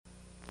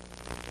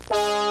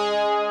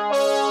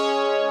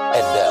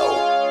And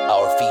now,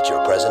 our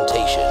feature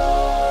presentation.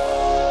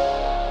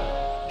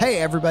 Hey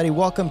everybody,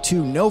 welcome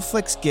to No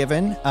Flicks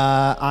Given.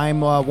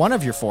 I'm one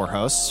of your four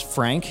hosts,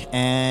 Frank,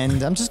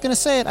 and I'm just going to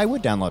say it, I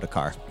would download a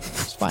car.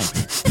 It's fine.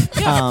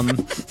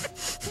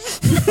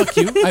 Fuck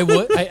you. I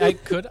would. I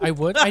could. I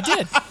would. I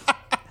did.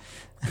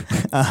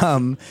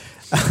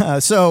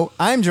 So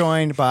I'm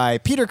joined by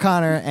Peter,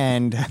 Connor,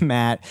 and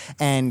Matt,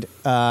 and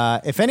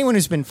if anyone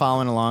who's been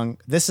following along,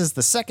 this is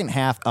the second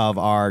half of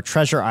our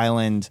Treasure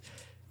Island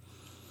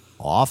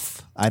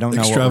I don't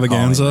know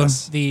extravaganza. What we're calling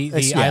this.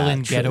 The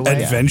island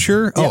getaway.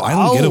 Adventure? Oh,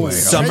 Island Getaway.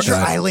 Treasure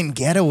Island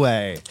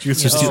Getaway. Did you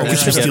get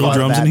some steel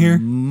drums in here?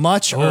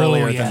 Much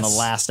earlier than the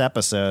last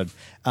episode.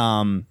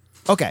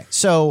 Okay,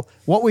 so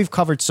what we've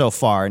covered so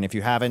far, and if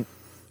you haven't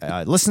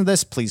listened to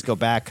this, please go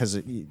back because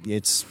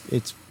it's.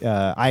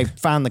 I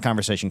found the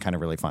conversation kind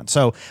of really fun.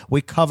 So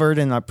we covered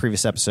in our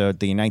previous episode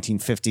the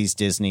 1950s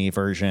Disney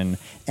version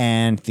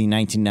and the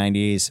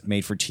 1990s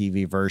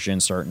made-for-TV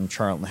version, starring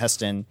Charlton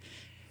Heston.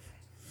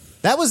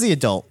 That was the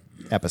adult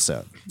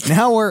episode.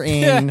 Now we're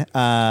in,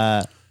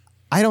 I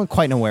don't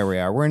quite know where we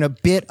are. We're in a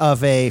bit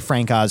of a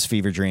Frank Oz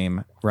fever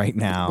dream right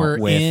now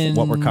with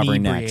what we're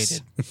covering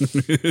next.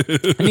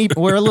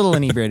 We're a little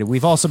inebriated.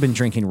 We've also been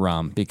drinking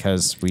rum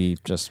because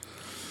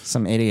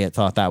some idiot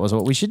thought that was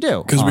what we should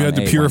do. Because we had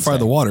to purify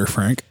the water,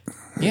 Frank.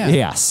 Yeah.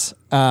 Yes.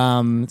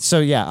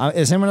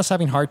 Is anyone else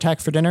having hardtack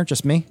for dinner?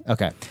 Just me?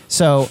 Okay.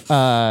 So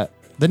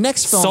the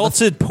next film.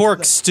 Salted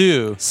pork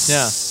stew.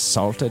 Yeah.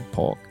 Salted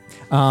pork.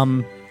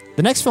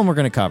 The next film we're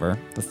going to cover,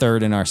 the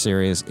third in our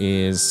series,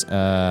 is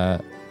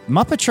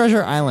Muppet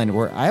Treasure Island,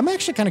 where I'm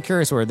actually kind of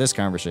curious where this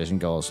conversation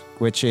goes,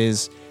 which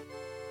is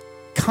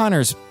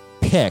Connor's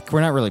pick.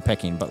 We're not really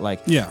picking, but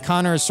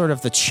Connor is sort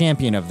of the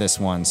champion of this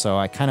one, so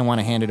I kind of want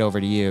to hand it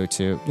over to you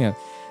to,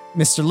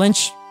 Mr.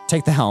 Lynch,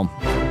 take the helm.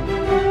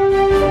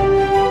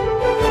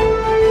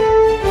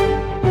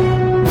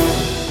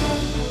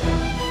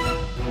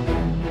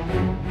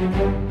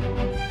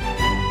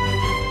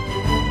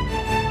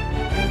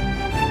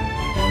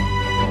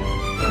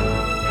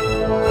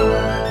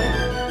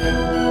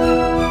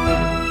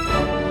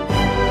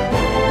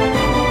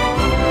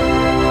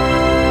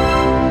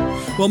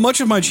 Well,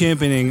 much of my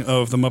championing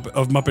of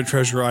Muppet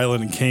Treasure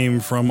Island came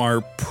from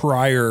our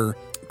prior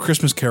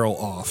Christmas Carol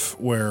off,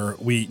 where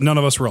none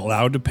of us were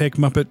allowed to pick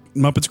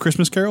Muppet's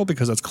Christmas Carol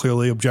because that's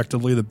clearly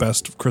objectively the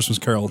best Christmas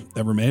Carol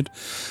ever made.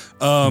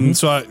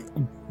 So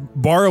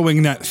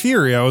borrowing that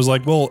theory, I was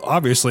like, well,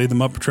 obviously the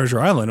Muppet Treasure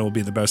Island will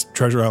be the best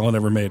Treasure Island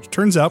ever made.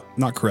 Turns out,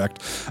 not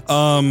correct.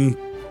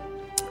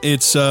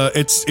 It's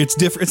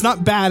different. It's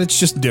not bad. It's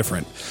just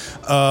different.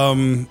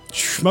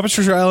 Muppet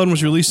Treasure Island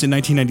was released in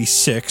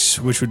 1996,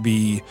 which would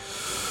be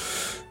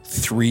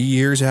 3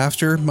 years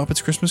after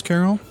Muppet's Christmas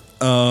Carol.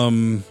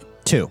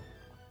 2.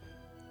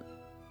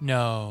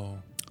 No.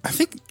 I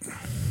think.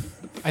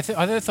 I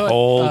thought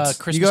Old.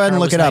 Christmas You go ahead and Carol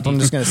look was it up. 92. I'm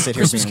just going to sit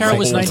here. Christmas Carol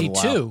was Thank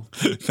 92.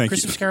 Thank you.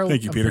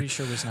 Thank you, Peter. I'm pretty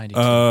sure was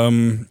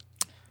 92.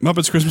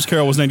 Muppet's Christmas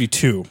Carol was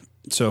 92,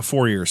 so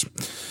 4 years.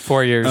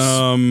 4 years.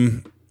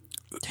 Damn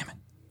it.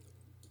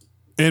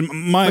 And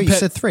my you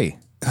said 3.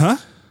 Huh?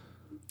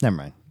 Never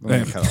mind. We're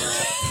gonna cut all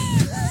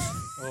this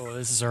out. Oh,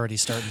 this is already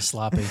starting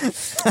sloppy.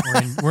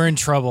 We're in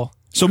trouble.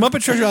 So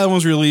Muppet Treasure Island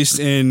was released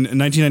in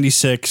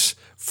 1996,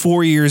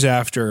 4 years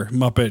after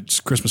Muppet's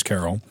Christmas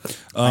Carol.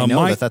 I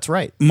know that's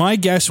right. My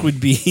guess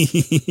would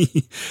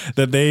be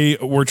that they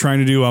were trying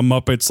to do a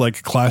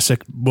Muppets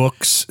classic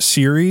books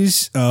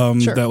series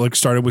that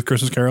started with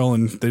Christmas Carol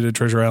and they did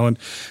Treasure Island.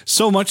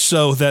 So much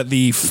so that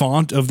the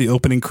font of the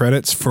opening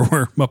credits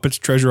for Muppets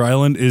Treasure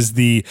Island is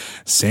the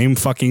same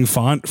fucking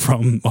font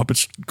from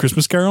Muppets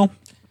Christmas Carol.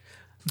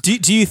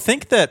 Do you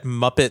think that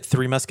Muppet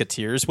Three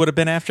Musketeers would have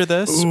been after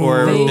this?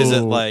 Or is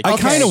it like... I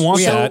kind of want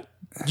that.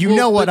 You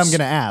know what I'm going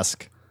to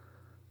ask.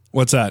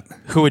 What's that?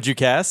 Who would you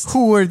cast?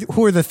 Who are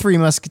the Three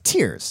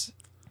Musketeers?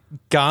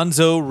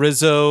 Gonzo,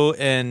 Rizzo,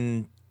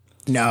 and...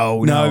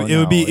 No, it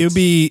would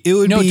be.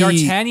 No,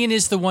 D'Artagnan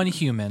is the one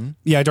human.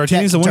 Yeah,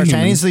 D'Artagnan's the one human.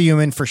 D'Artagnan's the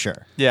human for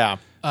sure. Yeah.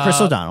 Chris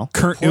O'Donnell.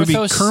 It would be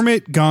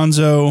Kermit,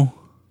 Gonzo.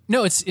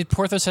 No,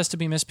 Porthos has to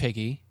be Miss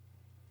Piggy.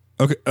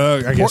 Okay,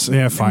 I guess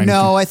fine.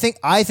 No, I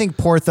think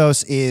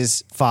Porthos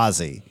is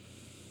Fozzie.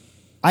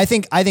 I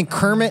think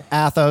Kermit,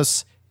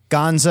 Athos,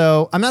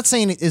 Gonzo. I'm not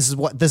saying this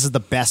is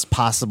the best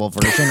possible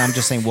version. I'm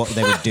just saying what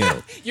they would do.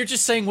 You're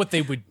just saying what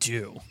they would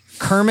do.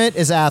 Kermit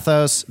is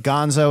Athos,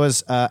 Gonzo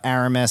is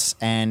Aramis,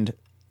 and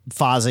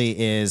Fozzie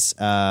is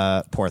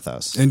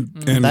Porthos.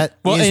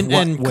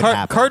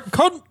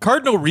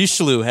 Cardinal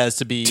Richelieu has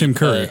to be Tim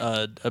Curry,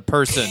 a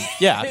person.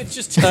 Yeah, It's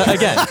just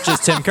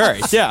just Tim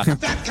Curry. Yeah,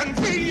 that can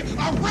be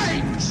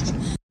arranged.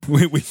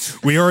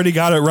 We already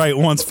got it right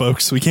once,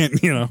 folks. We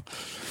can't, Yeah.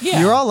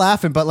 You're all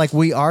laughing, but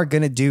we are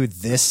gonna do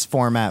this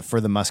format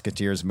for the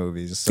Musketeers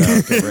movies. So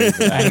get ready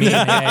for that. I mean,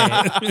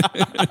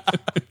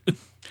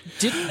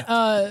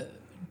 hey.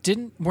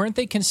 weren't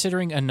they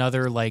considering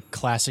another like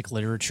classic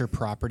literature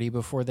property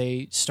before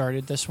they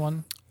started this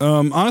one?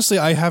 Honestly,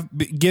 I have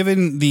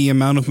given the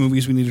amount of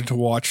movies we needed to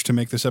watch to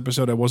make this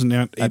episode, I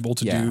wasn't able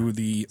to do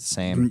the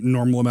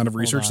normal amount of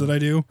research that I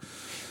do.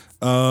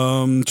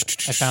 I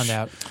found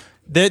out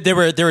they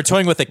were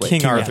toying with a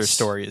King Arthur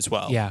story as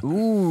well. Yeah.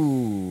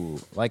 Ooh,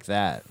 like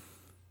that.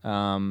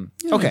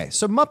 Okay,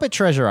 so Muppet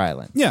Treasure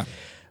Island. Yeah.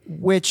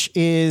 Which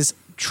is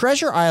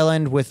Treasure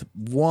Island with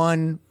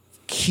one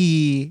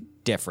key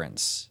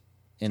difference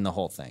in the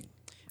whole thing.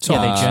 So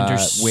they gender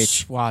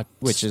swap,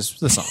 which is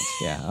the songs.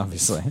 Yeah,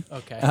 obviously.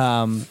 Okay.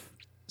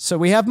 So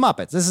we have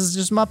Muppets. This is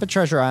just Muppet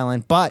Treasure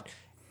Island, but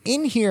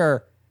in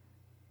here,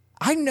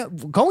 I know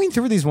going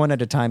through these one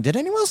at a time. Did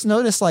anyone else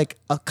notice like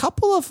a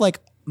couple of like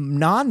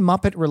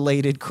non-Muppet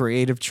related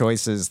creative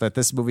choices that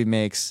this movie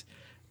makes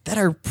that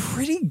are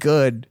pretty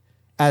good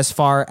as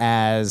far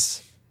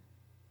as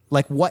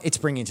like what it's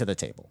bringing to the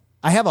table?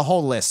 I have a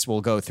whole list.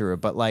 We'll go through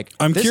it, but like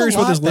I'm curious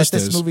what this list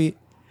is. Movie.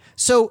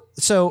 So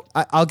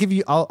I'll give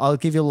you a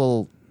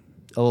little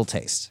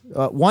taste.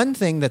 One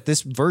thing that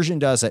this version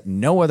does that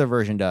no other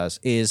version does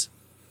is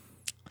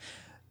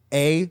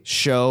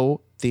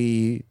show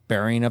the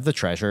burying of the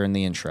treasure in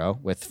the intro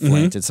with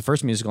Flint. It's the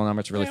first musical number.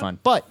 It's really fun.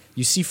 But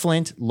you see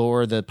Flint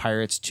lure the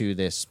pirates to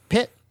this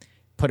pit,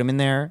 put him in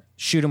there,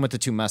 shoot him with the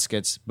 2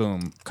 muskets,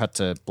 boom, cut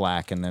to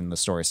black, and then the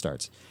story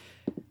starts.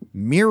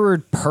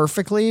 Mirrored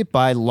perfectly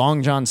by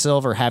Long John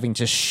Silver having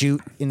to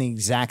shoot in the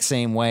exact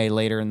same way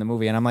later in the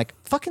movie. And I'm like,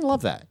 fucking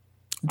love that.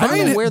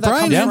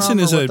 Brian Henson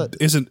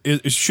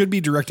should be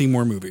directing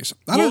more movies.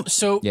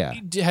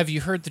 Have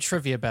you heard the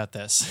trivia about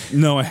this?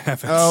 No, I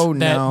haven't. Oh,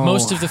 that no.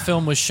 Most of the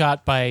film was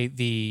shot by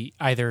the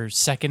either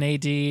second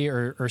AD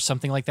or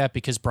something like that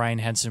because Brian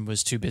Henson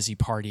was too busy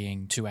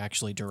partying to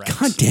actually direct.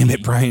 God damn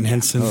it, Brian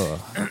Henson.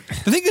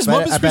 The thing is,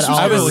 Muppets Christmas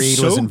Oliver was Reed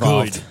so was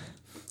involved. good.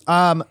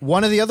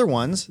 One of the other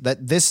ones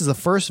that this is the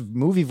first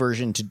movie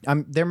version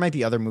to. There might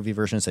be other movie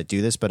versions that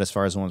do this, but as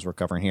far as the ones we're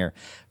covering here,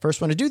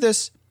 first one to do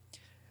this.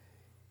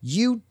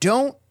 You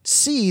don't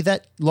see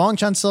that Long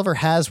John Silver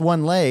has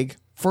one leg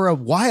for a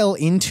while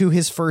into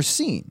his first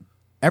scene.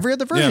 Every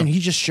other version, he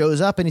just shows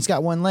up and he's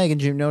got one leg,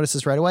 and you notice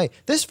this right away.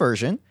 This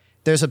version,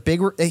 there's a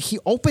big. He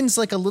opens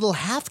like a little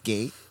half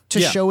gate to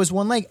show his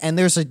one leg, and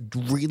there's a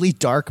really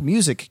dark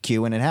music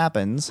cue when it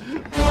happens.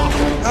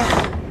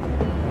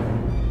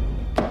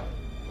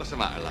 What's the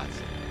matter,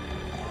 lads?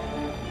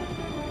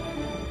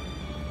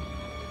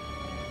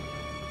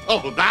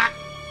 Oh, that?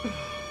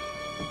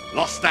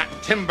 Lost that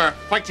timber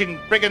fighting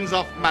brigands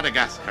off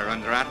Madagascar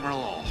under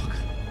Admiral Hawke.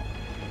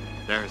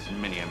 There's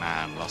many a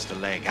man lost a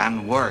leg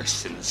and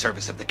worse in the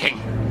service of the king.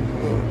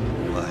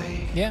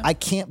 Why? Yeah. I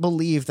can't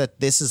believe that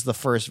this is the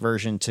first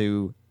version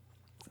to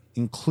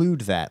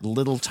include that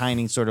little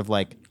tiny sort of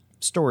like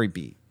story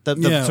beat.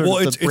 It's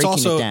breaking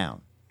also, it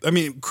down. I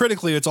mean,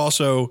 critically, it's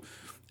also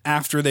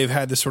after they've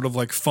had this sort of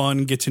like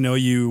fun, get to know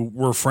you,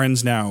 we're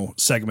friends now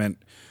segment.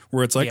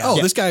 Where it's like,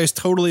 this guy is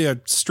totally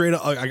a straight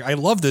up. I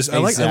love this.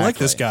 Exactly. I like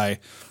this guy,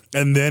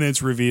 and then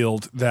it's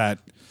revealed that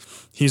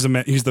he's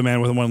the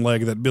man with one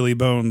leg that Billy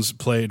Bones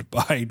played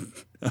by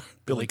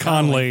Billy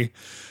Connolly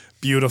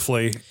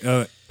beautifully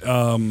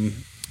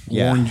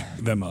warned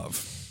them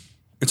of.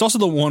 It's also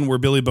the one where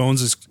Billy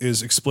Bones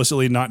is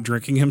explicitly not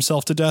drinking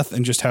himself to death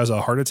and just has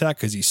a heart attack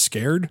because he's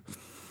scared.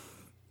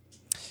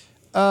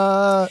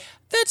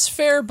 That's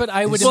fair, but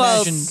I would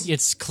imagine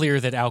it's clear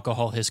that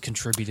alcohol has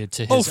contributed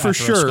to his for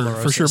sure.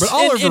 But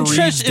Oliver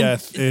Reed's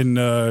death in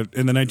the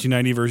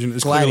 1990 version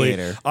is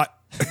Gladiator. Clearly.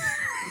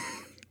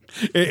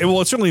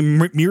 It certainly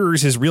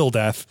mirrors his real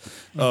death.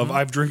 Of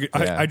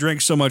I drank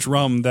so much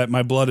rum that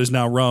my blood is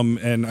now rum,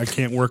 and I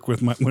can't work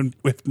with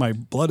my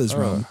blood is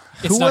rum.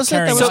 Who was it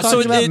that was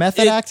talking about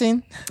method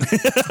acting?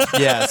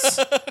 Yes.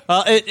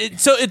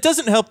 So it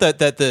doesn't help that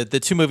the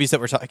 2 movies that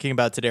we're talking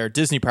about today are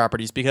Disney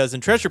properties, because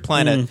in Treasure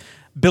Planet,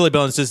 Billy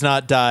Bones does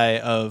not die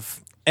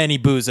of any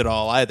booze at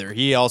all either.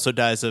 He also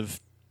dies of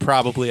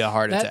probably a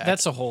heart attack.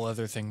 That's a whole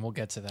other thing. We'll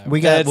get to that. We'll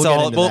get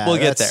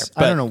there.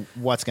 I don't know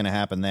what's going to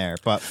happen there,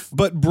 but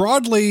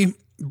broadly,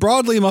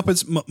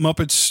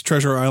 Muppets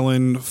Treasure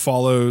Island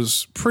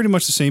follows pretty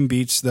much the same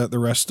beats that the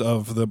rest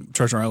of the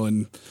Treasure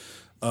Island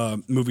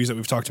movies that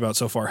we've talked about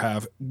so far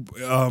have,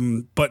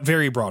 but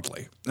very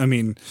broadly. I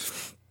mean,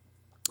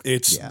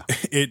 it's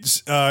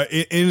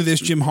in this,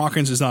 Jim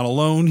Hawkins is not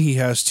alone. He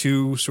has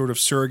 2 sort of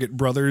surrogate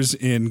brothers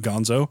in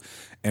Gonzo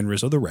and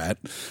Rizzo the Rat.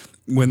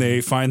 When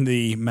they find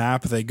the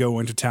map, they go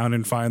into town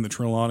and find the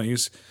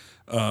Trelawneys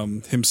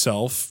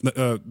themselves.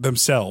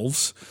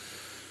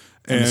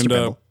 And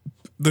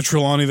the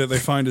Trelawney that they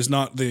find is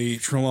not the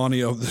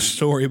Trelawney of the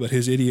story, but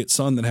his idiot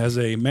son that has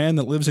a man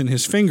that lives in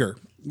his finger,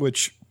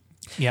 which...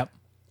 Yep.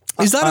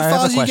 Is that a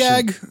Fozzie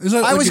gag?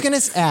 I was going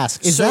to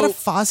ask, is that a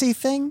Fozzie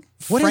thing?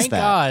 What is that?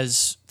 Frank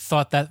Oz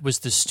thought that was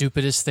the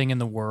stupidest thing in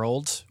the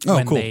world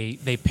when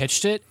they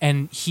pitched it,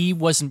 and he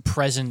wasn't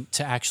present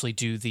to actually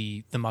do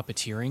the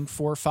Muppeteering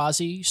for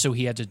Fozzie, so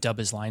he had to dub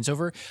his lines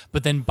over.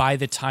 But then by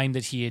the time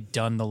that he had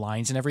done the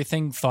lines and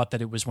everything, thought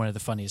that it was one of the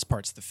funniest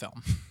parts of the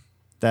film.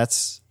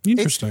 That's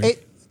interesting.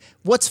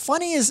 what's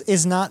funny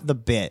is not the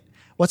bit.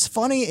 What's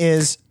funny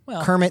is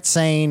Kermit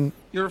saying,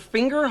 "Your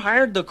finger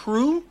hired the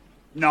crew?"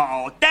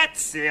 No,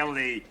 that's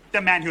silly.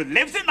 The man who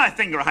lives in my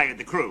finger hired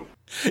the crew.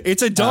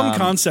 It's a dumb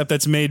concept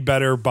that's made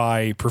better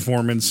by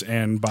performance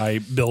and by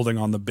building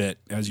on the bit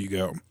as you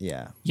go.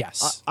 Yeah.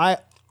 Yes.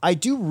 I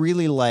do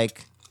really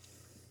like,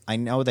 I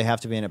know they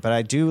have to be in it, but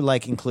I do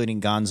like including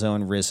Gonzo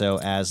and Rizzo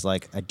as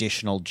like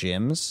additional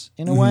Jims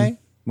in a way.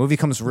 Movie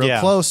comes real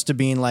close to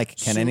being like,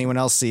 can anyone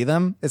else see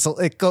them?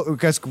 It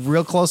goes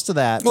real close to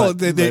that. Well,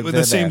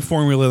 the same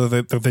formula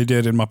that they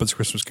did in Muppets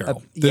Christmas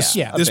Carol. This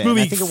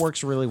movie, I think it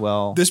works really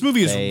well. This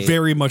movie is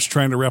very much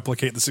trying to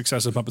replicate the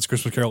success of Muppets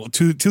Christmas Carol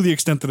to the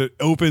extent that it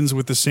opens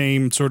with the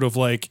same sort of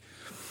like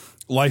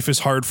 "Life is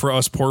hard for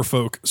us poor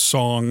folk"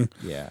 song.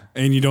 Yeah,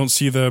 and you don't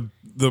see the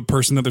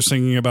person that they're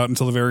singing about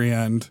until the very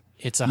end.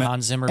 It's a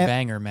Hans Zimmer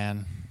banger,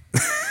 man.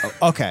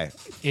 Okay,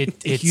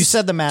 you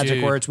said the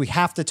magic words. We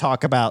have to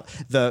talk about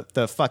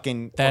the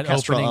fucking that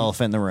orchestral opening,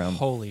 elephant in the room.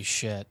 Holy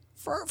shit!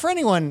 For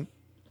anyone,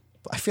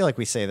 I feel like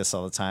we say this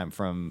all the time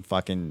from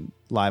fucking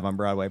Live on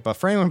Broadway, but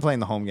for anyone playing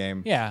the home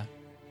game,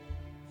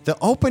 the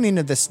opening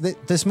of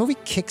this movie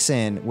kicks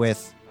in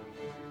with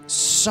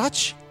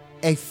such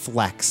a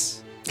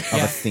flex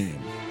of a theme.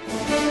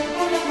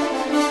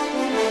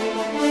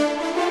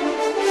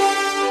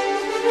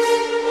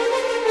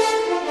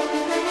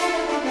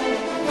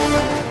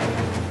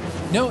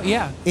 No,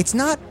 yeah. It's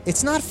not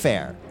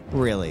fair,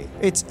 really.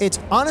 It's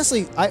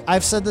honestly,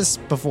 I've said this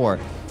before.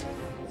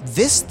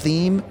 This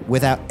theme,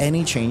 without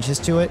any changes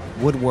to it,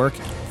 would work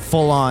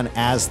full on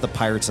as the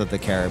Pirates of the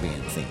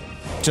Caribbean theme.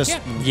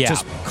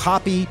 Just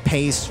copy,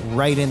 paste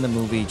right in the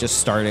movie, just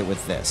start it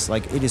with this.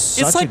 Like it is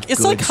such a good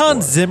It's like score.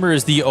 Hans Zimmer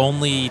is the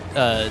only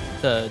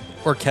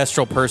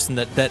orchestral person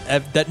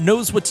that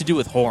knows what to do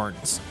with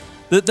horns.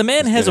 The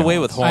man has a way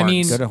with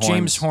horns. I mean,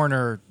 James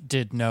Horner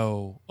did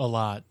know a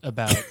lot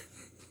about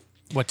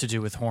what to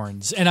do with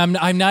horns, and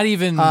I'm not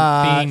even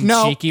being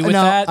cheeky with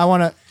that. I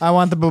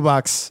want the boo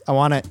box. I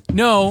want it.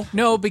 No,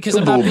 because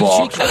I'm not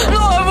being cheeky.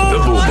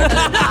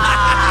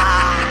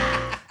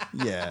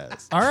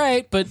 Yes. All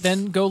right, but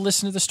then go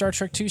listen to the Star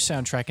Trek II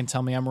soundtrack and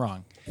tell me I'm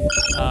wrong.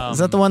 Is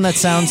that the one that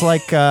sounds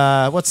like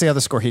what's the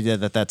other score he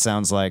did that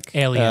sounds like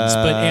Aliens?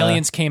 But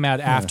Aliens came out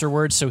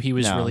afterwards, so he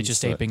was really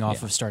just aping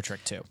off of Star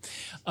Trek II.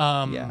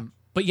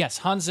 But yes,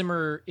 Hans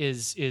Zimmer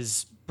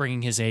is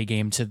bringing his A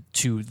game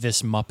to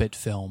this Muppet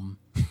film,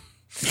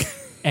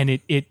 and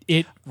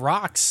it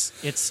rocks.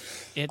 It's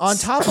on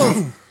top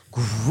of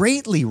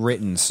greatly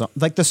written.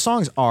 Like the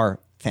songs are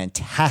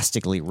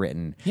fantastically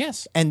written.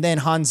 Yes. And then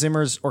Hans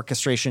Zimmer's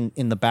orchestration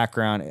in the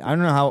background. I don't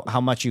know how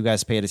much you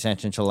guys paid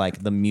attention to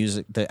like the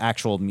music, the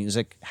actual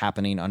music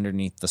happening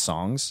underneath the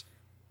songs.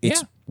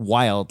 It's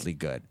wildly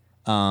good.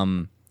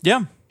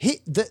 Yeah.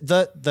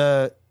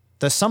 The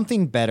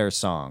Something Better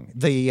song.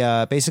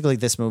 The basically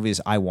this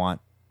movie's I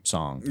Want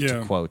song,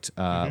 to quote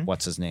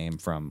what's his name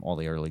from all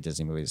the early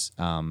Disney movies,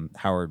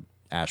 Howard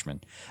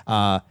Ashman,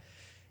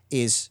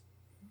 is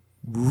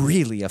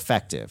really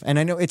effective. And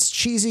I know it's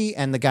cheesy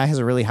and the guy has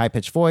a really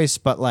high-pitched voice,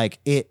 but like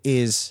it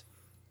is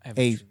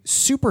a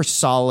super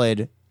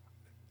solid,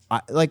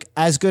 like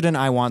as good an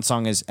I Want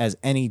song as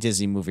any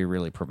Disney movie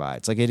really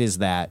provides. Like it is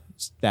that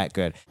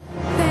good.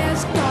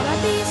 There's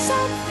gotta be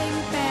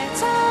something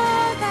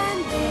better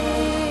than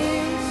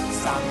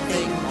this.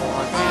 Something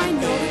more than I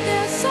know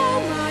there's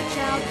so much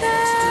out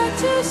there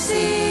to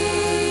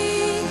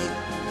see.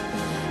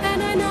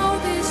 And I know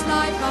this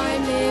life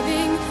I'm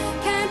living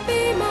can't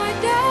be my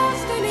destiny.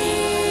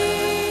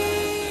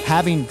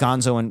 Having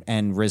Gonzo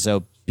and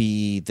Rizzo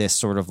be this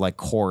sort of like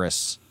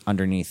chorus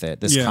underneath it,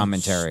 this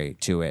commentary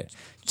to it,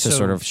 to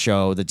sort of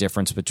show the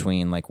difference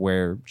between like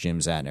where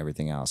Jim's at and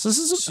everything else.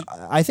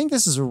 I think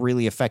this is a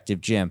really effective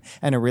Jim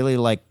and a really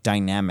like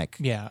dynamic.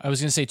 Yeah, I was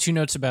going to say 2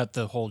 notes about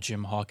the whole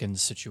Jim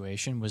Hawkins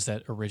situation was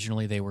that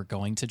originally they were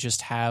going to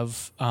just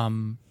have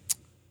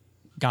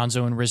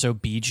Gonzo and Rizzo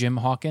be Jim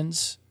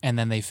Hawkins, and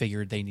then they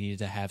figured they needed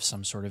to have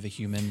some sort of a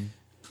human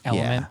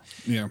element.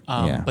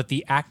 But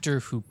the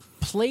actor who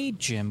played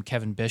Jim,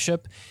 Kevin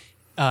Bishop,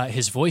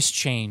 his voice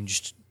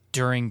changed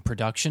during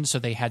production, so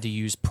they had to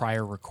use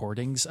prior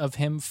recordings of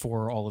him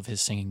for all of his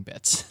singing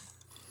bits.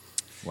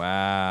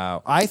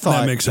 Wow. I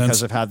thought that makes because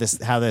sense. of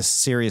how this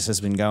series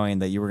has been going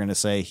that you were going to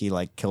say he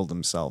like killed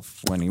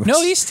himself when he was...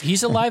 No,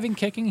 he's alive and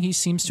kicking. He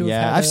seems to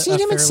have had I've seen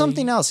him in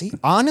something else. He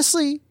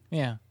honestly...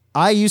 Yeah.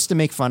 I used to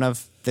make fun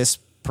of this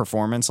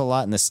performance a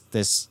lot, and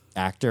this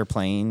actor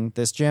playing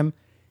this Jim,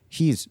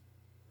 he's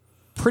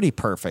pretty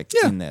perfect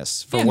in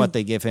this for what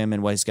they give him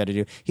and what he's got to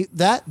do.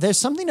 There's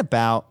something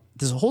about...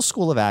 There's a whole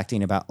school of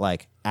acting about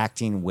like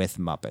acting with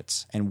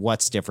Muppets and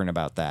what's different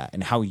about that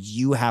and how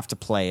you have to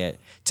play it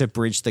to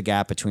bridge the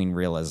gap between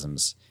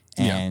realisms.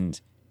 And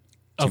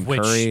Tim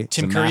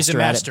Curry's a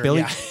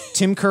master.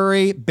 Tim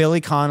Curry,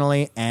 Billy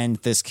Connolly, and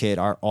this kid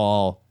are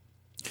all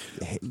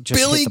just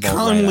Billy hit the ball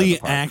Connolly right out of the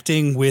park.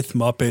 acting with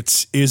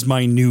Muppets is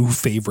my new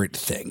favorite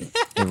thing.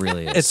 It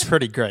really is. It's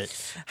pretty great.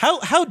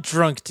 How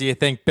drunk do you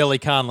think Billy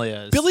Connolly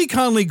is? Billy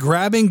Connolly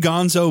grabbing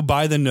Gonzo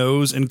by the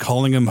nose and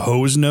calling him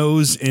hose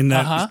nose in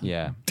that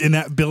in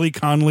that Billy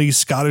Connolly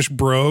Scottish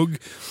brogue.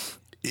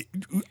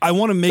 I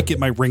want to make it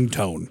my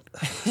ringtone.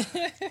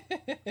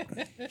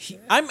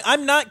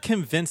 I'm not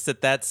convinced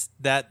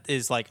that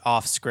is like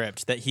off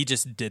script, that he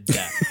just did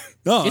that.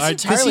 No, It's Because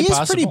entirely he is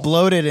possible. pretty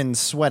bloated and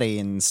sweaty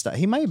and stuff.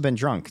 He might have been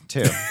drunk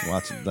too.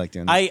 Lots of, like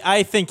doing that.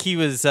 I think he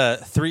was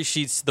 3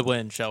 sheets to the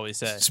wind, shall we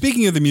say?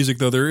 Speaking of the music,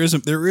 though, there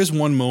is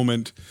one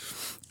moment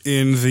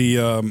in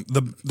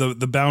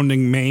the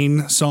Bounding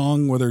Main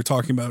song where they're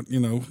talking about,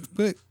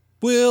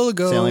 we'll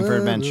go Sailing for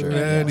adventure.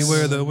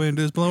 anywhere the wind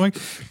is blowing.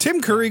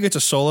 Tim Curry gets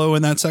a solo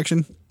in that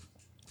section,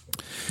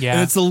 Yeah.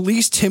 and it's the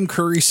least Tim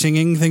Curry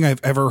singing thing I've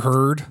ever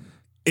heard.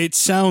 It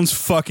sounds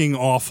fucking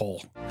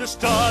awful. The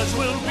stars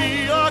will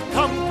be our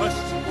compass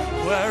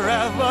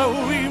wherever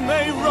we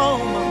may roam,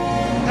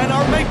 and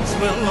our mates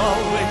will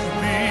always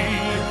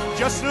be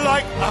just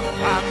like a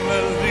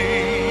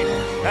family.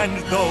 And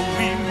though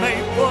we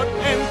may put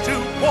into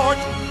port,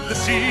 the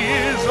sea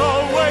is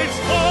always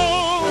home.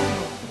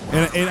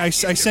 And I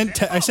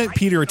sent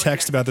Peter a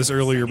text about this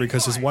earlier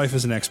because his wife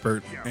is an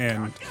expert,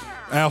 and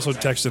I also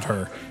texted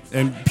her.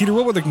 And Peter,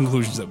 what were the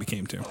conclusions that we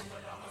came to?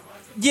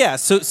 Yeah,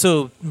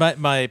 so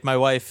my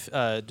wife,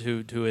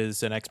 who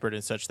is an expert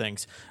in such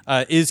things,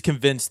 is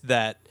convinced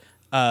that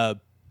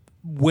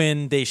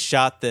when they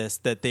shot this,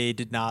 that they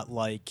did not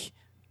like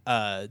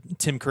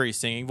Tim Curry's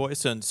singing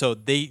voice, and so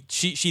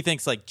she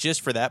thinks like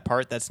just for that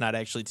part, that's not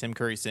actually Tim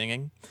Curry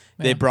singing.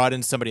 Yeah. They brought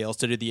in somebody else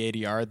to do the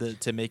ADR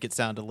to make it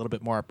sound a little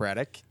bit more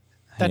operatic.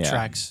 That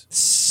tracks.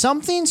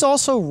 Something's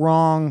also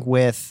wrong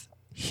with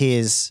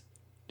his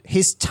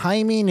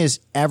timing is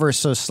ever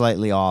so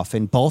slightly off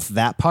in both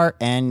that part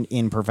and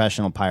in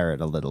Professional Pirate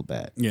a little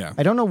bit. Yeah.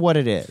 I don't know what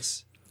it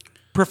is.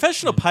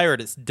 Professional Pirate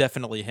is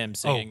definitely him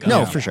singing.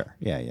 No, for sure.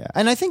 Yeah.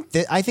 And I think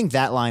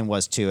that line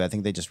was too. I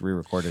think they just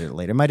re-recorded it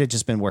later. It might have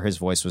just been where his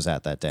voice was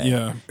at that day.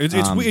 Yeah.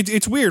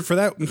 It's weird for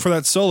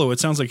that solo. It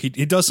sounds like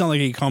it does sound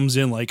like he comes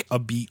in like a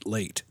beat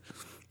late.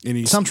 And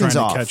he's Something's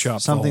trying off. to catch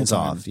up. Something's the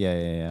whole time. off.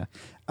 Yeah.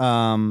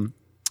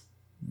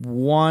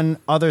 One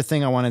other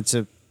thing I wanted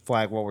to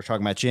flag while we're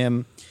talking about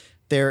Jim,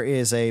 there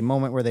is a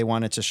moment where they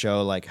wanted to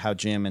show like how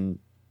Jim and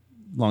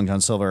Long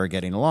John Silver are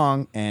getting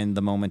along, and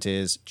the moment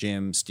is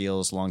Jim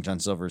steals Long John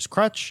Silver's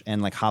crutch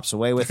and like hops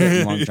away with it,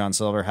 and Long John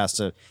Silver has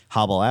to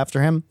hobble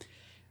after him.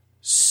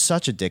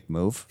 Such a dick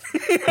move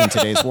in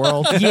today's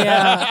world.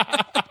 Yeah.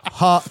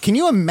 Can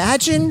you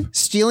imagine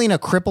stealing a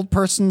crippled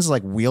person's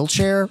like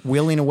wheelchair,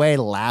 wheeling away,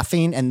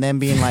 laughing, and then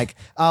being like,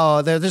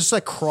 "Oh, they're just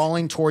like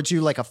crawling towards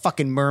you like a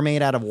fucking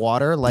mermaid out of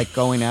water, like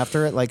going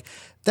after it." Like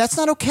that's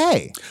not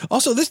okay.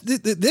 Also,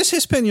 this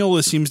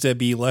Hispaniola seems to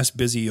be less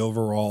busy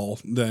overall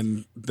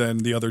than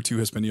the other two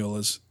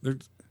Hispaniolas.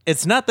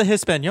 It's not the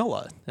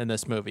Hispaniola in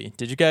this movie.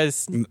 Did you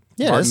guys?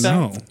 Yeah,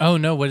 no. Oh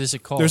no, what is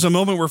it called? There's a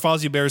moment where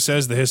Fozzie Bear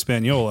says the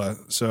Hispaniola.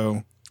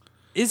 So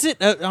is it?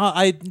 Maybe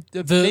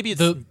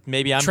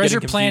I'm Treasure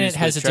getting Planet confused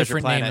has a with Treasure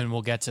different Planet. name, and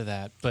we'll get to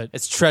that. But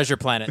It's Treasure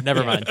Planet.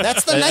 Never mind.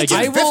 That's the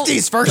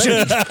 1950s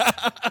version.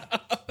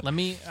 let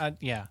me.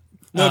 Yeah.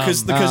 no,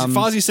 because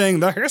Fozzie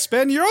saying the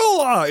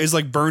Hispaniola is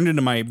like burned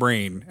into my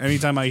brain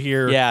anytime I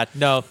hear. Yeah,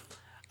 no.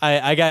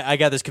 I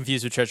got this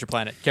confused with Treasure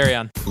Planet. Carry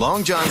on.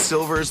 Long John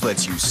Silver's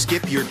lets you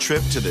skip your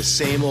trip to the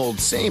same old,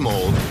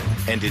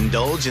 and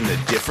indulge in the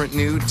different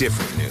new.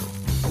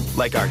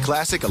 Like our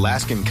classic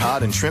Alaskan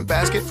cod and shrimp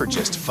basket for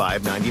just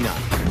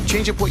 $5.99.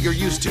 Change up what you're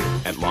used to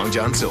at Long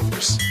John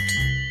Silver's.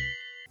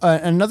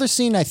 Another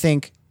scene I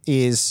think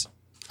is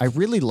I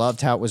really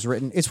loved how it was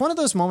written. It's one of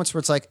those moments where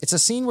it's like it's a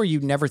scene where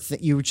you never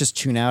you would just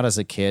tune out as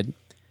a kid,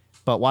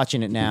 but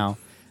watching it now.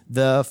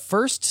 The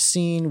first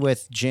scene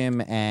with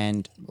Jim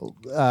and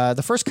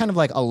the first kind of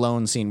like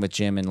alone scene with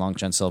Jim and Long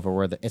John Silver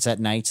where it's at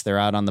night, they're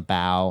out on the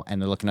bow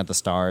and they're looking at the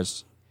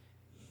stars.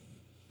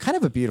 Kind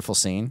of a beautiful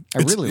scene.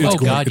 It's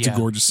a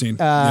gorgeous scene.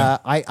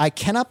 I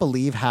cannot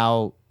believe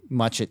how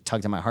much it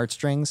tugged at my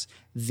heartstrings.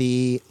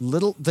 The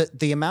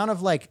amount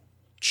of like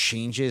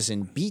changes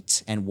in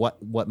beat and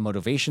what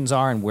motivations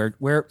are and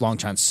where Long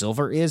John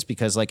Silver is,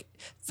 because like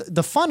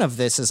the fun of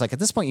this is like at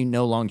this point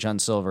Long John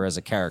Silver as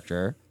a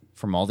character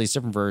from all these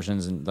different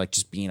versions and like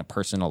just being a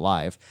person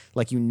alive,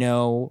 like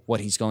what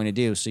he's going to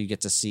do, so you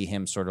get to see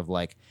him sort of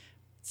like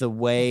the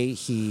way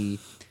he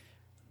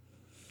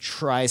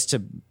tries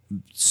to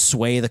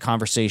sway the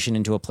conversation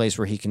into a place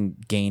where he can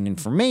gain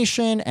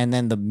information, and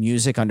then the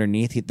music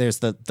underneath, there's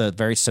the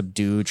very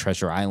subdued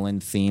Treasure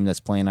Island theme that's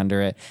playing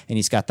under it, and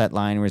he's got that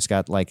line where he's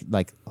got like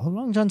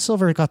Long John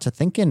Silver got to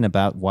thinking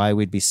about why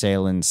we'd be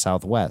sailing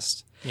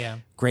southwest. Yeah,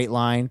 great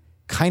line.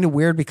 Kind of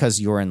weird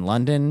because you're in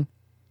London.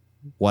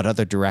 What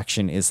other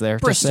direction is there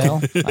Bristol.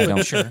 to sail? I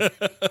don't sure.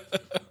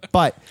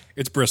 But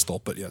it's Bristol,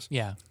 but yes.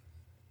 Yeah.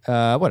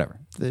 Whatever,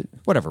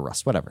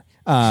 Russ, whatever.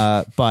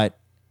 But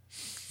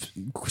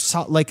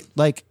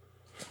like,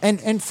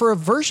 and for a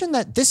version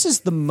that this is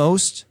the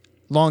most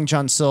Long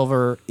John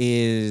Silver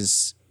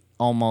is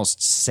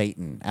almost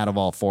Satan out of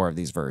all 4 of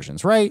these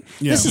versions, right?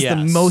 Yeah. This is the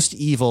Yes. most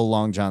evil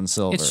Long John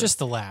Silver. It's just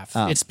the laugh.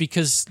 It's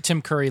because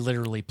Tim Curry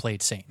literally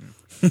played Satan.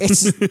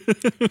 It's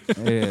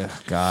ugh,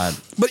 God.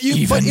 But you,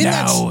 Even but in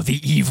now, that, the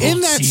evil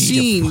in that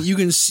seed scene, you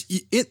can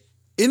see it.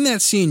 In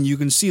that scene, you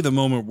can see the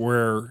moment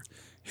where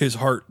his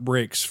heart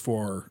breaks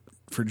for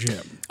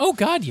Jim. Oh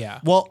God,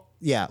 yeah. Well,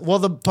 yeah. Well,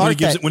 the part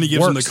When he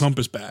gives him the works,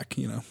 compass back,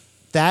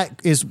 that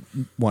is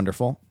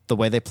wonderful, the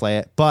way they play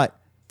it. But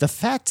the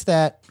fact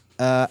that,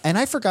 and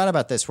I forgot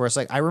about this, where it's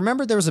like, I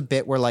remember there was a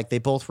bit where like they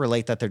both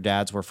relate that their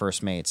dads were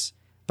first mates,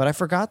 but I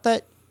forgot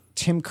that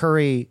Tim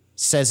Curry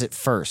says it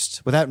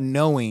first without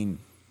knowing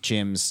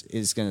Jim's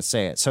is going to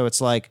say it. So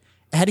it's like,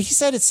 had he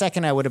said it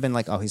second, I would have been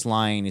like, oh, he's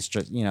lying. He's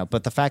just,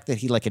 but the fact that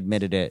he like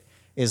admitted it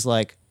is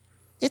like,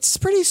 it's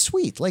pretty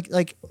sweet.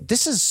 Like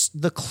this is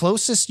the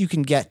closest you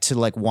can get to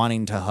like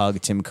wanting to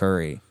hug Tim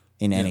Curry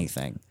in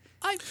anything.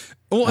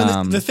 Well,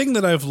 and the thing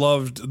that I've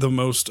loved the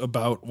most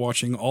about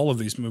watching all of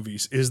these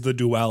movies is the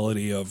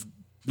duality of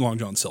Long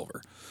John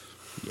Silver.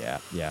 Yeah.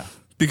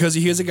 Because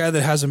he is a guy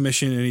that has a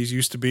mission and he's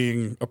used to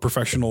being a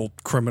professional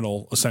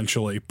criminal,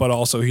 essentially, but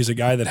also he's a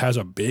guy that has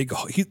a big,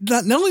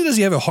 not only does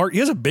he have a heart, he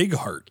has a big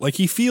heart. Like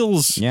he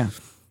feels,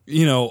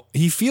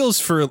 he feels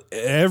for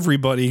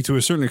everybody to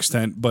a certain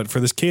extent, but for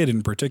this kid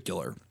in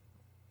particular.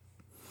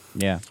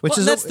 Yeah.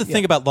 That's the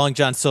thing about Long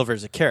John Silver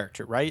as a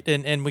character, right?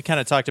 And we kind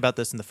of talked about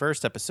this in the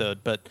first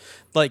episode, but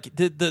like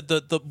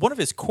the one of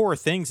his core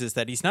things is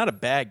that he's not a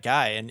bad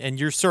guy, and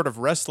you're sort of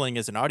wrestling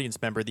as an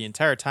audience member the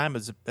entire time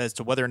as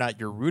to whether or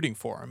not you're rooting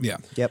for him. Yeah.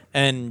 Yep.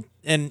 And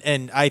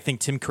I think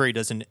Tim Curry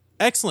does an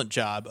excellent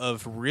job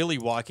of really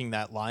walking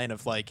that line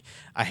of like,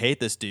 I hate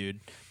this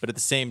dude, but at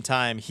the same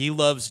time, he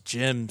loves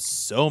Jim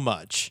so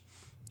much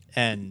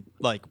and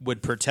like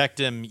would protect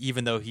him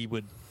even though he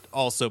would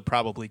also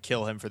probably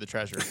kill him for the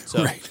treasure.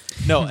 So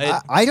no,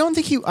 I don't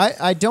think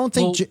I don't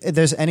think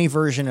there's any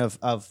version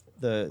of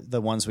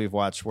the ones we've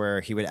watched where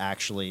he would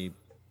actually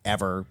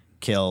ever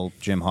kill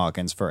Jim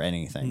Hawkins for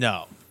anything.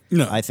 No.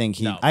 I think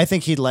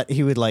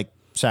he would like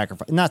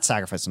not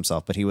sacrifice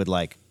himself, but he would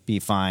like be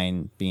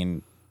fine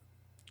being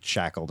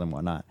shackled and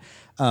whatnot.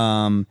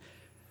 How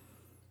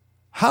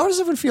does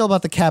everyone feel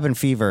about the cabin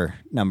fever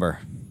number?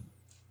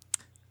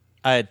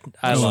 I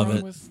love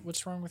it.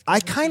 What's wrong with? I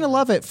kind of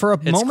love it for a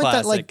moment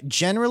classic. that like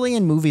generally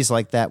in movies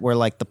like that where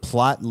like the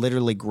plot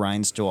literally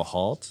grinds to a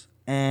halt.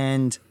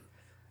 And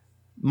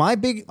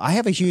I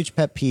have a huge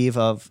pet peeve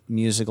of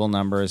musical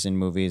numbers in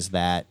movies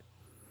that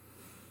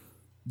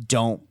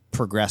don't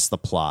progress the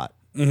plot.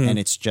 And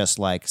it's just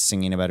like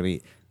singing about a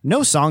beat.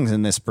 No songs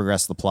in this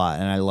progress the plot,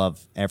 and I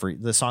love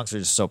the songs are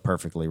just so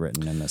perfectly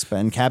written in this. But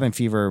in Cabin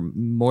Fever,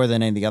 more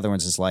than any of the other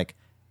ones, is like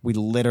we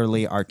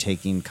literally are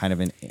taking kind of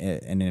an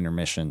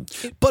intermission.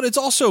 But it's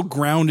also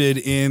grounded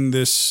in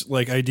this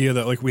like idea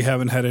that like we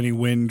haven't had any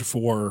wind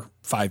for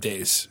 5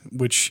 days,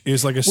 which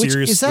is like a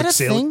serious. Is that like, a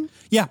thing?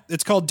 Yeah,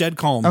 it's called Dead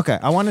Calm. Okay,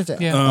 I wanted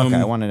to.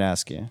 I wanted to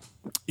ask you.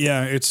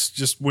 Yeah, it's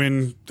just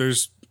when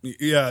there's.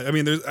 Yeah, I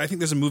mean, I think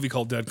there's a movie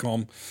called Dead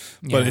Calm,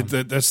 but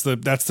that's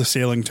the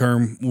sailing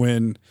term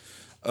when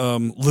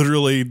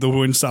literally the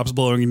wind stops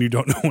blowing and you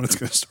don't know when it's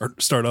going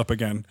to start up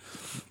again.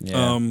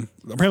 Yeah.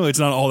 Apparently, it's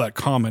not all that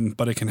common,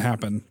 but it can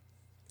happen.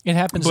 It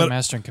happens in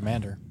Master and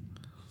Commander.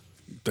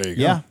 There you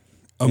go.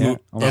 Yeah,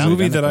 a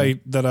movie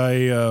that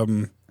I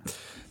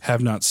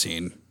have not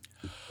seen.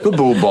 The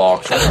Boo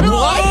Box.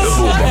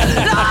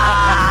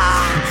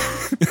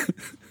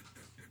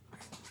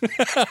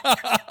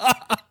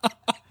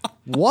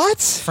 What?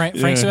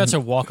 Frank's about to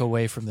walk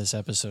away from this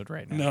episode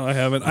right now. No, I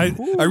haven't.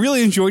 I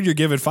really enjoyed your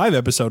Give It 5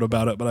 episode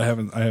about it, but I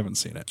haven't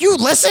seen it. You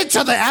listened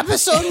to the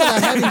episode and I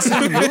haven't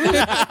seen the movie?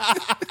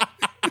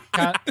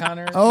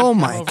 Connor. Oh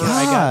my God.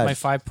 I got my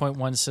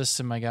 5.1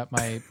 system. I got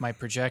my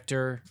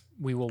projector.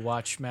 We will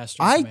watch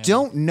Master and I Commander.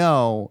 don't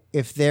know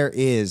if there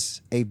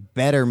is a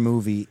better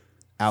movie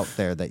out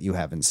there that you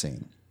haven't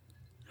seen.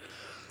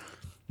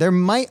 There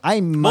might.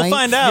 We'll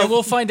find out. Yeah,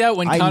 we'll find out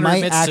when Connor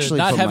admits to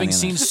not put having money on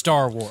seen that.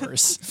 Star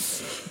Wars.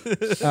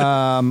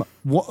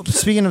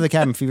 Speaking of the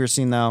cabin fever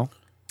scene, though,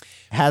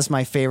 has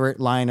my favorite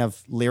line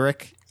of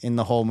lyric in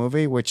the whole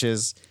movie, which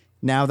is,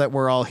 "Now that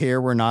we're all here,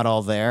 we're not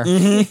all there."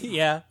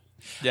 Yeah.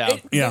 Yeah.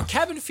 The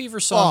Cabin Fever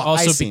song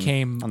also Icing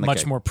became on the much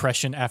cake. more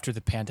prescient after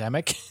the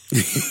pandemic.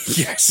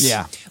 Yes.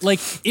 Yeah. Like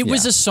it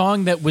was a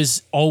song that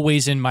was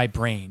always in my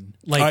brain.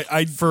 Like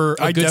I for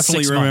a good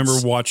definitely 6 remember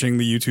months. watching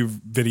the YouTube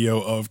video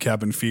of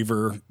Cabin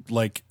Fever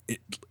like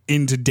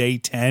into day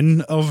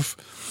 10 of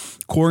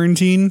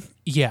quarantine.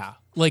 Yeah.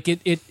 Like it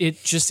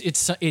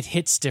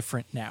hits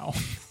different now.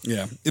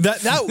 Yeah,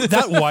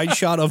 that wide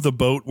shot of the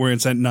boat where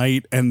it's at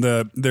night and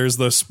there's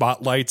the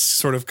spotlights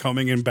sort of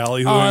coming and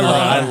ballyhooing around.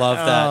 I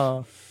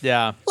love that.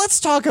 Yeah.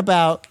 Let's talk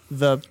about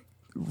the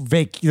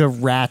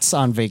rats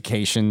on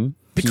vacation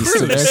piece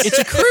to this. It's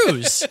a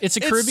cruise. It's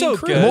a Caribbean so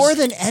cruise. good. More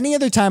than any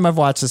other time I've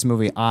watched this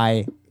movie,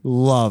 I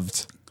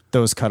loved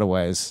those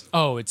cutaways.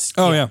 Oh, it's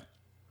Oh yeah.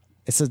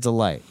 It's a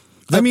delight.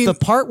 The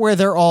part where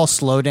they're all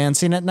slow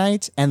dancing at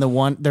night, and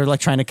they're like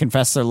trying to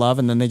confess their love,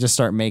 and then they just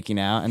start making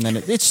out, and then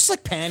it's just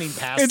like panning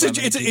past.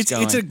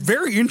 It's a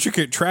very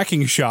intricate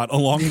tracking shot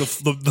along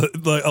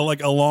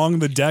along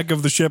the deck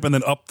of the ship, and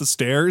then up the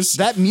stairs.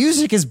 That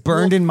music is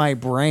burned in my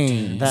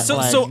brain.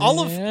 So all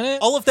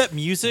of that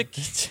music,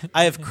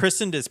 I have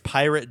christened as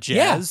pirate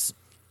jazz.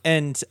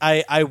 And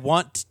I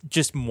want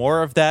just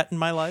more of that in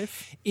my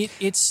life.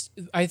 It's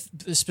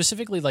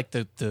specifically like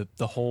the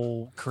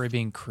whole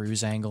Caribbean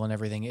cruise angle and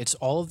everything. It's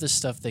all of the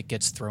stuff that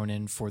gets thrown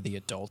in for the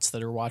adults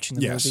that are watching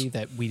the movie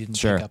that we didn't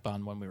pick up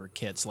on when we were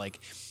kids. Like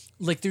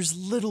there's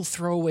little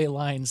throwaway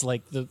lines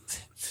like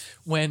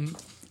when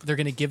they're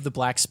going to give the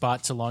black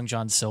spot to Long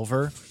John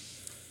Silver,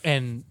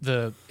 and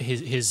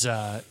his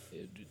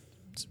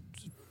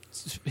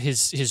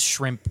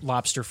shrimp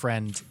lobster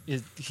friend,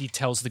 he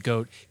tells the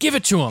goat, "Give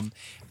it to him."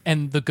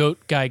 And the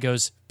goat guy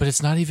goes, "But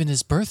it's not even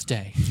his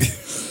birthday."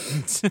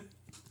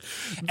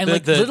 And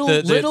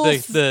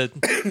the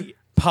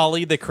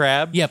Polly the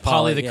crab. Yeah,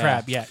 Polly the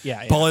crab. Yeah.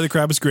 Polly the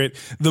crab is great.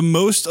 The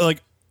most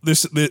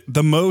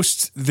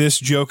this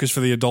joke is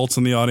for the adults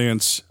in the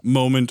audience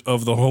moment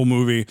of the whole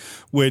movie,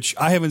 which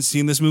I haven't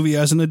seen this movie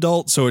as an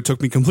adult, so it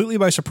took me completely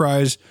by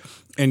surprise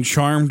and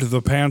charmed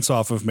the pants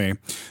off of me,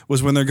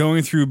 was when they're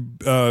going through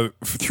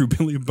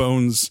Billy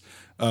Bones'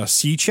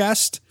 sea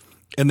chest,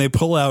 and they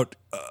pull out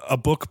a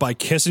book by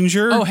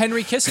Kissinger. Oh,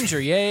 Henry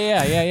Kissinger.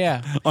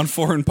 Yeah. On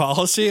foreign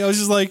policy. I was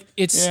just like,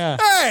 hey!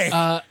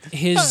 I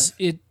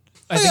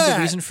think the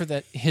reason for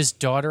that, his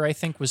daughter, I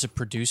think, was a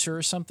producer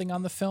or something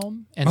on the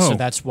film, and so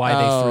that's why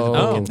they threw the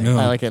book in there.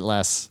 I like it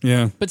less.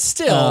 Yeah. But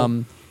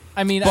still,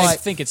 I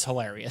think it's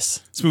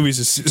hilarious. This movie is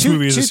a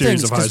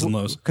series of highs and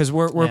lows. Because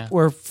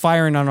we're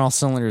firing on all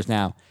cylinders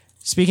now.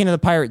 Speaking of the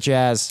pirate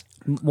jazz,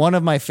 one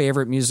of my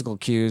favorite musical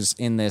cues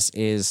in this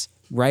is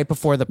right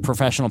before the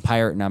professional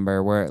pirate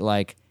number, where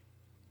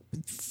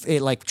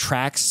it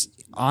tracks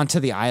onto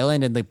the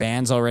island and the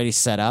band's already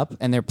set up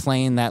and they're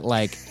playing that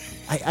I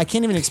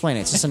can't even explain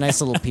it. It's just a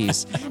nice little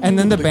piece. And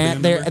then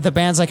the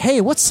band's like, "Hey,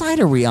 what side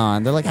are we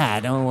on?" They're like,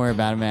 "Don't worry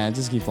about it, man.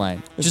 Just keep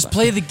playing. Just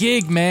play the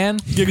gig, man.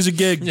 Gig is a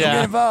gig. Yeah.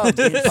 Get involved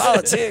in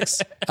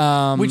politics."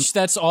 Which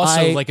that's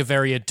also like a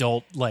very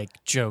adult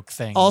joke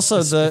thing.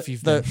 Also,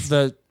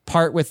 the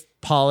part with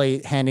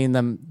Polly handing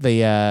them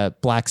the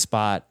black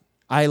spot.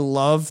 I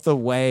love the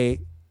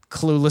way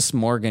Clueless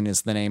Morgan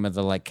is the name of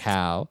the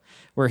cow,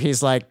 where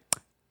he's like,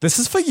 "This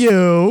is for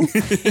you."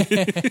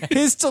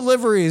 His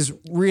delivery is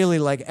really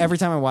every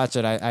time I watch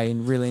it, I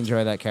really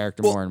enjoy that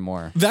character more and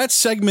more. That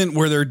segment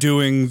where they're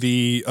doing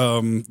the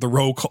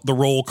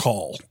roll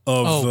call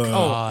of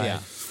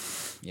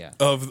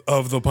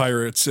of the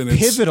pirates, and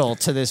it's pivotal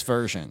to this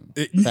version.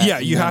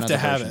 You have to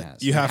have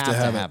it. You have to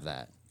have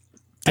that.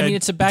 I mean,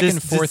 it's a back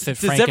and forth that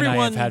Frank and I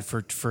have had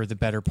for the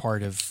better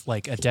part of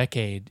a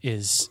decade.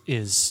 Is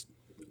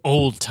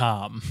old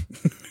Tom,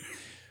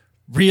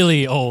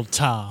 really old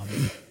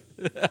Tom,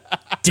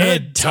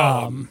 dead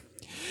Tom,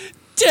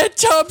 dead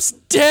Tom's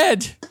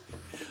dead.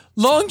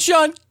 Long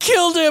John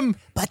killed him,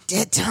 but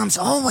Dead Tom's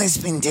always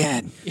been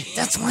dead.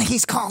 That's why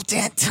he's called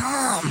Dead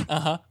Tom.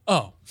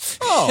 Oh.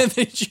 And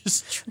they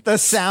just the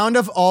sound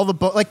of all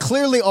the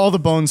clearly all the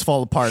bones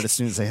fall apart as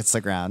soon as it hits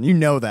the ground. You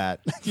know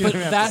that. But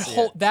that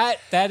whole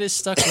that is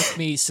stuck with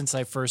me since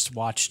I first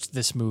watched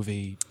this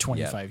movie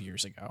 25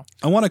 years ago.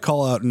 I want to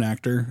call out an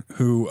actor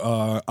who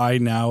I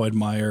now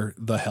admire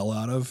the hell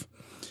out of.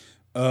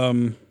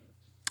 I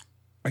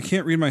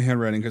can't read my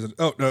handwriting because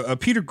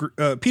Peter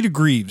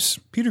Greaves.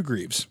 Peter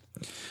Greaves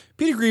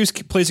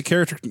plays a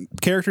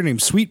character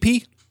named Sweet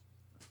Pea,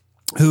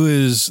 who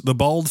is the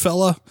bald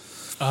fella.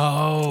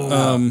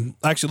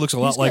 Actually looks a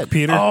lot like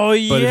Peter. Oh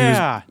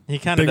yeah, he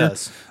kind of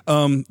does.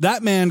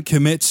 That man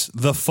commits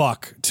the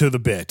fuck to the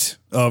bit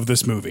of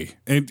this movie,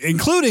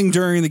 including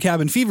during the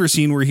cabin fever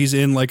scene where he's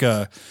in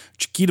a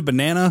Chiquita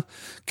Banana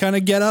kind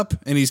of get up,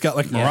 and he's got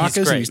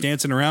maracas and he's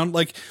dancing around.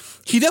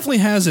 He definitely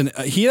has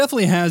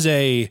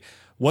a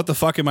 "what the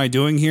fuck am I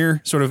doing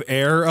here" sort of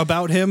air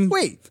about him.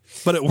 Wait,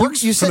 but it works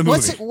for the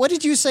movie. What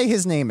did you say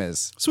his name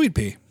is? Sweet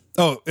Pea.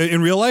 Oh,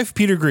 in real life,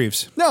 Peter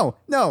Greaves. No.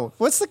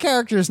 What's the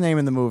character's name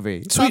in the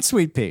movie?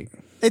 Sweet Pea.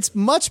 It's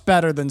much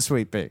better than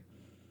Sweet Pea.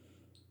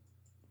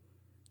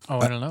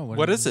 Oh, I don't know.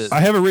 What is it? I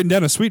have it written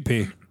down as Sweet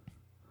Pea.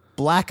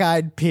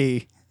 Black-eyed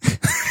pea.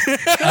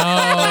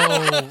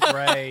 Oh,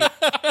 right.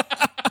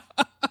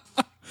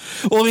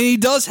 Well, I mean, he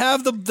does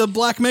have the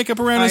black makeup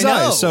around his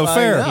eyes, so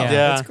fair. Yeah,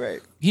 that's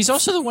great. He's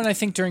also the one, I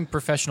think, during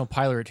Professional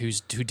Pilot who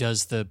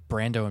does the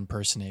Brando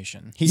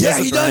impersonation. He does.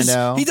 He does.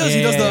 He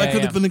does. I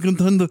could have been a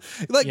contender.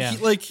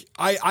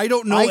 I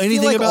don't know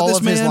anything about this man. All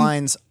of his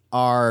lines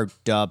are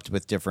dubbed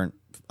with different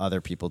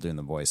other people doing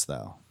the voice,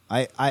 though.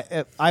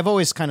 I've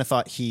always kind of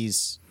thought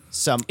he's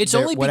It's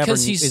only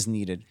because is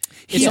needed.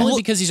 It's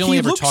only because he's only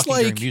ever talking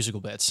during musical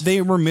bits.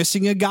 They were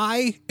missing a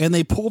guy, and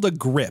they pulled a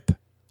grip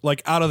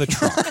out of the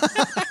trunk.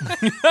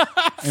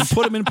 And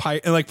put him in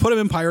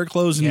pirate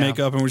clothes and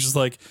makeup, and was just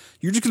like,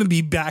 "You're just going to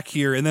be back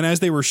here." And then as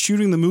they were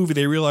shooting the movie,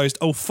 they realized,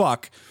 "Oh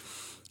fuck,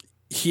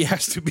 he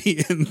has to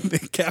be in the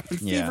cabin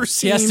fever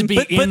scene. He has to be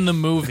in the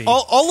movie.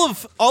 All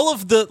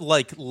of the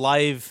like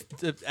live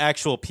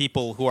actual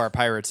people who are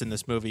pirates in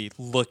this movie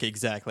look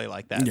exactly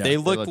like that. Yeah, they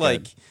look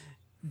like good.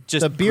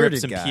 just The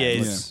bearded grips and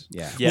guys. PAs.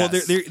 Yeah.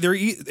 Yes.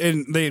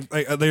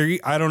 Well, they're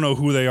I don't know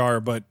who they are,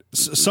 but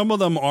some of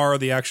them are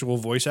the actual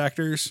voice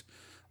actors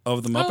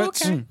of the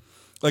Muppets. okay.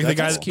 Like the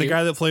guy cute.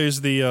 that plays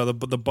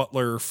the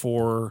butler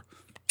for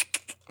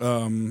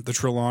the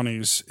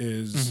Trelawneys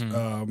is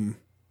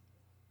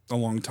a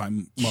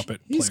longtime Muppet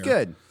He's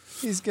player. good.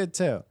 He's good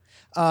too.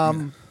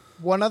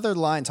 One other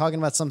line talking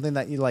about something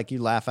that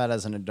you laugh at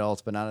as an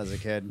adult, but not as a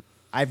kid.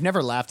 I've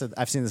never laughed at.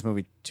 I've seen this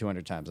movie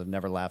 200 times. I've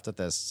never laughed at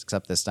this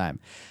except this time.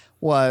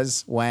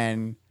 Was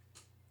when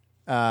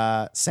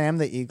Sam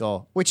the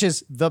Eagle, which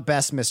is the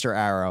best Mr.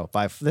 Arrow.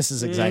 This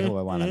is exactly what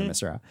I wanted in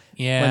Mr. Arrow.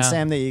 Yeah. When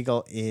Sam the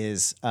Eagle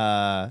is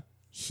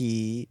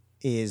he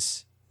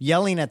is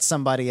yelling at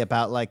somebody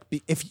about like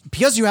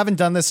because you haven't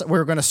done this,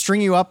 we're going to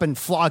string you up and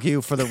flog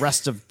you for the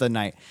rest of the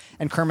night.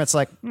 And Kermit's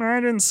like, I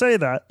didn't say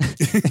that.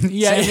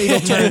 Yeah. Sam the Eagle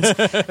turns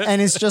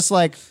and it's just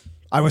like,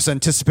 I was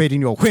anticipating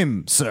your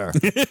whim, sir.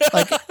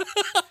 Like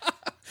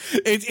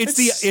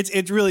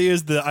it really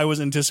is the I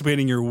was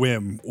anticipating your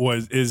whim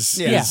is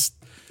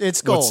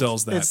it's gold. what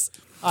sells that.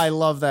 I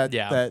love that.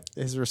 Yeah. That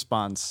his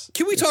response.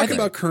 Can we talk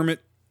about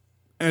Kermit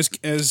as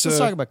Let's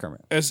talk about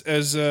Kermit. as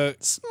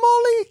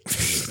Smalley.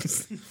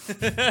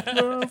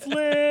 Love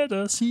led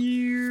us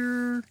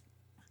here,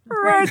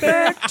 right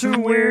back to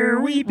where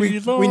we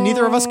belong. We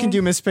neither of us can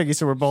do Miss Piggy,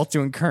 so we're both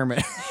doing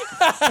Kermit.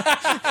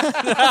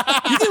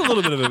 you did a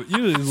little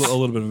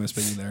bit of Miss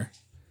Piggy there.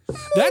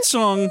 That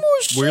song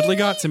weirdly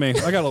got to me.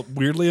 I got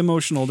weirdly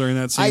emotional during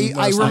that scene.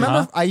 I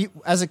remember.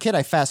 As a kid,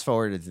 I fast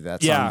forwarded to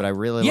that song, but I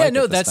really liked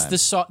it this time. the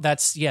song.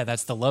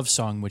 That's the love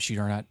song which you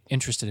are not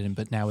interested in,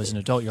 but now as an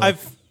adult, you're like,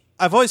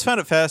 I've always found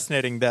it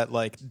fascinating that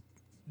like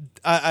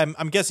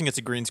I'm guessing it's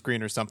a green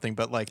screen or something,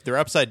 but like they're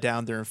upside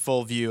down, they're in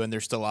full view, and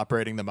they're still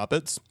operating the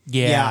Muppets.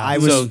 Yeah, I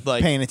was So,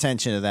 like- paying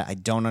attention to that. I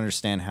don't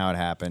understand how it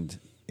happened.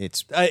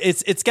 It's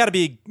got to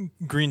be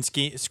green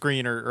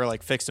screen or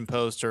like fixed in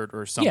post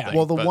or something.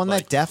 well, the but, one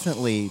like, that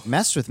definitely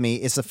messed with me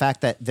is the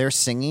fact that they're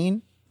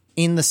singing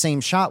in the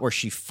same shot where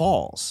she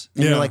falls,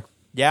 and you're like,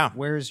 yeah,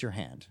 where's your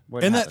hand?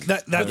 What and happened?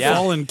 that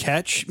fall and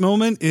catch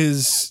moment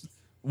is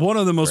one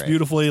of the most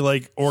beautifully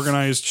like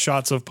organized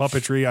shots of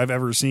puppetry I've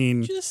ever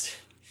seen.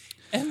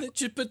 and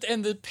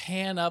the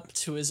pan up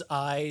to his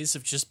eyes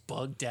of just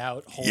bugged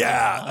out.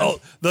 Yeah. Oh,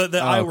 the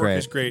eye work great.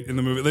 is great in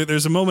the movie.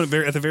 There's a moment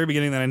at the very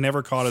beginning that I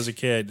never caught as a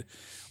kid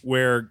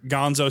where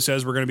Gonzo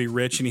says we're going to be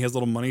rich and he has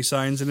little money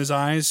signs in his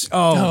eyes.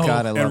 Oh,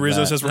 God, I love And Rizzo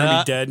that. says we're going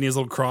to be dead and he has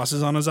little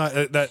crosses on his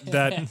eye.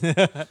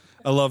 That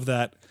I love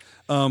that.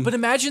 But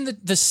imagine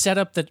the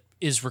setup that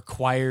is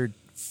required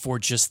for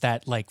just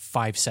that like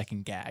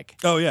 5-second gag.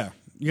 Oh yeah.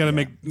 You got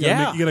to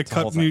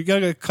you got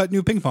to cut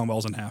new ping pong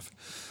balls in half.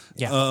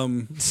 Yeah.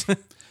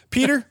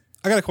 Peter,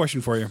 I got a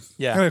question for you.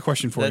 Yeah. I got a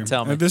question for you.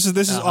 Tell me. This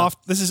is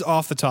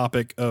off the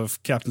topic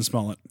of Captain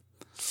Smollett.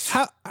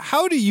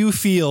 How do you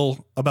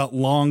feel about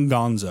Long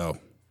Gonzo?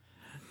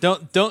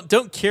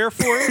 Don't care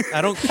for it.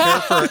 I don't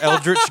care for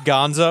Eldritch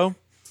Gonzo.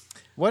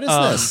 What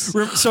is this?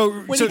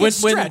 When he gets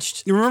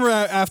stretched. You remember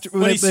after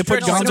they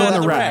put Gonzo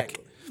on the rack?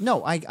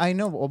 No, I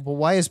know, but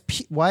why is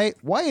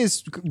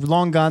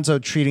Long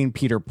Gonzo treating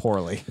Peter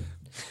poorly?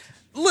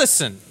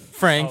 Listen,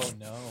 Frank. Oh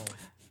no.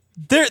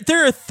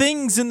 There are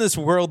things in this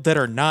world that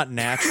are not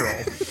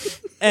natural.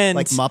 And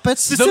Like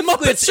Muppets? The specifically,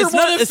 Muppets are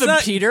one of them,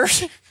 Peter.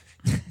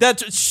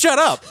 Shut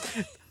up.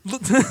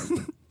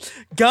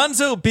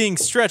 Gonzo being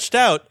stretched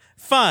out,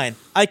 fine,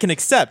 I can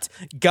accept.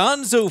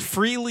 Gonzo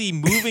freely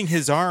moving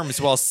his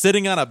arms while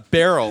sitting on a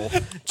barrel,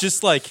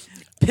 just like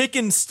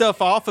picking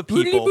stuff off of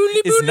people,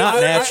 is not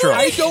natural.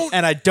 I don't care for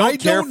it. I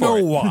don't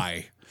know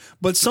why.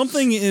 But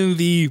something in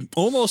the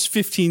almost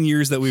 15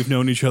 years that we've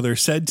known each other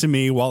said to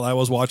me while I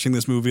was watching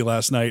this movie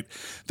last night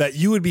that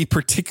you would be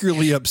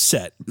particularly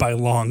upset by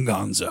Long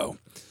Gonzo.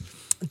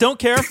 Don't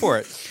care for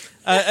it.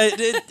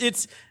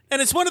 It's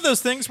one of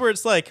those things where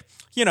it's like,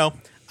 you know,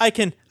 I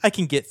can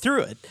get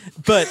through it,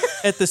 but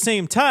at the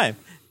same time,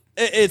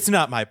 it's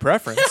not my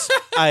preference.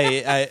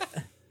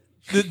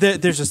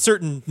 There's a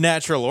certain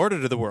natural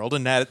order to the world,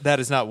 and that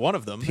is not one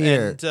of them.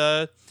 Peter,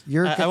 and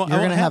you're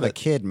gonna have a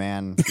kid,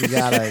 man.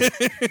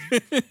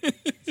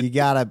 You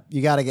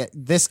gotta get.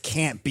 This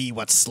can't be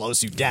what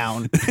slows you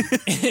down.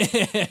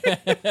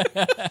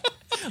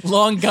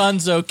 Long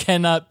Gonzo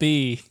cannot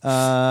be.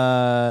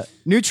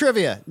 New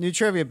trivia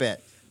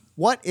bit.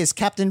 What is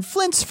Captain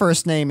Flint's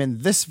first name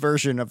in this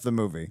version of the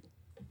movie?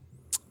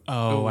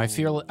 Oh, I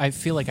feel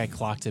like I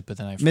clocked it, but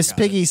then I forgot. Miss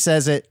Piggy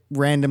says it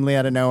randomly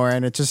out of nowhere,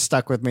 and it just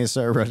stuck with me,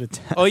 so I wrote it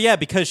down. Oh yeah,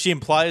 because she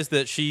implies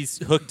that she's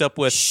hooked up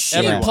with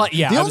everyone.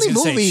 The only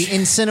movie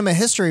in cinema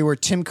history where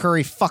Tim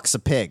Curry fucks a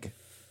pig.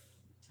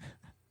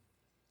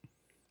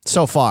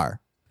 So far.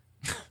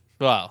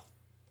 Wow.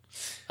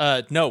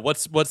 No.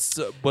 What's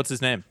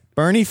his name?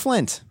 Bernie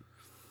Flint.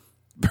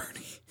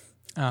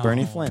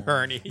 Bernie Flint.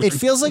 Bernie. It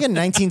feels like a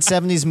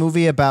 1970s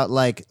movie about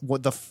like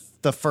what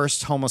the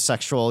first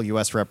homosexual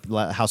U.S.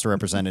 House of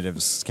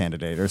Representatives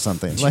candidate or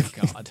something.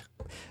 God.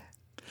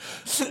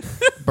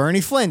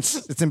 Bernie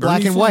Flint. It's in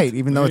black and white,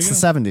 even though it's the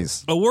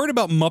 70s. A word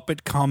about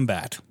Muppet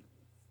combat.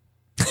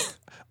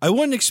 I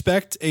wouldn't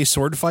expect a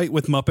sword fight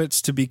with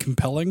Muppets to be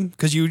compelling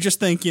because you just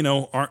think,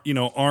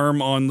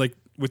 arm on like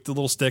with the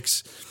little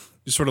sticks,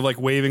 just sort of like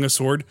waving a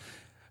sword.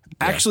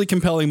 Yeah. Actually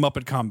compelling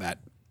Muppet combat.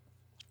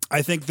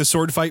 I think the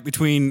sword fight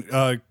between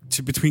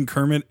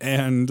Kermit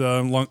and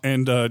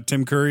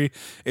Tim Curry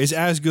is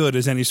as good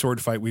as any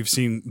sword fight we've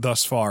seen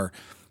thus far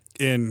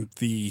in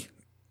the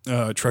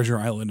Treasure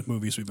Island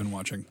movies we've been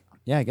watching.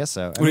 Yeah, I guess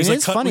so. When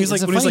he's cutting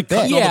all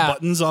the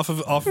buttons off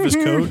of his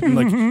coat and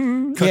like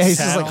cuts he's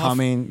just like off.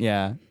 humming.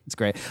 Yeah, it's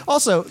great.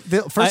 Also,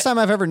 the first time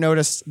I've ever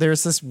noticed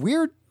there's this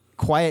weird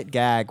quiet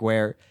gag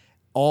where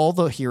all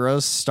the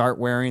heroes start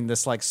wearing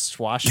this like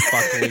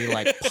swashbuckly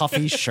like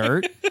puffy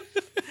shirt.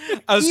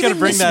 I was going to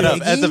bring that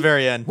up at the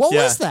very end. What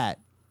was that?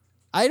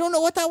 I don't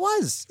know what that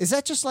was. Is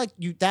that just like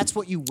that's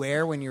what you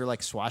wear when you're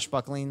like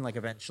swashbuckling like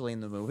eventually in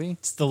the movie?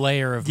 It's the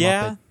layer of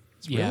Muppet.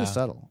 It's really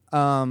subtle.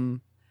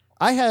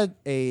 I had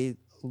a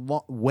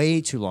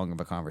way too long of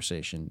a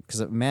conversation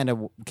because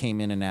Amanda came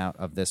in and out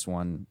of this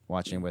one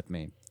watching with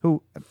me.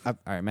 All right,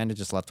 Amanda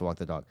just left to walk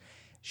the dog.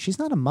 She's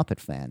not a Muppet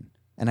fan,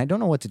 and I don't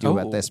know what to do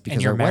about this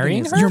because you're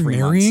marrying her. You're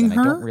marrying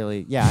her. I don't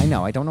really. Yeah, I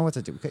know. I don't know what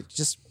to do. Okay,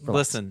 just relax.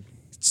 Listen.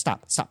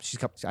 Stop. She's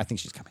coming. I think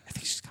she's coming.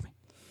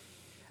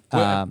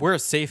 We're a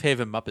safe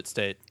haven Muppet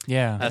state.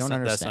 Yeah, I don't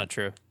understand. That's not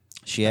true.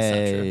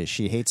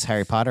 She hates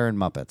Harry Potter and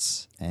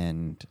Muppets,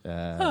 and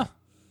I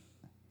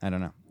don't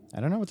know. I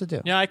don't know what to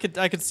do. Yeah, I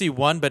could see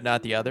one, but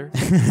not the other.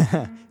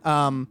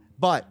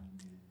 But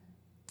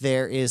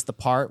there is the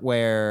part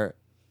where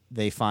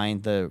they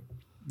find the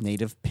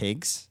native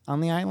pigs on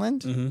the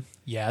island. Mm-hmm.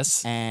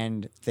 Yes.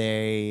 And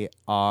they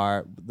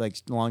are like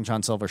Long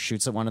John Silver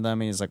shoots at one of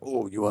them and he's like,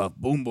 "Oh, you have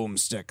boom boom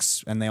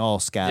sticks." And they all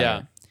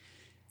scatter.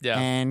 Yeah.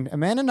 And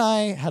Amanda and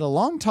I had a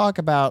long talk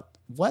about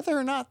whether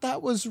or not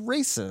that was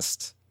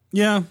racist.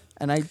 Yeah.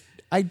 And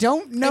I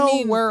don't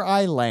know where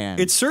I land.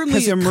 It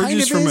certainly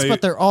emerges from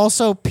but they're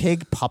also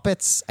pig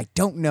puppets. I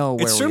don't know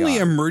where it certainly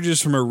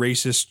emerges from a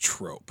racist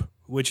trope,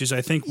 which is,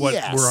 I think, what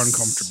we're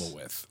uncomfortable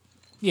with.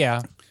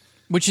 Yeah.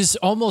 Which is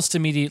almost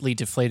immediately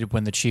deflated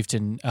when the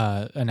chieftain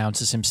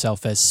announces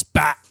himself as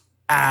Spam.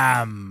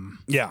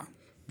 Yeah.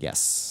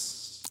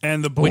 Yes.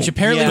 And which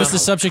apparently was the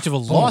subject of a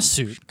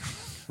lawsuit.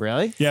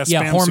 Really? Yeah.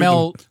 Yeah.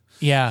 Hormel.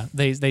 Yeah,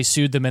 they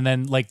sued them, and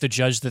then like the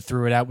judge that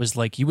threw it out was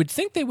like, you would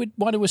think they would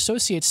want to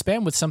associate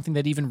spam with something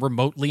that even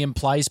remotely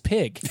implies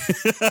pig.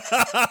 That's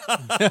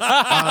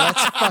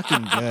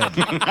fucking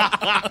good.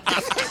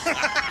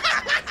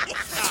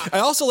 I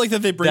also like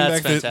that they bring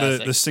back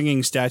the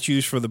singing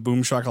statues for the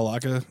Boom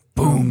Shakalaka.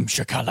 Boom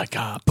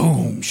Shakalaka,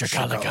 Boom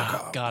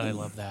Shakalaka. God, I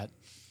love that.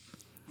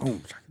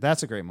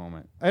 That's a great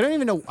moment. I don't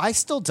even know. I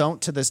still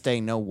don't to this day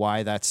know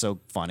why that's so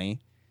funny.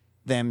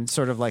 Them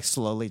sort of like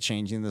slowly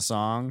changing the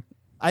song.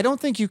 I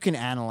don't think you can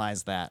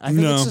analyze that. I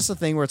think it's just a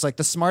thing where it's like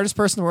the smartest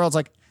person in the world is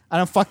like,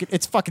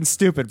 it's fucking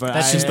stupid, but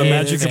that's just the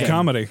magic of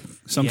comedy.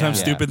 Sometimes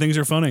stupid things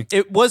are funny.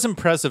 It was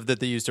impressive that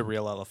they used a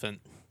real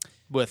elephant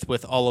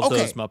with all of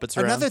those Muppets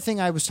around. Another thing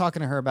I was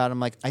talking to her about,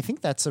 I'm like, I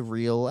think that's a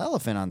real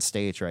elephant on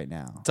stage right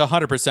now. It's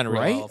 100% a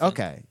real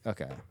elephant.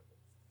 Okay.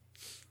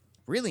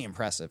 Really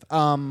impressive.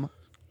 One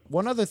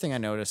other thing I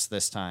noticed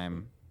this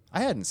time,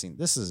 I hadn't seen,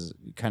 this is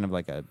kind of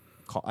like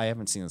I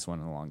haven't seen this one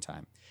in a long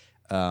time.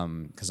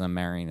 Because I'm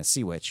marrying a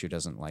sea witch who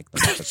doesn't like the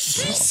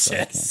Muppets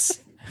at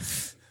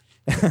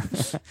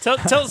all. So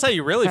tell us how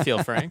you really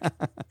feel, Frank.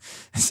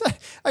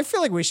 I feel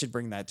like we should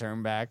bring that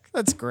term back.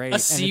 That's great. A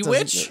sea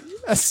witch?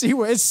 A sea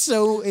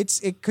witch.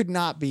 It could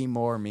not be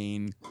more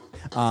mean.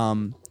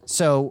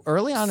 So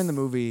early on in the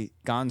movie,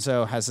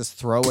 Gonzo has this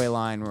throwaway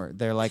line where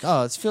they're like,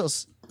 "Oh,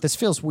 this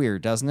feels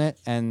weird, doesn't it?"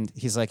 And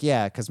he's like,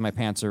 "Yeah, because my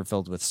pants are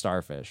filled with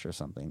starfish or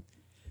something."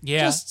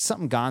 Yeah, just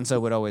something Gonzo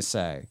would always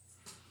say.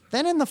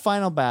 Then in the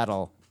final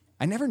battle,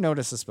 I never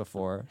noticed this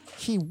before,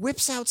 he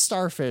whips out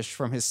starfish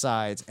from his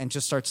sides and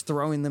just starts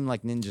throwing them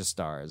like ninja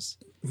stars.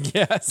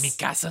 Yes.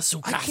 Mikasa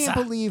Sukasa. I can't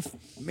believe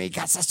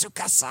Mikasa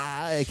Sukasa.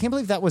 I can't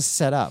believe that was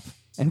set up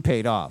and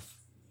paid off.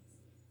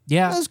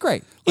 Yeah. That was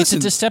great. It's a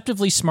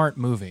deceptively smart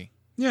movie.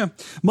 Yeah.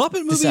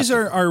 Muppet movies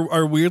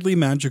are weirdly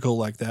magical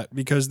like that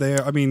because they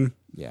are,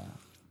 yeah.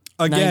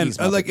 Again,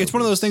 like it's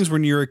one of those things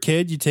when you're a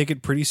kid, you take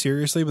it pretty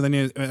seriously, but then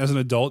as an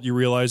adult, you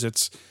realize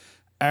it's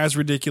as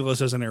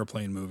ridiculous as an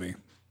airplane movie,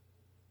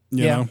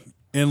 you know,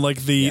 and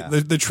like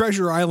the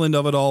Treasure Island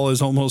of it all is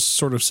almost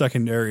sort of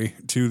secondary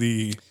to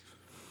the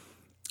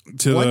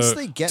once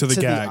they get to the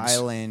gags.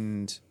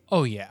 island.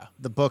 Oh yeah,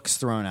 the book's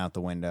thrown out the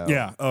window.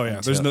 Yeah. Oh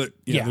yeah. There's no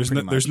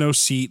there's no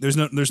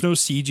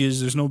sieges.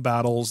 There's no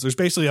battles. There's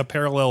basically a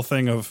parallel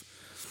thing of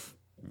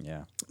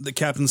the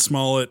Captain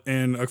Smollett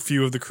and a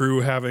few of the crew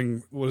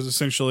having what is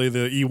essentially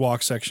the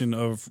Ewok section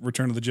of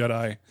Return of the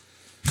Jedi.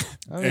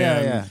 Oh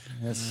yeah.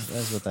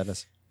 That's what that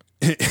is.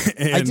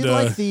 I did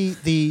like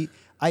the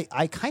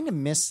I kind of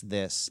miss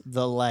this.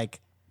 The like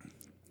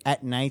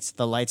at night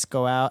the lights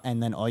go out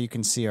and then all you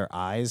can see are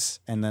eyes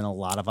and then a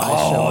lot of eyes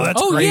show up.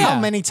 That's great. How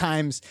many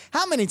times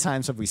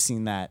have we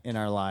seen that in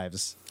our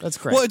lives? That's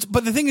great. Well,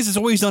 but the thing is, it's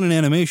always done in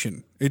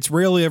animation. It's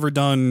rarely ever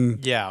done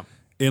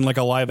in like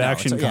a live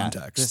action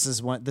context.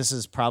 This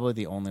is probably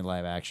the only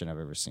live action I've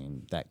ever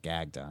seen that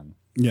gag done.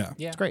 Yeah.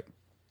 It's great.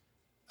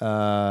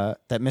 That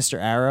Mr.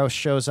 Arrow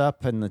shows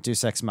up in the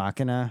Deus Ex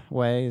Machina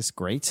way is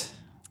great.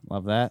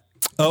 Love that.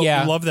 Oh,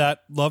 yeah. Love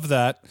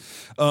that.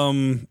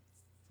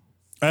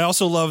 I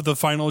also love the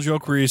final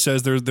joke where he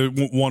says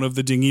one of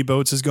the dinghy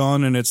boats is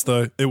gone and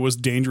it was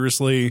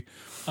dangerously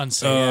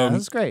unsafe. Yeah,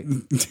 that's great.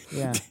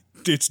 Yeah.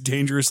 It's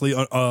dangerously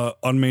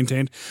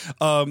unmaintained.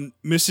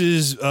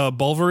 Mrs.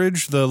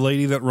 Bulveridge, the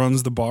lady that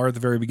runs the bar at the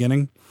very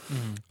beginning,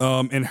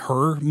 in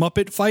her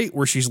Muppet fight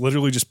where she's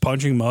literally just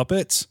punching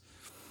Muppets.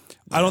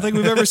 I don't think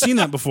we've ever seen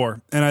that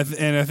before, and I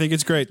think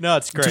it's great. No,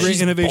 it's great. It's a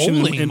great innovation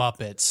in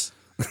Muppets.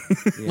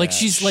 Like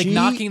she's like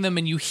knocking them,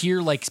 and you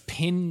hear like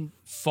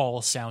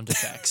pinfall sound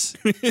effects.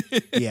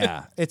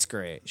 Yeah, it's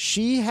great.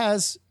 She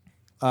has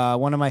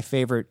one of my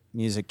favorite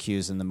music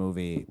cues in the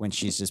movie when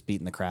she's just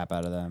beating the crap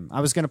out of them.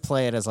 I was gonna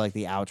play it as like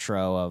the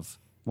outro of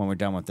when we're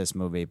done with this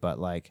movie, but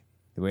like,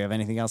 do we have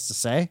anything else to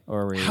say?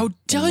 Or how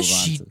does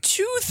she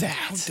do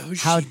that?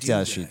 How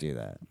does she do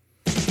that?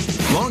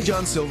 Long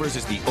John Silver's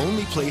is the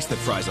only place that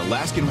fries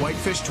Alaskan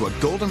whitefish to a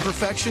golden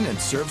perfection and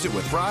serves it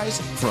with fries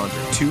for under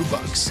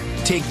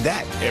 $2. Take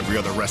that, every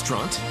other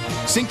restaurant.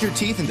 Sink your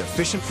teeth into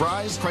fish and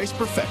fries, priced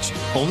perfection.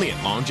 Only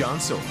at Long John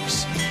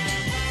Silver's.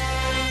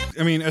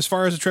 I mean, as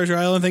far as the Treasure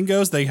Island thing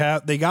goes, they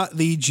got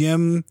the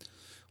Jim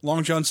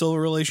Long John Silver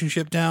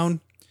relationship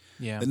down.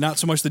 Yeah. Not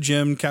so much the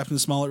Jim Captain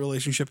Smollett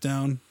relationship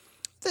down.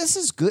 This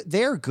is good.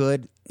 They're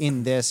good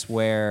in this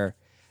where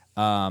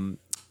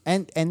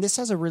and this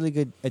has a really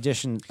good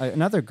addition.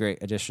 Another great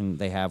addition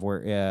they have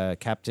where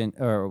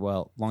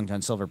Long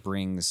John Silver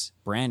brings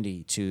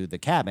Brandy to the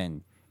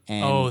cabin,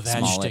 and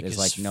Smollett is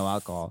like no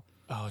alcohol.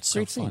 Oh, it's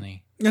so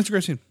funny. That's a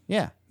great scene.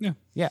 Yeah.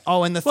 Yeah.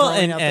 Oh, and the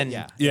throwing out.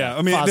 Yeah.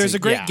 I mean, Fozzie. there's a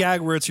great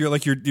gag where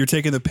you're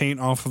taking the paint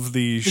off of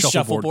the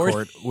shuffleboard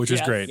court, which is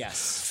great.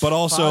 Yes. But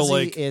also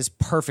Fozzie is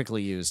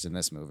perfectly used in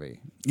this movie.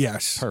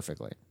 Yes.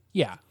 Perfectly.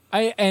 Yeah.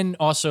 And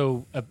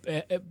also,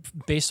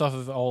 based off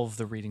of all of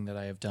the reading that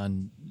I have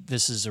done,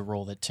 this is a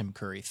role that Tim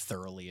Curry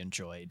thoroughly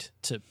enjoyed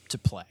to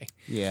play.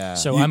 Yeah.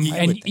 So I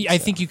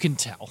think you can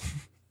tell.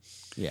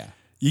 Yeah.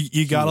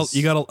 You gotta.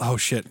 Oh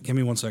shit! Give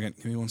me 1 second.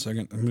 I'm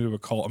gonna do a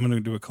call. I'm gonna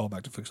do a call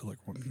back to fix it. Like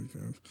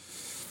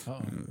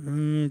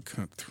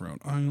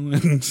Cutthroat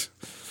Island.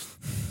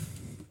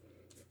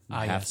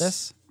 Have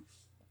this?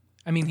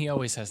 I mean, he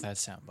always has that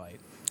soundbite.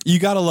 You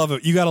gotta love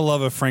it. You gotta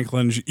love a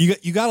Franklin.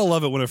 You gotta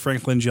love it when a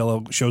Frank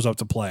Langella shows up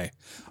to play.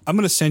 I'm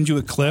gonna send you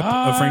a clip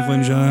of Frank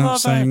Langella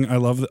saying I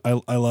love it.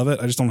 I love it.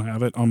 I just don't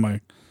have it on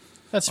my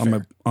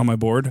on my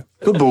board.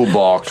 The boo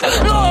box. The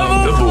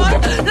boo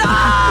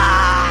box.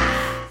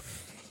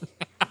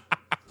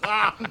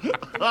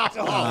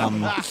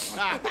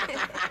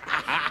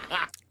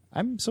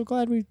 I'm so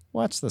glad we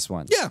watched this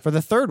one. Yeah. For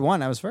the third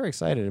one, I was very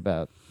excited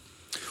about.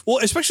 Well,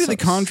 especially the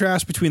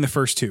contrast between the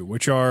first two,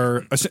 which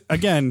are,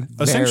 again,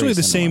 essentially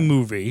the same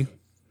movie,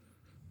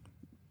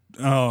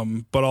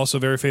 but also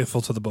very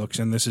faithful to the books.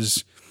 And this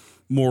is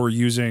more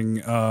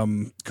using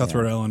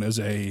Cutthroat Island as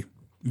a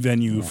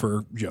venue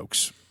for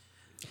jokes.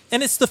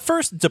 And it's the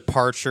first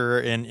departure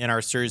in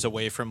our series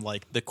away from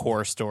like the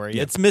core story.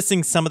 It's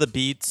missing some of the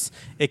beats.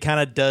 It kind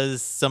of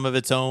does some of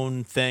its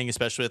own thing,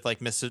 especially with like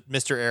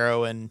Mr.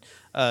 Arrow and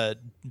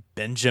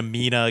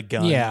Benjamina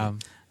Gunn.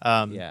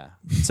 Yeah.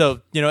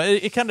 So,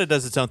 it kind of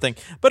does its own thing.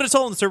 But it's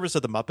all in the service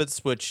of the Muppets,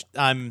 which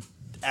I'm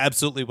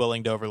absolutely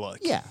willing to overlook.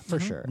 Yeah, for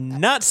sure.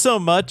 Not so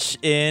much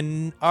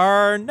in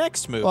our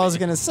next movie. Well, I was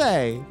going to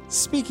say,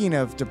 speaking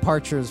of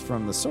departures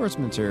from the source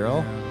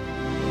material...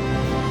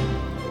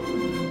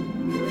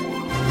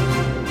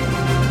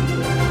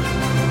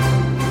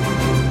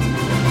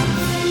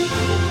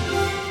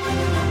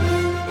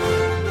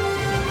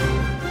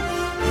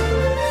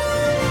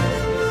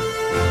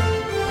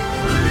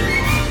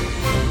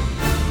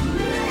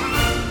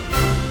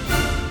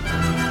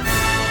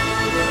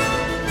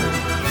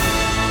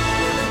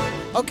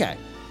 Okay.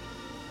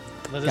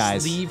 Let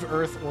Guys. us leave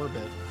Earth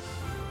orbit.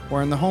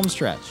 We're in the home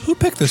stretch. Who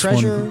picked this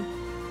Treasure,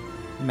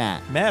 one?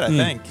 Matt, I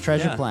think.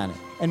 Treasure Planet.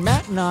 And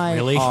Matt and I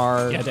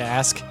are... You had to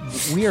ask?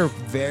 We are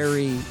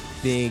very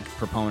big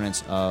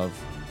proponents of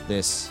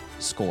this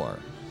score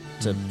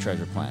to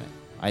Treasure Planet.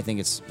 I think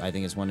it's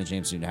one of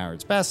James Newton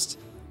Howard's best.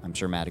 I'm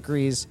sure Matt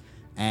agrees.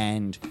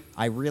 And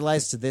I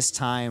realized this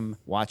time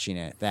watching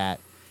it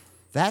that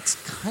that's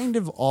kind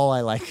of all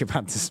I like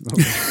about this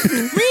movie.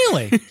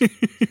 Really?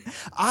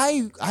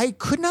 I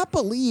could not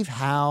believe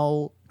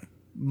how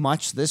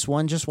much this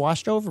one just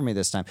washed over me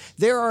this time.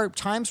 There are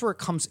times where it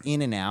comes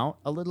in and out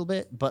a little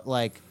bit, but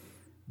like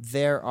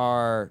there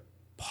are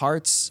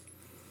parts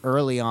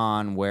early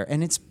on where,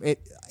 and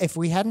if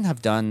we hadn't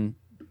have done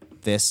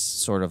this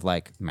sort of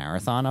like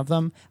marathon of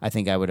them, I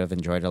think I would have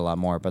enjoyed it a lot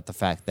more. But the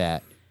fact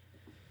that,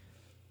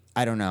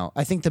 I don't know,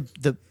 I think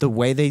the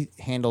way they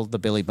handled the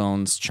Billy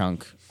Bones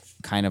chunk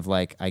kind of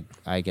like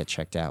I get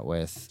checked out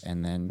with,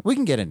 and then we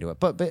can get into it.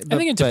 But I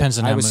think it depends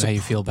on how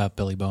you feel about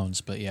Billy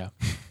Bones, but yeah.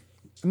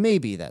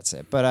 Maybe that's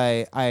it. But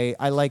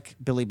I like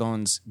Billy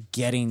Bones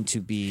getting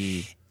to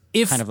be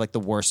kind of like the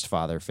worst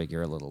father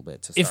figure a little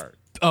bit to start.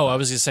 I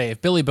was going to say,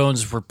 if Billy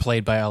Bones were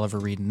played by Oliver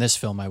Reed in this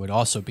film, I would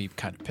also be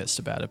kind of pissed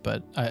about it,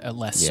 but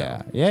less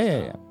so.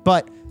 Yeah.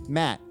 But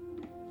Matt,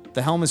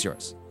 the helm is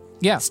yours.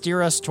 Yeah.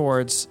 Steer us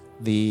towards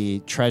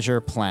the treasure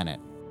planet.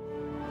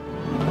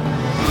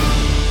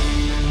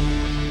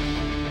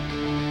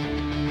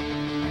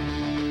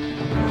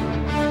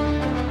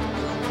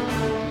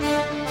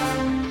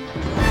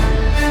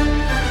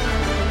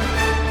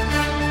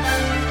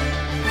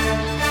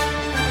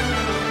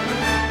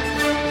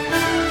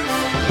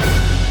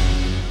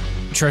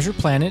 Treasure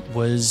Planet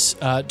was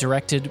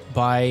directed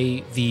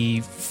by the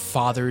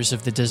fathers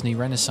of the Disney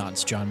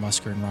Renaissance, John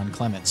Musker and Ron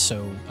Clements.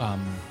 So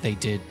they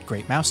did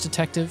Great Mouse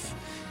Detective,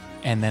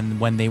 and then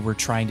when they were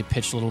trying to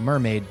pitch Little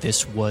Mermaid,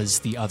 this was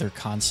the other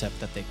concept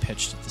that they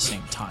pitched at the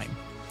same time.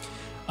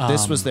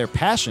 This was their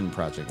passion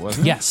project,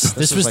 wasn't it? Yes,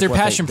 this was their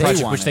passion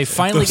project, which they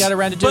finally got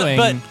around to doing.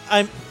 But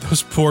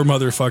those poor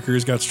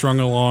motherfuckers got strung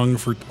along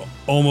for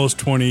almost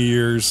 20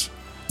 years.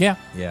 Yeah.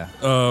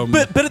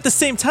 But at the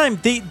same time,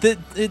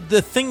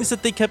 the things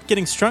that they kept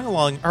getting strung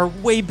along are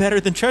way better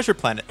than Treasure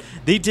Planet.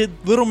 They did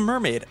Little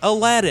Mermaid,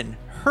 Aladdin,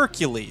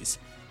 Hercules,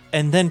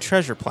 and then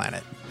Treasure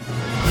Planet.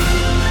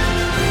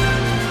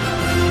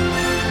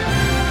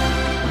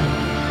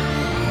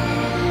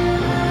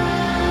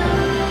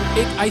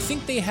 I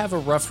think they have a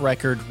rough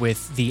record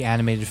with the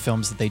animated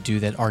films that they do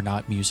that are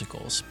not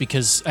musicals,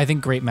 because I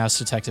think Great Mouse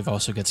Detective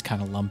also gets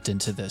kind of lumped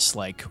into this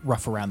like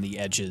rough around the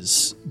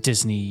edges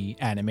Disney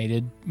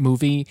animated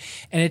movie,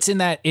 and it's in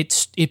that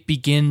it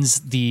begins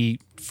the,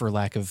 for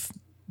lack of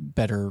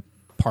better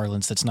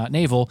parlance that's not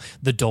naval,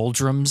 the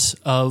doldrums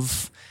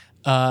of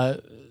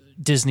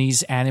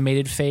Disney's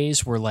animated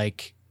phase, where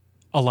like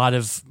a lot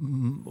of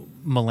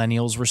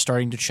millennials were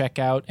starting to check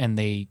out, and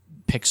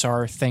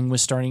Pixar thing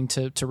was starting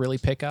to really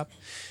pick up.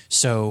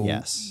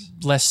 So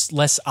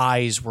less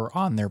eyes were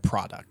on their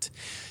product.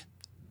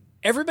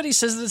 Everybody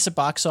says that it's a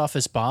box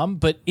office bomb,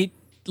 but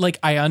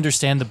I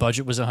understand the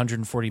budget was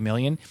 $140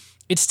 million.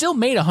 It still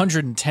made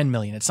 $110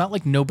 million. It's not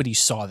like nobody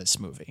saw this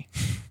movie.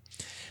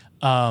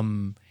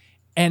 And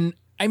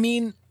I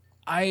mean,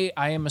 I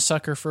am a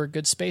sucker for a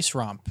good space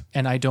romp,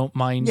 and I don't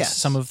mind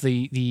some of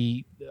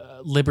the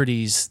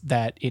liberties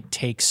that it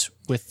takes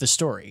with the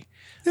story.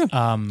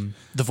 Yeah.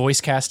 The voice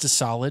cast is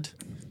solid.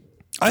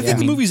 I think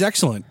the movie's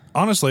excellent.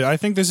 Honestly, I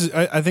think this is.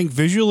 I think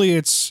visually,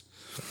 it's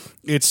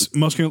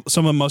some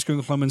of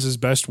Musker Clemens'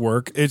 best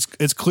work.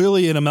 It's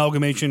clearly an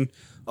amalgamation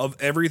of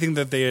everything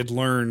that they had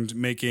learned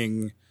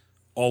making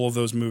all of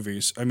those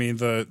movies. I mean,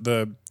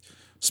 the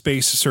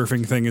space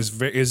surfing thing is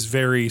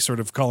very sort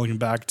of calling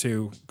back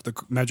to the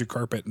magic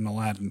carpet in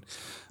Aladdin.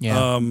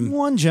 Yeah,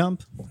 one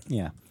jump.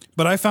 Yeah,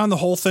 but I found the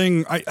whole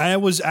thing. I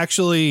was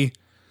actually.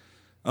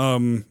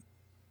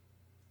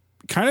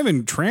 Kind of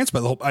entranced by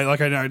the whole.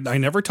 I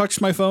never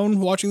touched my phone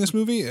watching this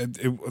movie,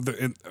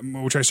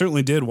 which I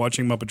certainly did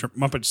watching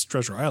Muppets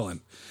Treasure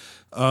Island.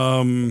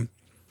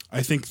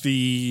 I think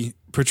the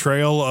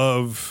portrayal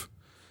of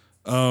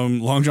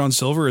Long John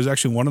Silver is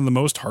actually one of the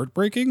most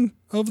heartbreaking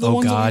of the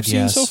ones that I've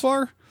seen so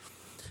far.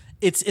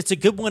 It's a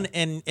good one,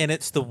 and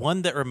it's the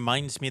one that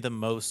reminds me the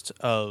most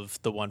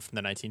of the one from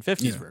the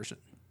 1950s version.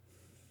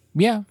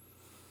 Yeah,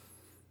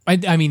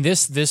 I mean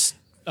this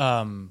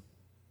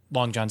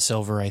Long John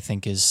Silver, I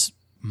think,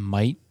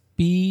 might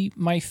be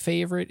my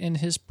favorite in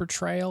his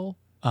portrayal,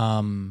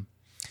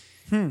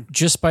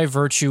 just by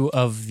virtue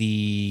of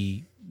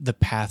the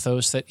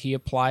pathos that he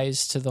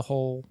applies to the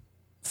whole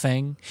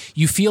thing.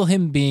 You feel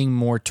him being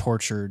more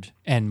tortured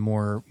and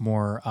more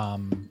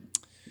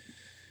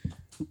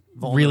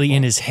really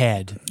in his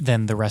head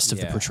than the rest of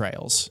the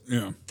portrayals.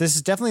 Yeah, this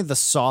is definitely the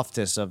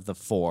softest of the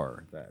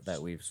four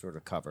that we've sort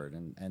of covered,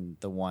 and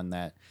the one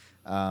that.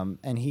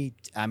 And he,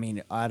 I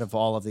mean, out of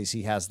all of these,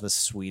 he has the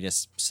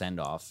sweetest send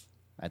off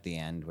at the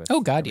end with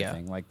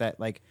everything. Like that,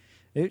 like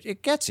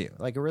it gets you,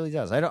 like it really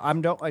does. I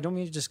don't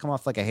mean to just come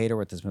off like a hater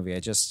with this movie.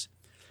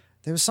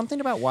 There was something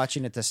about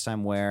watching it this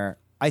time where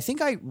I think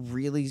I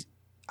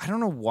don't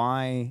know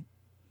why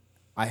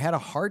I had a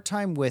hard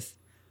time with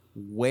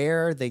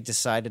where they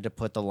decided to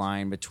put the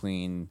line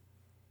between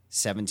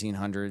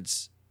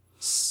 1700s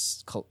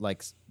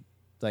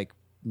like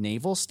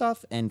naval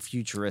stuff and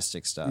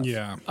futuristic stuff.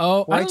 Yeah.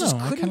 Oh, I just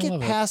couldn't get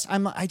past.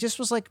 I just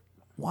was like,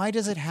 why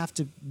does it have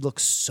to look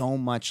so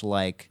much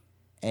like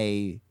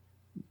a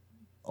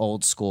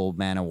old school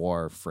man of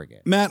war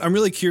frigate? Matt, I'm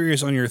really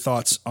curious on your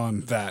thoughts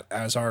on that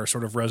as our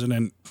sort of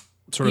resident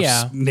sort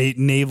of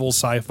naval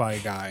sci-fi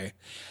guy.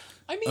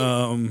 I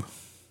mean,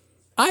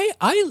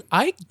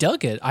 I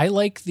dug it. I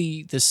like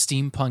the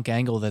steampunk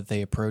angle that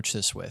they approach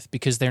this with,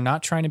 because they're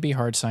not trying to be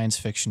hard science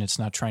fiction. It's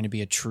not trying to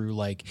be a true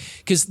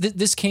because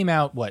this came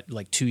out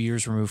 2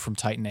 years removed from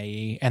Titan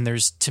AE, and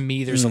there's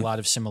a lot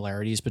of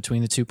similarities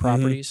between the two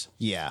properties.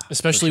 Yeah,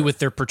 especially with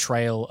their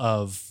portrayal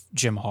of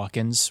Jim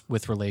Hawkins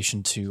with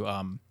relation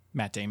to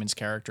Matt Damon's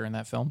character in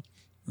that film.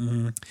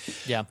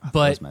 Yeah,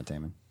 but Matt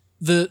Damon.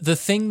 The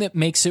thing that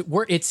makes it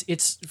work,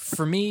 it's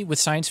for me with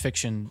science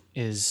fiction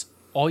is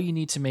all you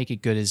need to make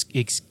it good is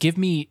give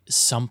me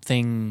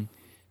something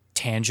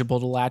tangible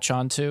to latch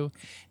onto.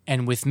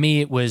 And with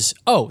me, it was,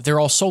 they're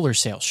all solar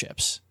sail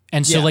ships.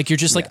 And so like, you're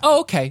just like,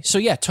 oh, okay. So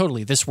yeah,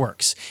 totally. This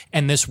works.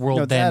 And this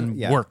world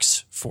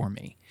works for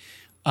me.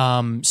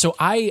 So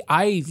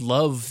I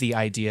love the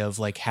idea of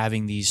like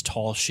having these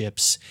tall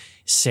ships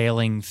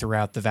sailing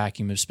throughout the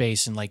vacuum of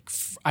space. And like,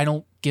 I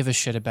don't give a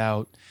shit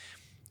about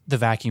the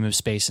vacuum of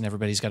space and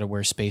everybody's got to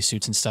wear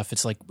spacesuits and stuff.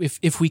 It's like,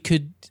 if we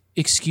could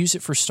excuse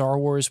it for Star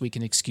Wars, we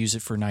can excuse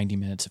it for 90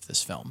 minutes of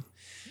this film.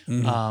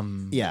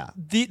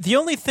 The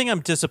only thing I'm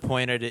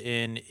disappointed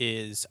in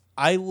is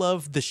I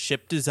love the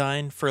ship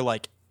design for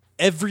like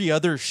every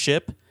other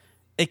ship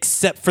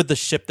except for the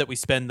ship that we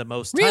spend the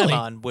most time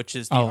on, which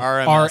is the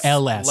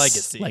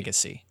RLS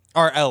Legacy.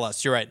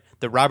 RLS, you're right.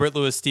 The Robert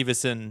Louis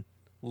Stevenson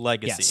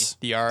Legacy. Yes.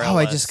 The RLS. Oh,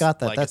 I just got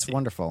that. Legacy. That's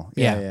wonderful.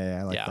 Yeah,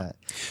 I like that.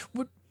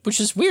 Which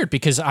is weird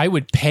because I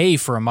would pay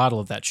for a model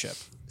of that ship.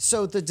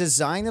 So the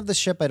design of the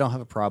ship, I don't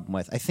have a problem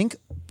with. I think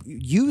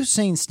you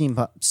saying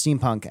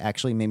steampunk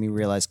actually made me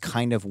realize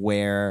kind of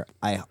where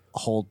I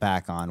hold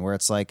back on, where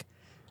it's like,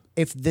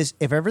 if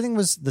everything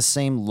was the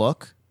same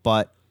look,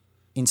 but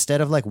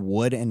instead of like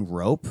wood and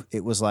rope,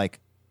 it was like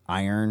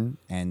iron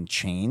and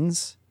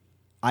chains,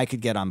 I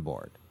could get on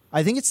board.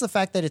 I think it's the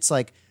fact that it's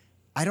like,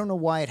 I don't know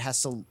why it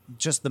has to,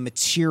 just the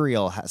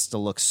material has to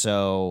look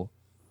so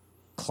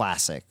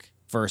classic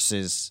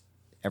versus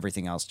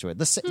everything else to it.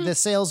 The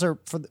sails are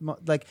for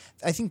like,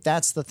 I think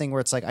that's the thing where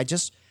it's like, I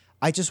just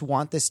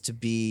want this to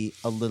be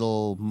a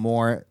little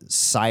more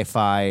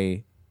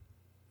sci-fi.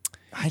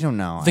 I don't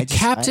know. The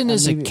captain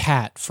is a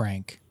cat,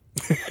 Frank.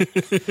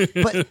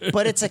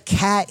 but it's a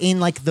cat in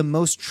like the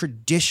most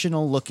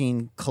traditional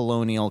looking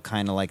colonial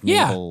kind of like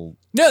naval.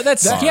 No,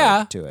 that's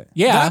to it.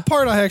 Yeah. That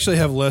part I actually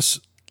have less.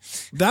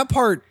 That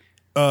part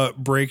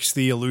breaks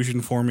the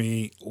illusion for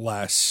me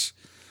less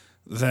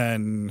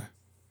than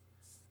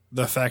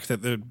the fact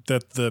that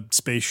the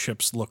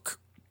spaceships look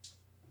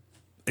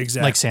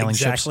like sailing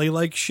exactly ships.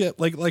 like ship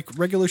like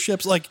regular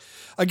ships. Like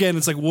again,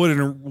 it's like wood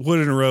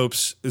and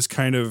ropes is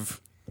kind of.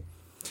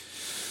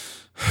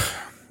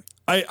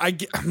 I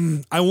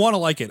want to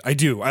like it. I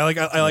do.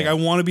 I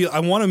want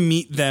to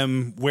meet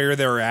them where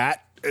they're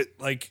at.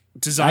 Like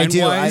design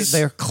wise,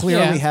 they're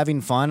clearly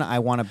having fun. I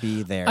want to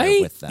be there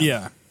with them.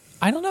 Yeah.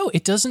 I don't know.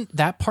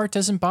 That part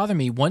doesn't bother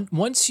me.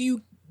 Once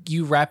you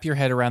wrap your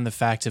head around the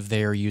fact of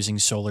they are using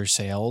solar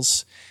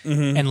sails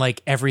and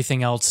like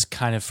everything else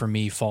kind of for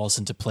me falls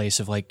into place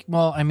of like,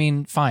 well, I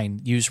mean, fine,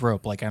 use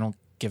rope. Like I don't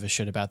give a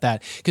shit about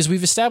that because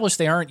we've established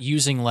they aren't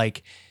using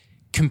like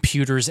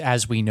computers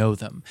as we know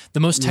them.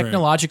 The most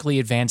technologically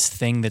advanced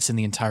thing that's in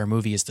the entire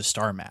movie is the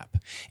star map.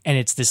 And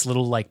it's this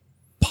little like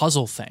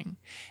puzzle thing.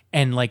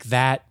 And like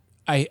that,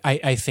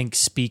 I think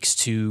speaks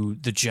to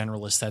the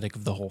general aesthetic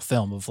of the whole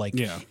film of like,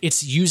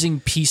 it's using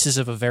pieces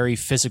of a very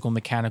physical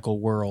mechanical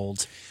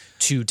world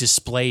to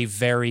display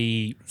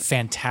very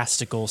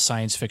fantastical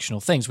science fictional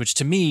things, which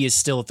to me is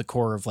still at the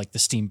core of like the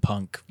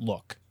steampunk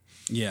look.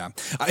 Yeah.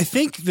 I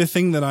think the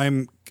thing that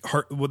I'm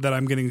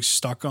getting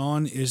stuck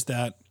on is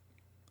that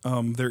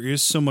there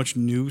is so much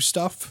new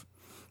stuff.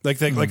 Like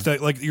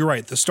you're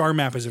right. The star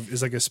map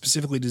is like a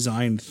specifically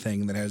designed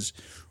thing that has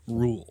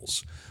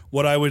rules.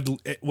 What I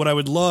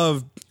would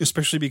love,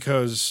 especially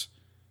because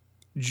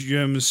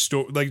Jim's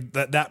story, like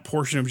that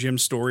portion of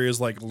Jim's story is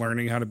like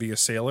learning how to be a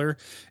sailor.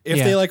 If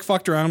they like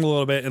fucked around a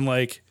little bit and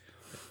like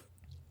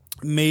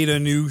made a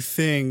new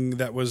thing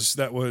that was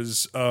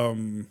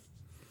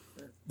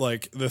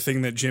like the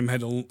thing that Jim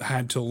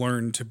had to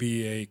learn to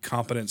be a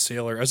competent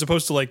sailor, as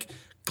opposed to like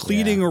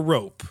cleating a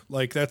rope.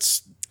 Like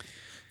that's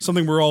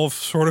something we're all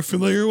sort of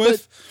familiar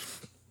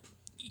with.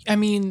 I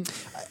mean,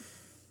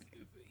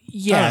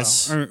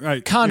 yes.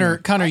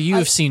 Connor, you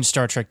have seen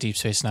Star Trek Deep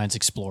Space Nine's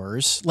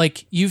Explorers.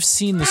 Like, you've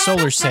seen the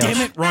solar sail. Damn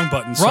it, wrong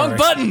button. Wrong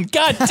button.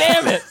 God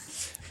damn it.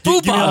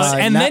 Boop-offs.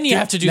 And then you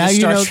have to do the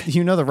Star Trek.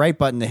 You know the right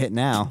button to hit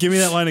now. Give me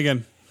that line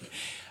again.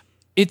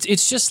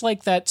 It's just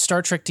like that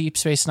Star Trek Deep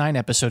Space Nine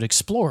episode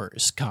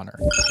Explorers, Connor.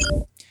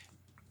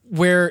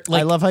 Where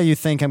like, I love how you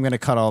think I'm going to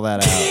cut all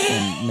that out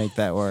and make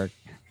that work.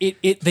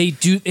 They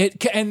do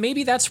it, and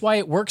maybe that's why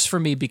it works for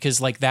me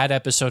because like that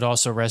episode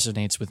also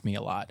resonates with me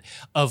a lot.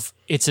 Of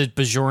it's a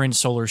Bajoran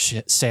solar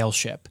sail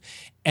ship,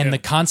 and the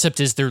concept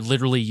is they're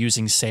literally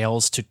using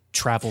sails to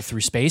travel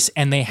through space,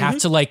 and they have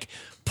to like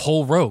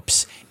pull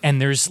ropes,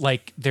 and there's the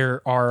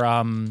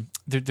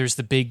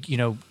big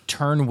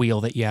turn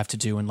wheel that you have to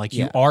do, and like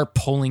you are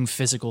pulling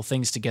physical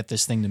things to get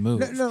this thing to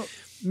move. No,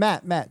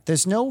 Matt,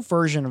 there's no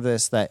version of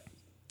this that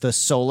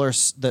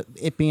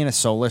it being a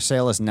solar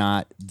sail is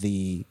not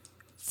the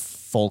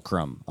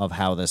fulcrum of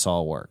how this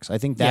all works. I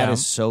think that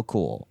is so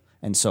cool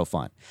and so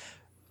fun.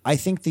 I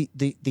think the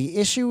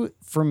issue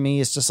for me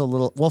is just a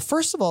little. Well,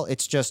 first of all,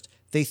 it's just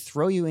they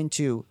throw you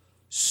into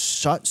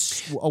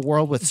such a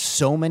world with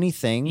so many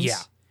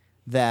things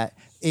that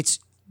it's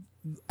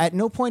at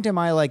no point am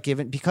I like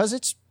given, because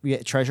it's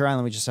Treasure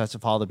Island, we just have to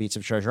follow the beats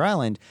of Treasure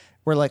Island.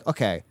 We're like,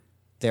 okay,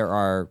 there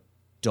are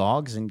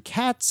dogs and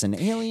cats and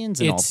aliens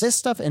and all this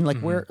stuff, and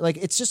like we're like,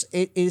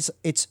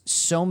 it's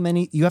so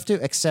many. You have to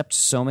accept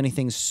so many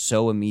things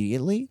so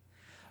immediately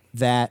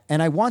that,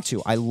 and I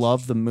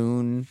love the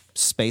moon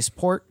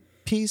spaceport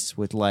piece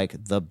with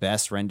like the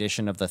best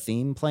rendition of the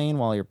theme playing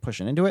while you're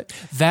pushing into it.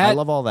 I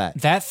love all that.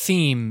 That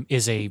theme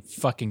is a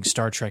fucking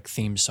Star Trek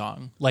theme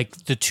song.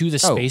 Like the To the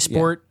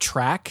Spaceport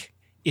track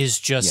is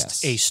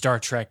just a Star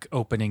Trek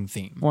opening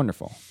theme.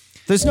 Wonderful.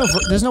 There's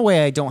no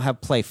way I don't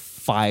have play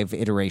 5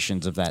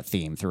 iterations of that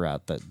theme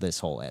throughout this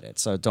whole edit,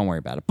 so don't worry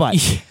about it.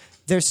 But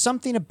there's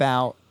something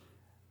about,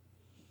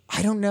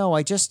 I don't know,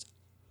 I just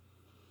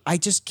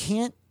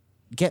can't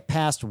get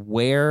past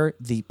where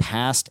the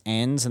past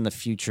ends and the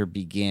future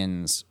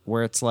begins,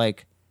 where it's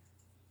like,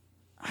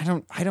 I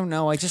don't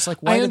know. I just like,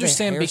 why I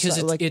understand because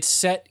it's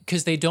set,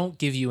 because they don't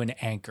give you an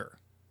anchor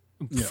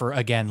for,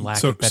 again,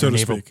 lack of better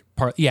naval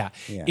part.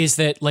 Is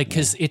that like,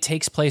 because it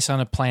takes place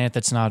on a planet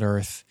that's not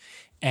Earth,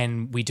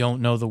 and we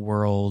don't know the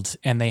world,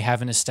 and they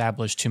haven't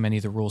established too many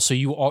of the rules. So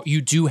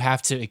you do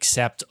have to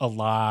accept a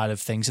lot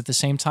of things at the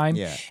same time.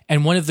 Yeah.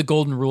 And one of the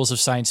golden rules of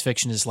science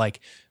fiction is like,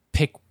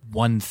 pick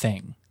one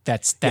thing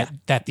that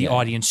the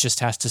audience just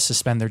has to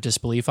suspend their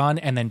disbelief on,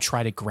 and then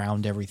try to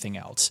ground everything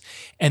else.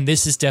 And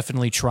this is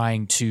definitely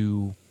trying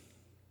to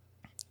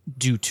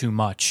do too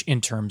much in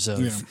terms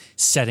of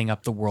setting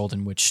up the world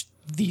in which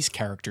these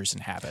characters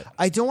inhabit.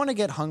 I don't want to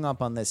get hung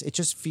up on this. It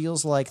just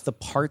feels like the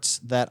parts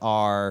that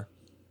are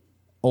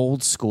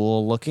old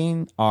school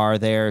looking are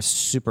there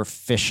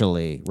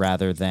superficially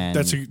rather than...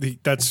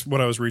 That's what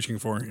I was reaching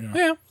for.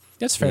 Yeah,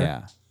 that's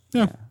fair.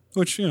 Yeah.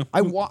 Which,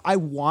 I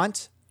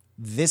want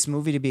this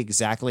movie to be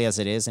exactly as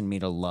it is and me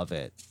to love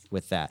it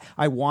with that.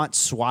 I want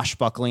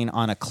swashbuckling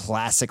on a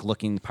classic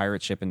looking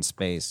pirate ship in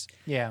space.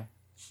 Yeah.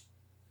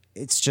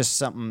 It's just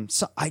something,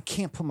 I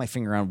can't put my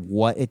finger on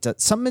what it does.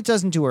 Something it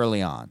doesn't do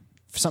early on.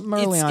 Something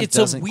early on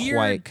doesn't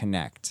quite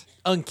connect.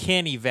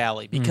 Uncanny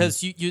valley,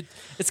 because you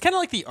it's kind of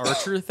like the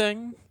Archer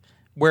thing,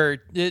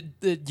 where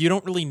you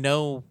don't really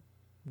know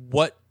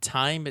what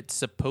time it's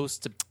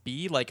supposed to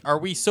be. Like, are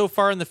we so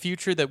far in the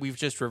future that we've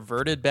just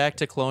reverted back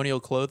to colonial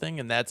clothing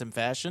and that's in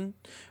fashion?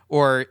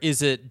 Or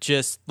is it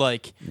just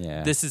like,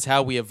 this is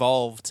how we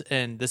evolved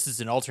and this is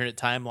an alternate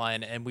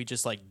timeline and we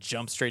just like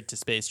jump straight to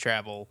space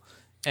travel?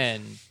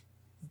 And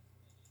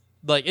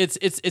like,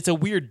 it's a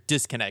weird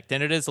disconnect,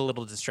 and it is a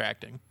little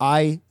distracting.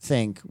 I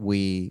think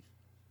we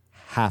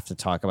have to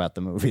talk about the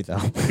movie,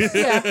 though.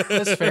 Yeah,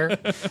 that's fair.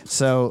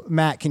 So,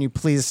 Matt, can you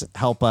please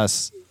help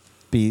us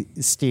be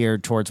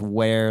steered towards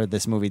where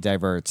this movie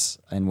diverts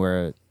and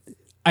where?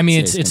 I mean,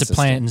 it's a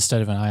planet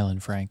instead of an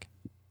island, Frank.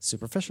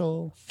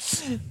 Superficial.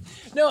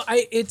 No,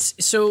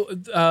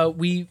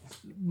 we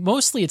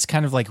mostly it's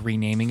kind of like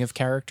renaming of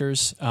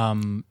characters.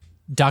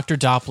 Dr.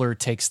 Doppler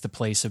takes the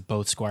place of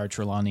both Squire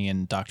Trelawney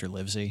and Dr.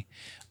 Livesey,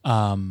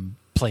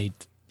 played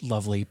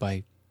lovely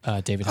by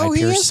David Hyde Pierce.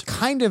 He is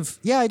kind of,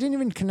 I didn't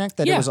even connect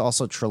that it was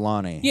also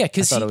Trelawney. Yeah,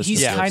 because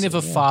he's kind of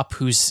a fop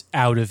who's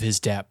out of his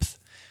depth.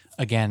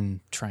 Again,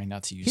 trying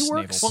not to use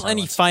naval well, and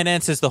he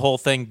finances the whole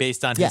thing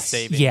based on his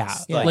savings. Yeah,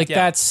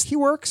 that's... He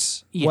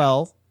works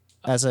well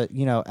as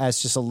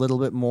as just a little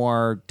bit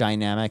more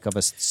dynamic of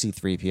a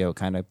C-3PO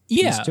kind of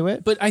piece to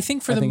it. But I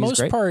think for the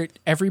most part,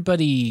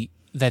 everybody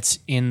that's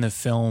in the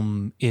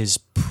film is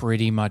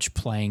pretty much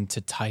playing to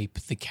type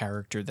the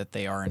character that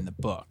they are in the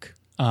book.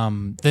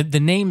 The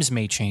names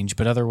may change,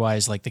 but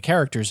otherwise, like the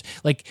characters,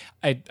 like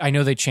I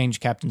know they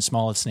changed Captain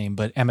Smollett's name,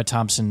 but Emma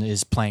Thompson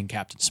is playing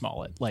Captain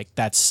Smollett. Like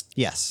that's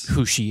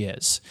who she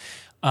is.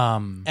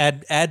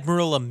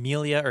 Admiral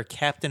Amelia or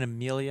Captain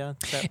Amelia?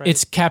 Is that right?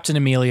 It's Captain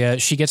Amelia.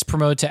 She gets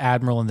promoted to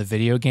Admiral in the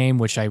video game,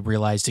 which I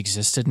realized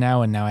existed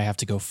now, and now I have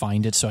to go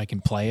find it so I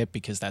can play it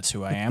because that's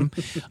who I am.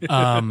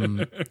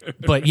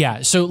 But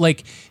yeah, so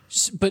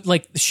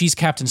she's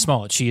Captain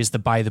Smollett. She is the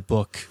by the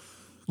book,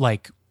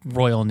 like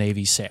Royal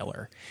Navy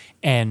sailor,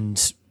 and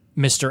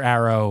Mr.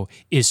 Arrow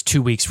is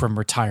 2 weeks from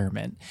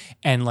retirement,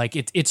 and like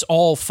it's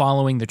all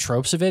following the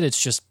tropes of it.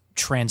 It's just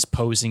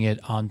transposing it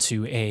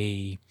onto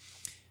a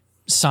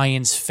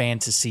science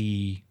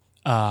fantasy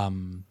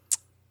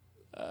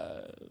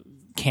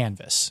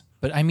canvas.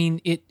 But I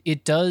mean,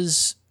 it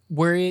does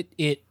where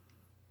it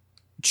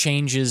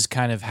changes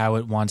kind of how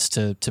it wants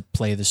to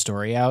play the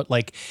story out.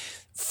 Like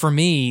for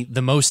me,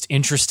 the most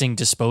interesting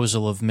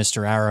disposal of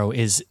Mr. Arrow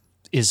is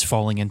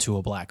falling into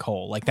a black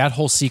hole. Like that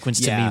whole sequence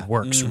to me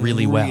works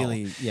really well.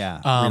 Really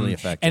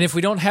effective. And if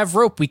we don't have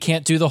rope, we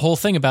can't do the whole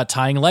thing about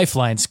tying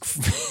lifelines.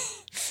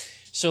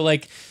 So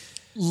like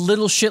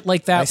little shit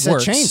like that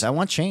works. Chains. I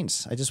want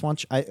chains. I just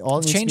want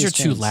all chains are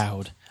too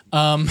loud.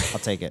 I'll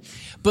take it.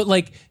 But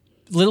like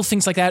little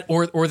things like that,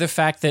 or the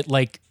fact that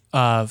like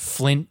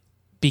Flint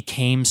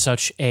became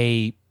such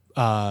a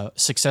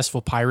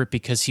successful pirate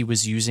because he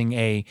was using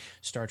a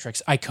Star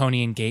Trek's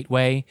Iconian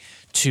Gateway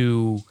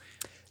to.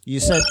 You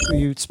said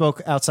you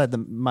spoke outside the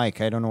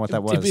mic. I don't know what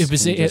that was. It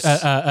was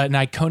an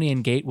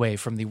Iconian gateway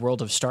from the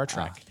world of Star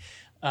Trek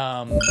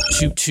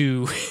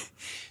to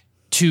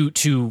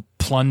to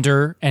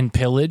plunder and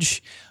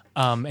pillage.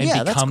 And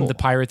become the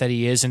pirate that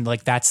he is, and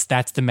like that's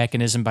the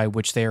mechanism by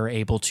which they are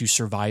able to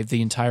survive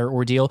the entire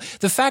ordeal.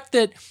 The fact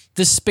that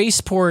the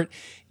spaceport,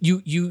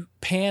 you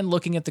pan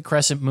looking at the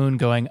crescent moon,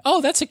 going,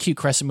 "Oh, that's a cute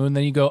crescent moon."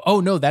 Then you go,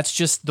 "Oh no, that's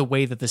just the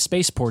way that the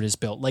spaceport is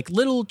built." Like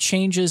little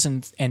changes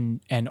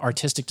and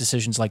artistic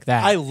decisions like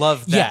that. I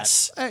love that.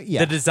 Yes,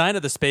 the design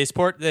of the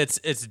spaceport, it's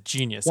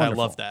genius.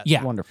 Wonderful. I love that.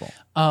 Yeah, wonderful.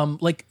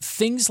 Like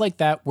things like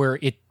that where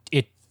it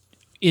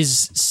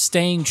is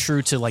staying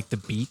true to like the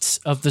beats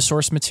of the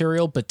source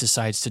material, but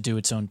decides to do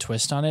its own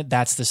twist on it.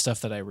 That's the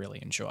stuff that I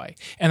really enjoy.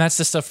 And that's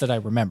the stuff that I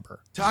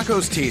remember.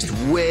 Tacos taste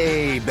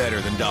way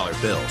better than dollar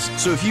bills.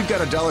 So if you've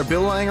got a dollar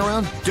bill lying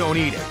around, don't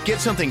eat it. Get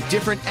something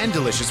different and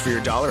delicious for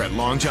your dollar at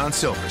Long John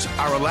Silver's.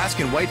 Our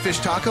Alaskan whitefish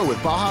taco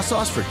with Baja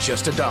sauce for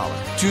just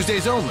 $1.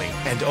 Tuesdays only,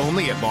 and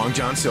only at Long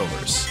John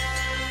Silver's.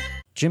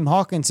 Jim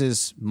Hawkins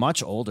is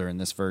much older in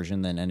this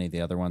version than any of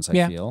the other ones,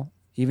 I feel.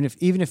 Even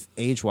if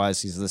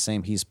age-wise he's the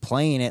same, he's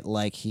playing it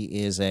like he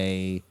is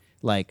he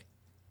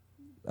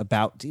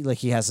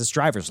has his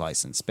driver's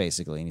license,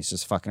 basically, and he's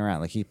just fucking around.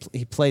 Like he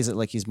plays it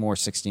like he's more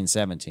 16,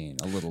 17,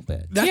 a little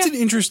bit. That's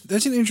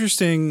an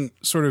interesting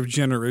sort of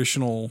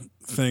generational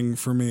thing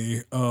for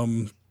me.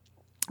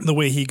 The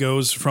way he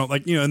goes from,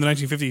 like, in the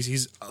 1950s,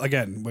 he's,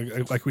 again,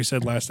 like we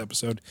said last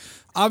episode,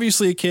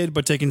 obviously a kid,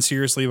 but taken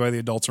seriously by the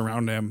adults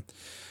around him.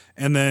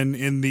 And then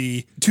in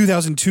the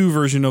 2002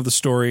 version of the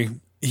story,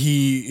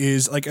 he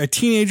is like a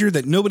teenager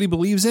that nobody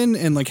believes in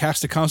and like has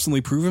to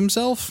constantly prove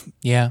himself.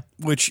 Yeah.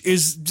 Which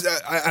is,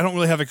 I don't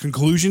really have a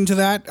conclusion to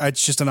that.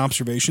 It's just an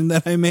observation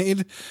that I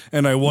made.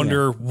 And I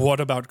wonder what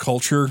about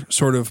culture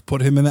sort of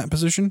put him in that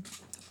position.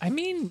 I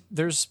mean,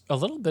 there's a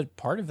little bit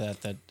part of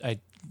that I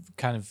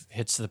kind of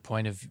hits the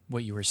point of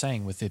what you were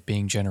saying with it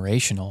being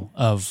generational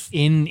of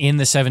in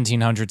the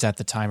 1700s at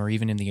the time, or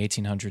even in the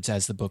 1800s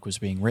as the book was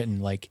being written.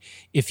 Like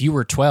if you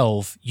were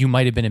 12, you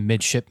might've been a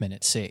midshipman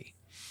at sea.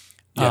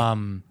 Yeah.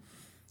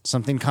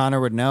 Something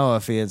Connor would know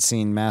if he had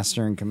seen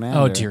Master and Commander.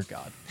 Oh, dear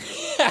God.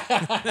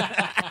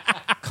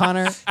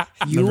 Connor,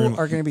 you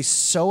are going to be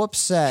so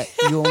upset.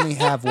 You only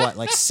have,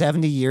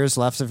 70 years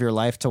left of your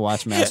life to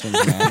watch Master and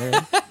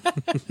Commander?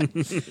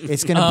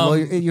 It's going to blow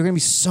you're going to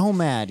be so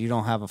mad you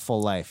don't have a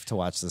full life to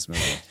watch this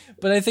movie.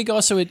 But I think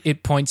also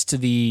it points to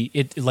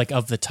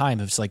of the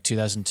time. It's like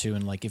 2002,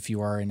 and like if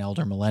you are an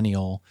elder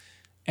millennial,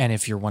 and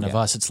if you're one of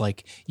us, it's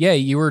like, yeah,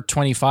 you were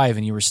 25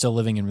 and you were still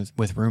living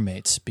with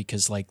roommates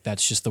because like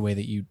that's just the way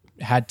that you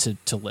had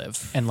to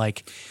live, and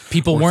like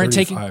people weren't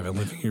taking and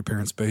living in your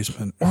parents'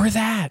 basement or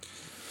that.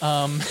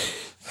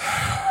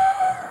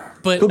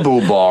 But the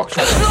boo box.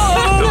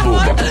 The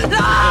boo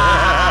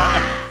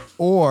box.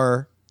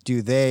 Or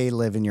do they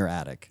live in your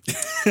attic?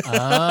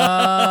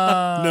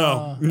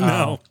 No.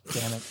 Oh,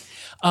 damn it.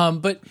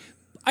 But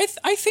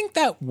I think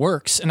that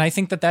works, and I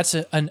think that's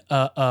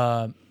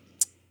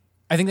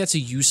I think that's a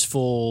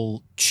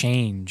useful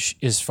change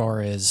as far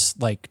as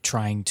like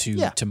trying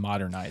to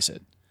modernize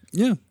it.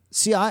 Yeah.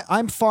 See,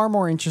 I'm far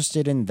more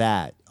interested in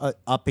that,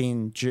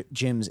 upping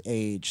Jim's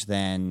age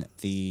than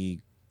the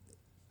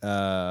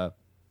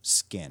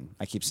skin.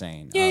 I keep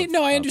saying. Yeah,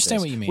 I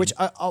understand what you mean. Which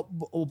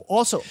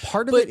also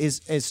part of it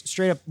is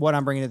straight up what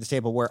I'm bringing to the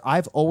table, where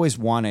I've always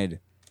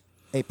wanted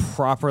a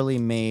properly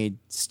made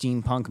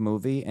steampunk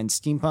movie, and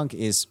steampunk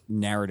is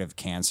narrative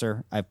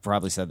cancer. I've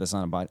probably said this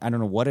on a pod. I don't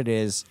know what it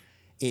is.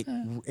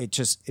 It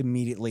just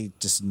immediately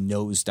just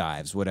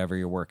nosedives whatever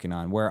you're working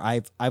on. Where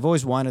I've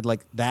always wanted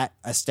like that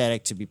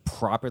aesthetic to be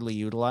properly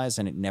utilized,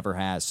 and it never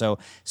has. So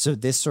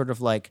this sort of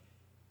like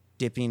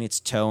dipping its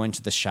toe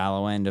into the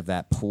shallow end of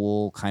that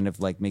pool kind of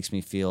like makes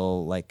me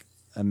feel like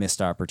a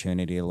missed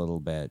opportunity a little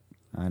bit.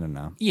 I don't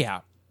know.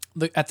 Yeah,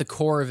 at the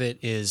core of it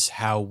is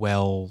how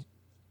well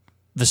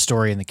the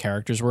story and the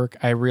characters work.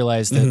 I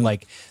realize that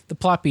like the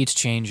plot beats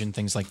change and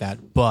things like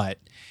that, but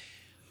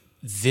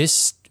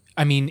this,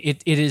 I mean,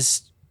 it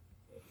is.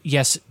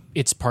 Yes,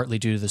 it's partly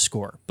due to the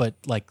score, but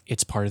like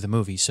it's part of the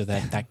movie, so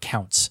that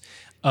counts.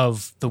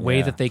 Of the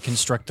way that they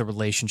construct the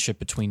relationship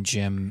between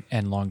Jim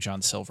and Long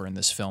John Silver in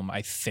this film,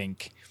 I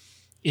think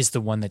is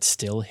the one that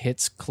still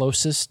hits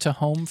closest to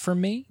home for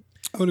me.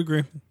 I would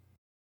agree.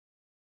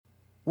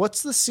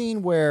 What's the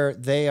scene where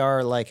they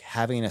are like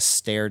having a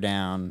stare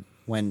down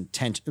when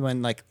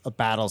like a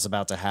battle's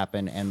about to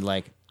happen, and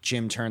like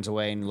Jim turns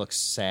away and looks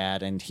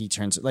sad, and he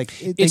turns like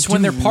it's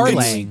when they're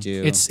parlaying.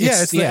 It's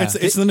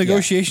the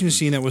negotiation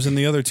scene that was in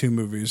the other two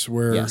movies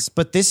where yes,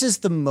 but this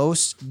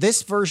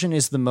version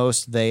is the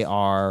most they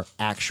are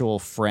actual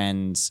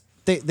friends.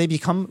 They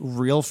become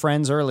real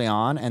friends early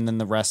on, and then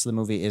the rest of the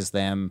movie is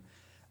them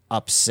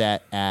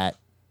upset at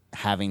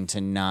having to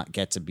not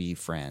get to be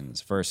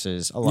friends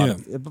versus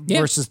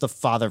versus the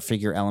father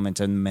figure element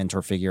and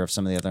mentor figure of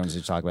some of the other ones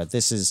we talk about.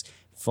 This is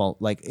full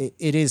like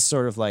it is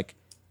sort of like.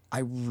 I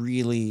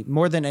really,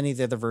 more than any of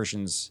the other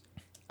versions,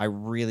 I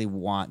really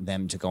want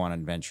them to go on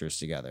adventures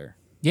together.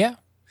 Yeah.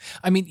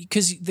 I mean,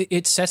 because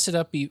it sets it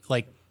up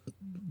like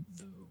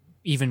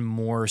even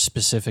more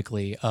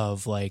specifically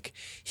of like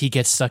he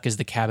gets stuck as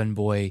the cabin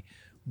boy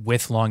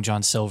with Long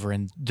John Silver,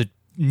 and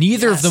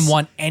neither of them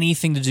want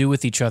anything to do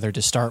with each other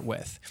to start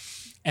with.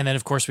 And then,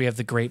 of course, we have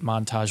the great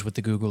montage with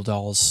the Goo Goo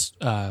Dolls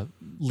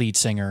lead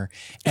singer.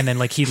 And then,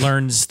 like, he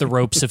learns the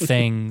ropes of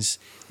things,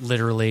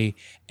 literally.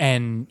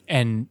 And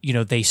you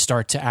know, they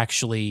start to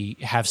actually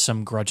have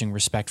some grudging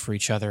respect for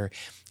each other.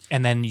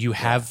 And then you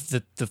have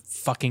the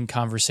fucking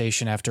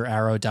conversation after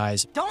Arrow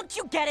dies. Don't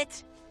you get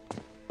it?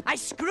 I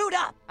screwed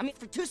up. I mean,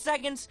 for 2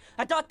 seconds,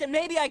 I thought that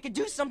maybe I could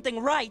do something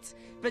right.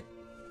 But,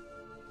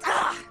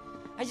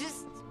 I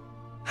just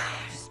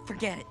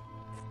forget it.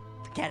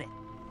 Forget it.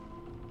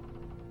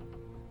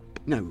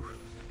 Now,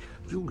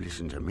 you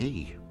listen to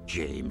me,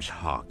 James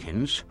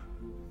Hawkins.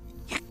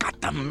 You got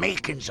the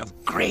makings of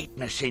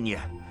greatness in you.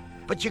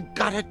 But you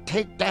gotta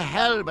take the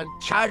helm and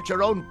charge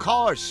your own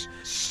course.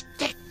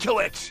 Stick to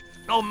it,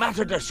 no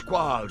matter the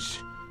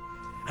squalls.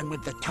 And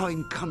when the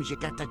time comes, you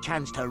get the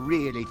chance to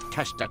really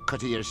test the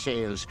cut of your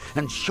sails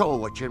and show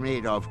what you're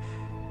made of.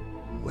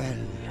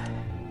 Well,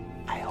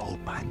 I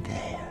hope I'm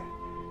there,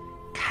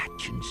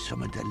 catching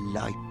some of the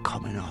light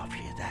coming off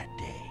you that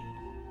day.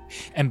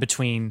 And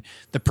between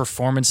the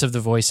performance of the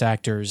voice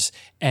actors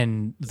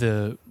and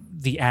the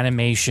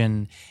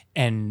animation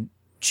and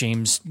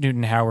James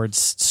Newton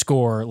Howard's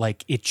score,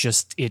 like it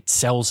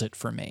sells it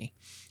for me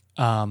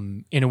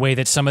in a way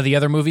that some of the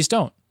other movies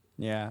don't.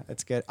 Yeah,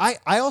 it's good.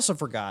 I also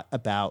forgot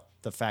about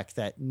the fact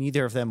that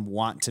neither of them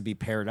want to be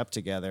paired up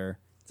together.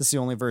 This is the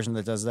only version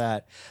that does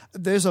that.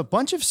 There's a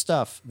bunch of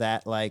stuff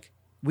that, like,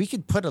 we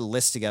could put a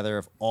list together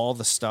of all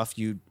the stuff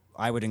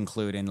I would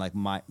include in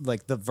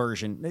the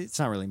version. It's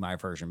not really my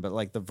version, but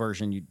like the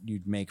version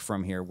you'd make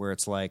from here, where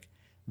it's like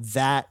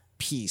that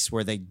piece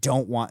where they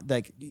don't want,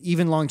 like,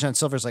 even Long John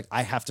Silver's like,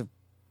 I have to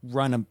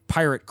run a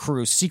pirate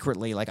crew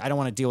secretly. Like, I don't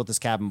want to deal with this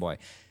cabin boy.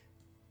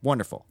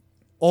 Wonderful.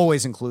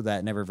 Always include that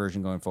in every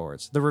version going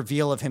forwards. The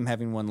reveal of him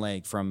having one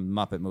leg from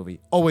Muppet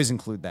movie. Always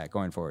include that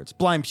going forwards.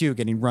 Blind Pew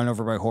getting run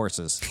over by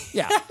horses.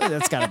 Yeah,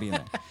 that's got to be in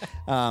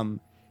there.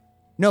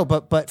 No,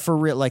 but for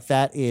real, like,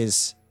 that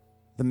is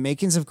the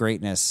makings of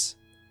greatness.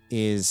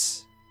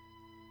 Is,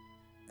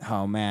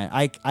 oh man,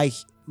 I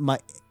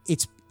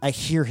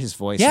hear his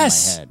voice in my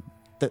head.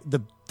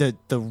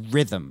 The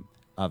rhythm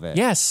of it.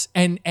 Yes,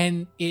 and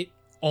it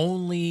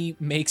only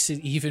makes it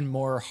even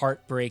more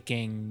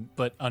heartbreaking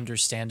but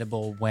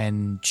understandable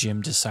when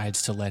Jim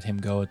decides to let him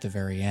go at the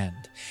very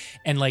end.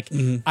 And like,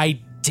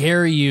 I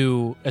dare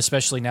you,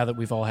 especially now that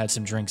we've all had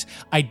some drinks,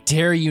 I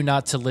dare you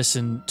not to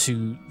listen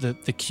to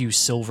the cue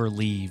Silver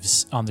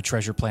Leaves on the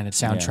Treasure Planet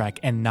soundtrack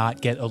and not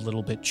get a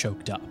little bit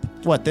choked up.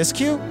 What, this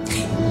cue?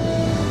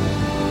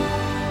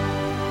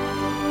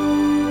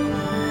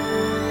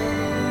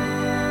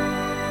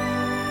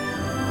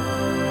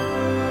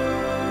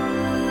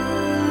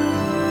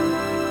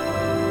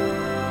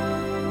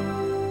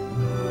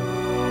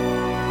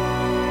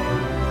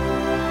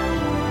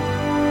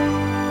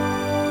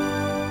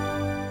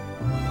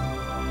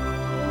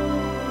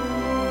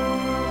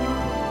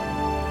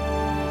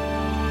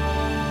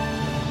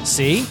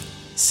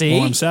 See?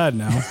 Well, I'm sad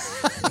now.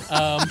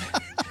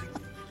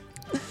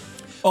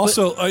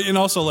 Also,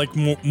 like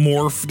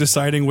Morph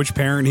deciding which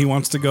parent he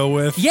wants to go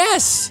with.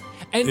 Yes,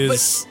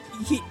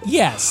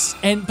 yes,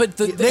 but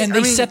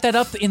they set that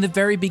up in the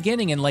very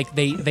beginning, and like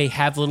they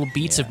have little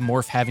beats of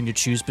Morph having to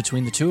choose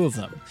between the two of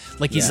them.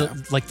 Like he's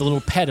like the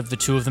little pet of the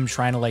two of them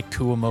trying to like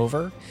coo him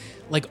over.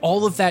 Like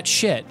all of that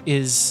shit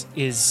is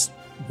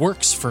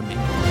works for me.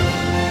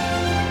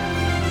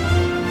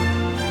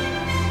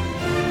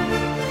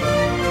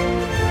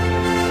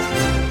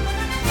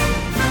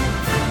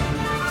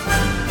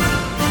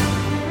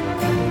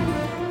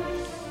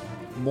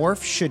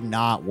 Morph should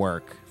not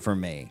work for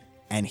me,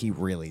 and he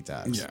really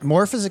does. Yeah.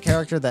 Morph is a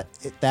character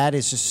that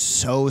is just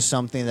so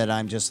something that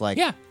I'm just like,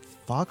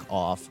 fuck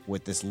off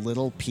with this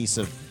little piece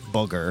of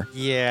booger.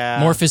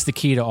 Yeah. Morph is the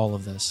key to all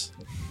of this.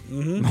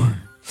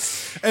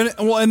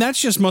 Mm-hmm. And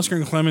that's just Musker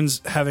and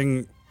Clemens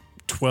having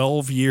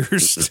 12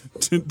 years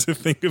to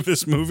think of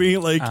this movie.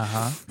 Like,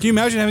 can you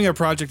imagine having a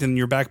project in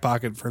your back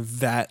pocket for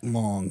that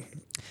long?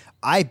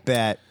 I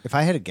bet, if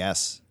I had a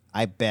guess,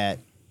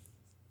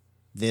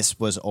 this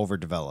was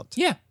overdeveloped.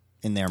 Yeah.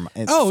 In their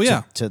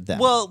to them.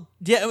 Well,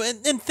 yeah,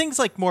 and things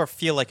like more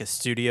feel like a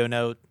studio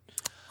note,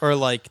 or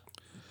like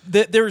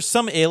there were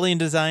some alien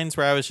designs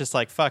where I was just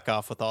like, fuck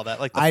off with all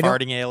that, like the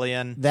farting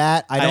alien.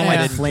 That I don't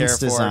like Flint's care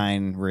for.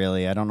 design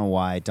really. I don't know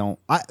why.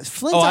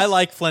 Flint. I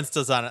like Flint's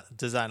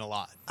design a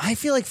lot. I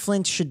feel like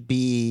Flint should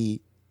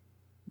be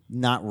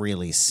not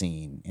really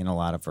seen in a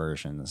lot of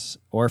versions,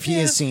 or if he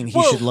is seen,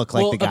 he should look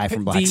like the guy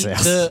from Black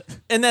Sails.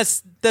 And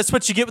that's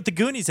what you get with the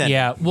Goonies ending.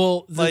 Yeah,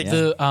 well,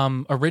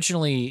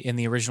 originally in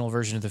the original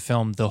version of the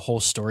film, the whole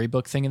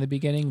storybook thing in the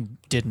beginning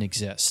didn't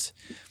exist,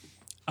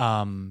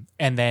 and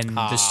then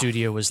the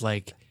studio was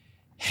like,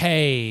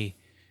 "Hey,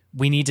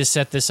 we need to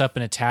set this up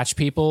and attach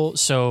people,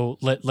 so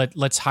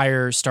let's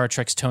hire Star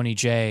Trek's Tony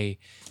Jay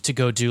to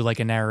go do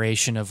like a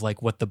narration of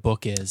like what the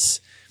book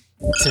is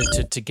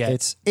to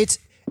get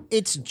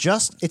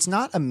It's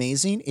not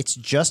amazing. It's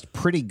just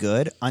pretty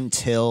good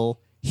until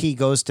he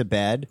goes to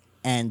bed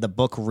and the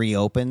book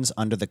reopens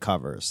under the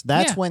covers.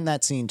 That's when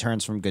that scene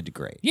turns from good to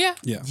great.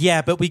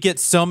 Yeah, but we get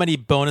so many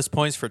bonus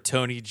points for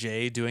Tony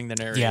J doing the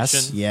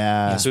narration.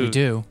 Yes, we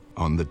do.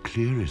 On the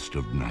clearest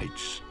of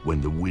nights,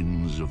 when the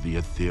winds of the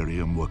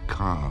Ethereum were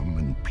calm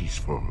and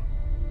peaceful,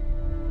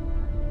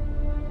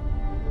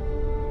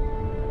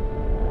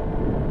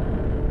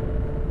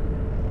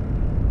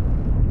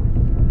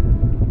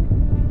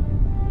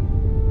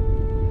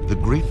 the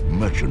great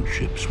merchant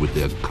ships with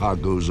their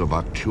cargoes of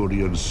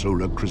Arcturian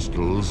solar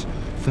crystals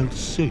felt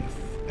safe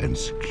and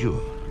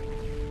secure.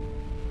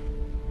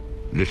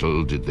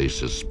 Little did they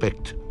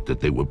suspect that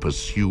they were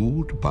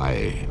pursued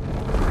by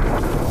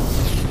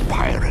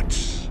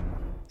pirates.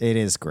 It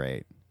is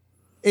great.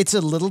 It's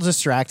a little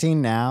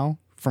distracting now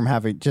from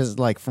having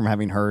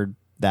heard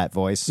that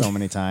voice so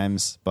many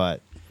times,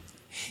 but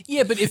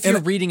yeah, but if you're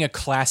reading a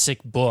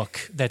classic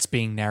book that's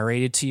being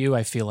narrated to you,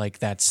 I feel like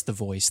that's the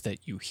voice that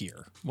you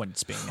hear when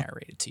it's being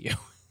narrated to you.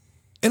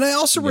 And I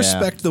also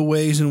respect the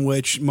ways in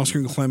which Musker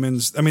and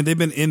Clemens, I mean, they've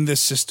been in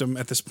this system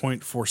at this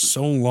point for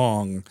so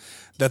long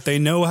that they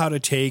know how to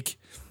take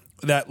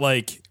that,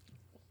 like,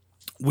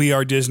 we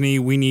are Disney,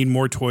 we need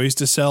more toys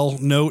to sell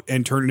note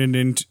and turn it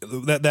into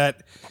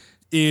that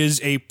is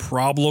a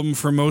problem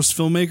for most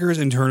filmmakers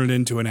and turn it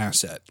into an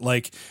asset.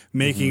 Like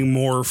making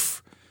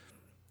Morph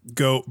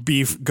go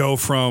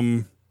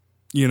from,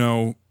 you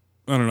know,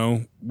 I don't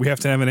know, we have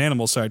to have an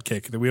animal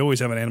sidekick. That we always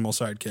have an animal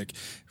sidekick.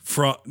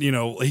 From, you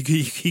know,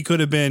 he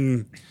could have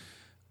been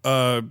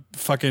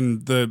fucking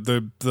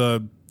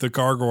the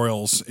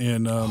gargoyles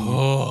in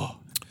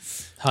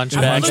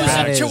Hunchback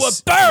to a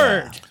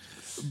bird.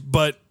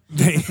 But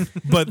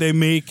they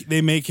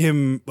make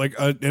him like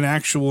an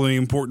actually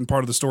important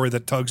part of the story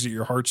that tugs at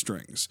your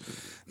heartstrings.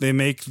 They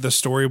make the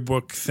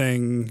storybook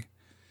thing.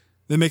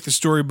 They make the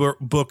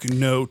storybook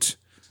note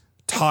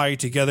tie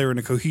together in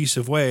a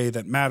cohesive way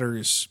that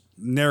matters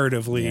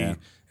narratively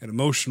and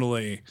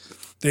emotionally.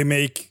 They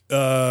make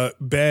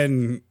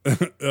Ben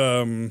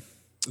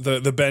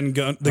the Ben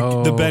Gunn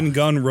the Ben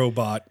Gunn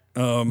robot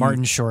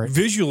Martin Short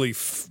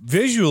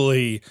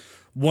visually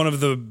one of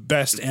the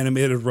best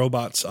animated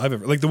robots I've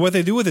ever, like what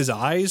they do with his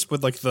eyes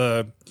with like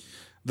the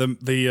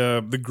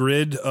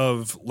grid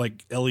of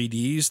like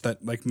LEDs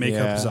that like make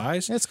up his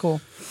eyes. It's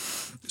cool.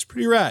 It's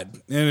pretty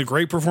rad and a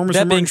great performance.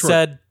 That from being Martin Short.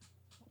 said,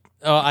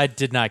 I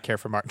did not care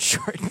for Martin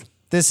Short.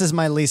 This is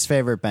my least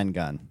favorite Ben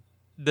Gunn.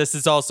 This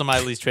is also my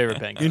least favorite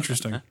Ben Gunn.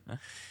 Interesting.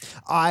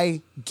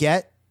 I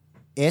get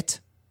it,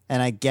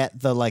 and I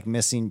get the like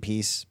missing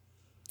piece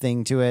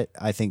thing to it.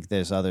 I think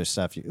there's other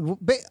stuff.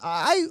 But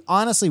I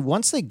honestly,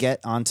 once they get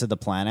onto the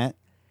planet,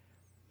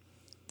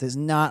 there's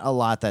not a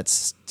lot that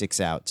sticks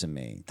out to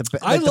me. The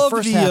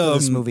first half of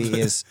this movie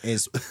is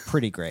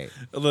pretty great.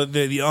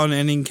 The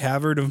unending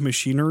cavern of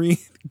machinery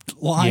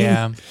line.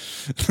 Yeah.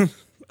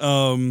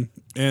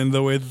 And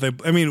the way that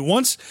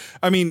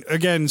they,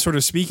 again, sort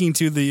of speaking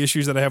to the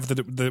issues that I have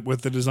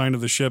with the design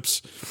of the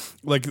ships,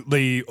 like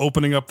the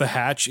opening up the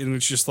hatch and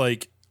it's just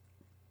like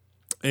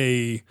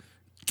a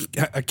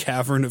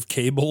cavern of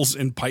cables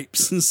and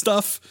pipes and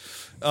stuff.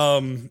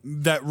 I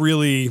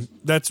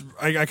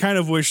kind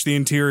of wish the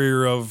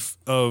interior of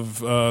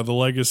the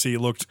Legacy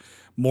looked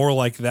more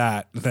like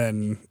that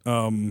than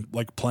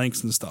like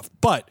planks and stuff.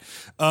 But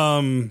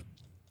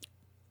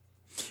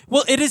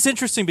well, it is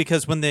interesting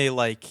because when they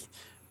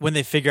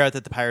figure out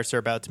that the pirates are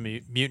about to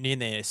mutiny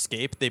and they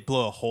escape, they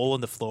blow a hole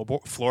in the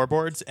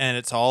floorboards and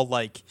it's all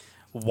like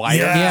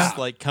wires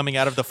like coming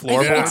out of the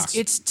floorboards.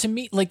 It's to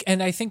me like,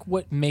 and I think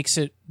what makes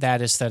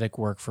that aesthetic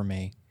work for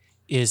me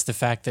is the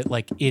fact that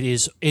like it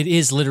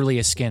is literally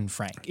a skin,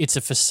 Frank. It's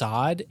a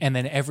facade, and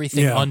then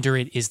everything under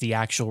it is the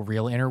actual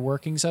real inner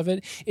workings of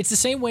it. It's the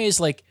same way as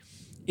like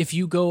if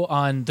you go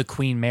on the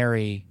Queen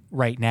Mary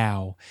right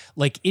now,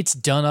 like it's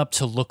done up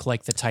to look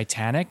like the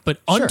Titanic, but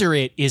under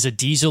it is a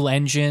diesel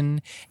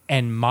engine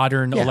and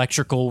modern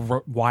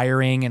electrical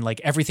wiring and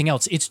like everything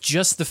else. It's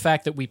just the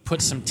fact that we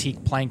put some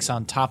teak planks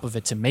on top of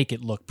it to make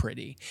it look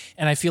pretty.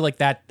 And I feel like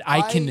that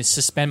I can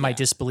suspend my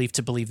disbelief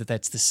to believe that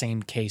that's the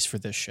same case for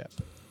this ship.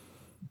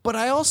 But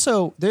I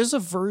also, there's a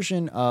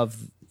version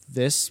of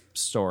this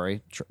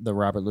story, the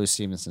Robert Louis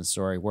Stevenson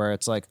story, where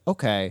it's like,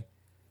 okay,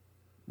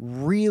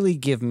 really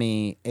give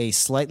me a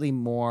slightly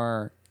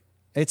more,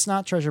 it's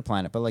not Treasure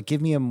Planet, but like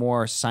give me a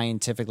more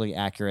scientifically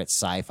accurate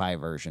sci-fi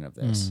version of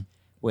this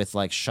with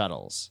like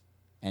shuttles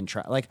and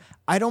like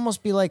I'd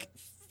almost be like,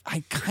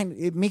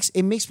 it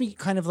makes me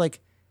kind of like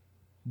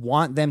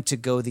want them to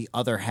go the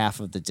other half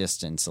of the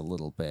distance a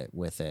little bit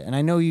with it. And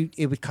I know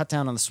it would cut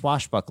down on the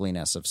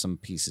swashbuckliness of some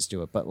pieces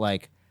to it, but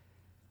like,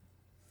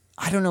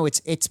 I don't know,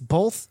 it's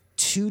both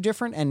too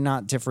different and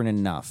not different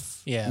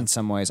enough in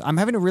some ways. I'm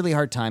having a really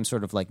hard time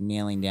sort of like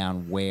nailing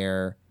down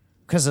where,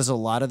 because there's a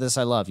lot of this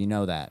I love, you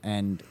know that.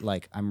 And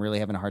like, I'm really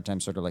having a hard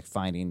time sort of like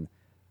finding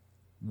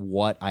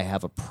what I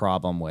have a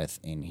problem with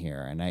in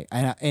here. And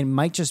it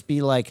might just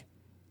be like,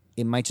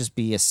 it might just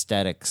be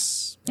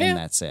aesthetics and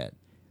that's it.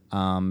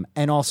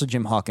 And also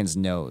Jim Hawkins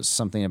knows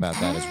something about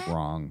that is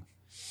wrong.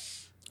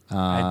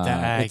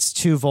 It's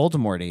too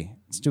Voldemort-y.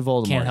 It's too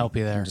Voldemort. Can't help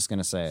you there. I'm just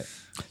gonna say it.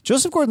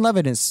 Joseph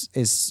Gordon-Levitt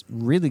is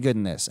really good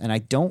in this, and I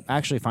don't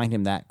actually find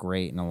him that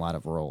great in a lot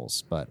of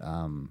roles, but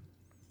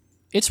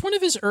it's one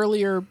of his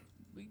earlier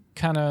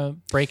kind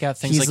of breakout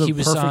things. He's like he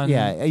was on.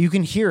 Yeah, you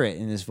can hear it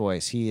in his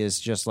voice. He is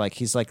just like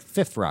he's like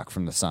Fifth Rock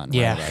from the Sun.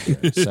 Yeah. Right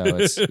about here. So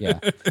it's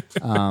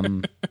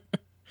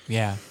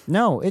yeah.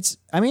 No, it's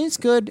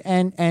good,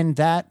 and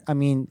that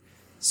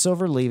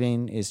Silver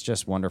leaving is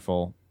just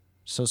wonderful,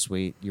 so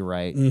sweet. You're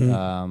right.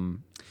 Mm-hmm.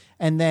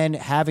 And then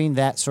having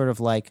that sort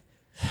of like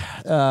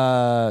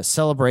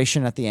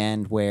celebration at the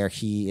end where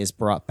he is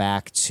brought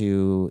back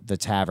to the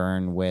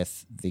tavern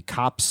with the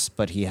cops,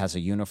 but he has a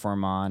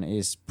uniform on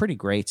is pretty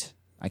great.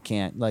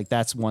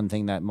 That's one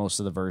thing that most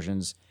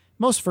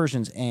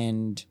versions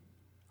end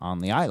on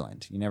the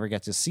island. You never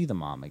get to see the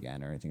mom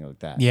again or anything like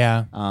that.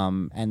 Yeah.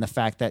 And the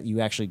fact that you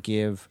actually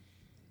give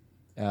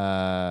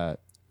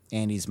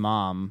Andy's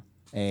mom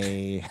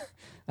a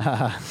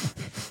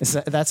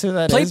that's who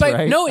that Played is, by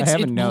right? no, I it's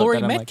have a note Laurie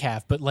that I'm like-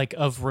 Metcalf, but like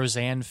of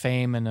Roseanne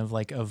fame and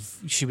of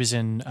she was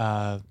in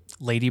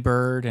Lady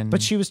Bird and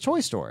But she was Toy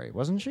Story,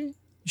 wasn't she?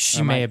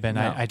 she Or may am I- have been.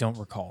 no. I don't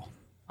recall.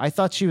 I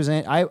thought she was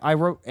in. I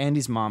wrote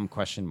Andy's mom ?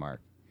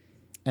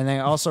 And then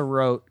I also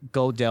wrote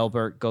Go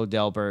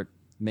Delbert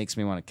makes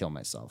me want to kill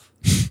myself.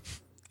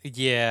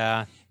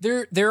 Yeah.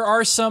 There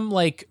are some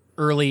like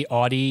early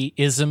Audi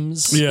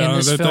isms Yeah, in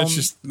this film that's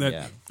just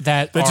that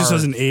just are-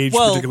 doesn't age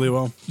Well, particularly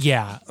well.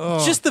 Yeah.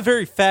 Just the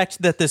very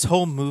fact that this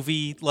whole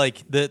movie,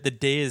 like the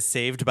day is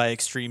saved by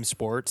extreme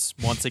sports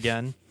once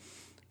again.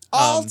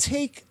 I'll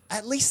take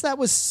at least that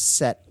was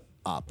set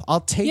up.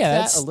 I'll take that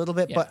that's- a little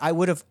bit, yeah. but I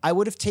would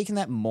have taken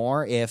that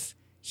more if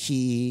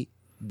he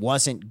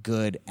wasn't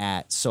good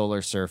at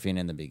solar surfing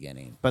in the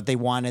beginning. But they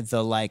wanted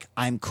the like,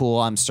 I'm cool,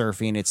 I'm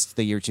surfing. It's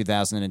the year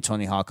 2000 and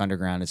Tony Hawk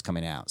Underground is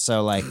coming out.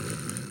 So like,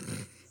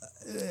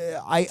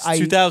 It's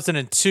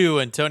 2002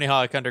 and Tony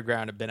Hawk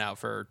Underground had been out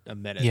for a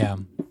minute. Yeah.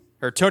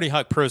 Or Tony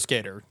Hawk Pro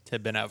Skater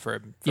had been out for a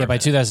Yeah, by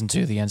minute.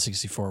 2002, the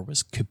N64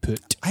 was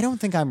kaput. I don't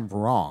think I'm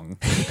wrong.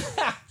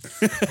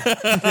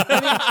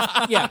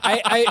 Yeah,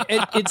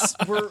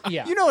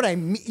 yeah. You know what I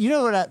mean? You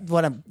know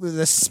what I'm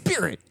the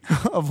spirit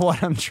of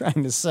what I'm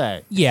trying to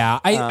say. Yeah,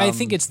 I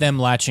think it's them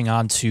latching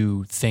on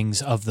to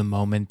things of the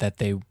moment that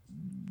they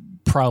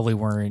probably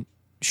weren't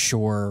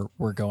sure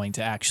were going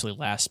to actually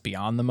last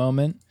beyond the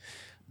moment.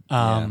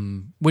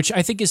 Which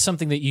I think is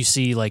something that you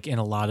see like in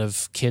a lot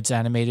of kids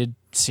animated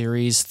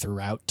series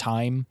throughout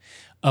time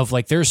of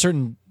like there are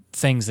certain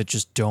things that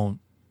just don't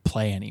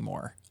play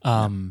anymore.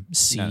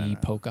 See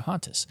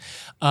Pocahontas.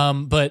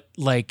 But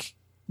like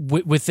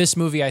with this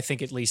movie, I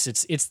think at least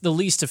it's the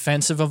least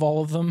offensive of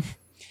all of them.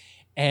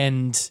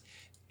 And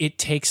it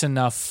takes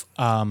enough,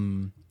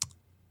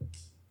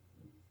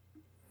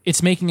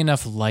 it's making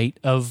enough light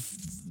of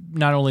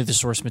not only the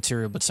source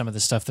material, but some of the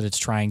stuff that it's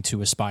trying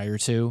to aspire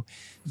to,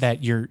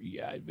 that you're,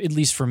 at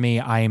least for me,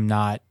 I am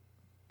not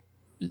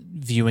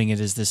viewing it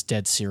as this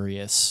dead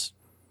serious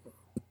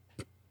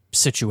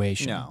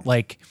situation. No.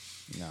 Like,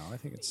 No, I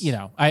think it's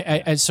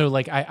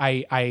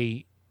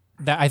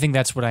I think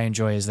that's what I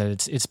enjoy is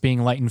that it's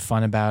being light and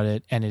fun about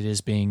it, and it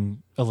is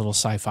being a little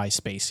sci-fi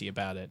spacey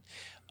about it.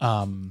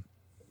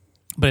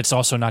 But it's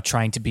also not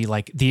trying to be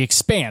like The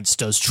Expanse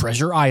does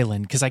Treasure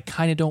Island, because I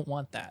kind of don't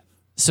want that.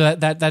 So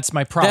that's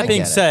my problem. That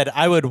being said,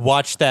 I would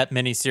watch that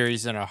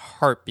miniseries in a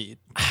heartbeat.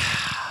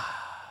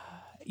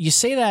 You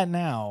say that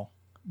now,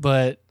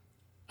 but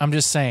I'm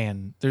just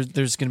saying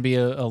there's going to be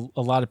a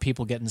lot of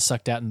people getting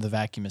sucked out into the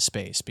vacuum of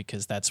space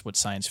because that's what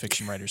science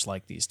fiction writers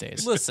like these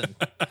days. Listen,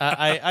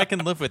 I can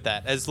live with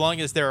that as long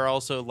as there are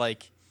also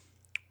like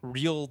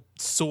real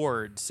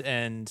swords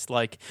and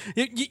like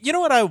you know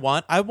what I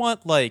want? I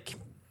want like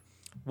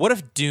what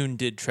if Dune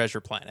did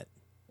Treasure Planet?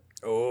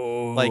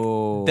 Oh,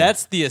 like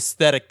that's the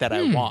aesthetic that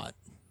I want.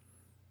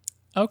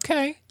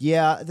 Okay.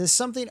 Yeah, there's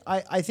something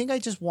I think I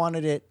just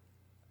wanted it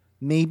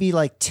maybe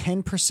like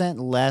 10%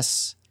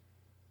 less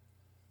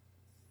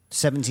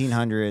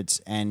 1700s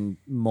and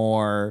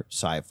more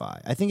sci-fi.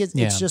 I think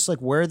it's just like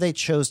where they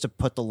chose to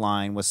put the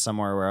line was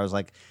somewhere where I was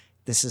like,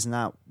 this is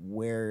not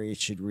where it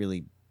should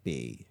really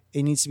be.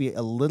 It needs to be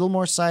a little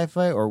more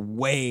sci-fi or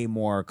way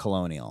more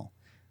colonial.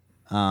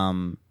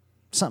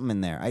 Something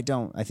in there. I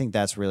think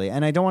that's really,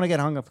 and I don't want to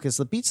get hung up because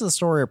the beats of the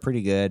story are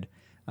pretty good.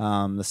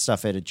 The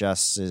stuff it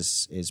adjusts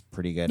is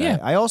pretty good. Yeah.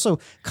 I also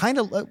kind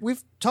of,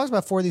 we've talked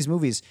about 4 of these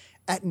movies.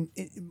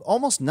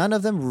 Almost none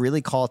of them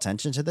really call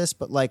attention to this,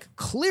 but like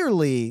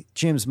clearly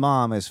Jim's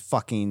mom is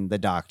fucking the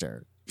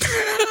doctor.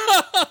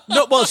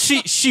 No, well,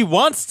 she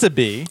wants to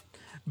be,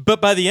 but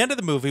by the end of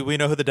the movie, we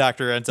know who the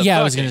doctor ends up. Yeah,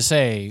 fucking, I was going to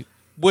say,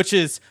 which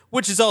is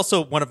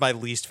also one of my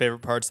least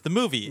favorite parts of the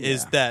movie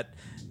is that.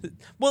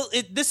 Well,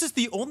 this is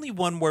the only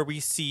one where we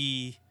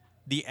see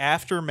the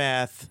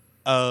aftermath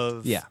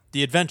of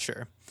the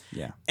adventure.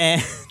 Yeah,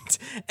 and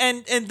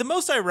the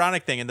most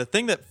ironic thing, and the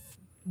thing that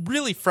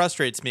really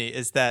frustrates me,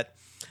 is that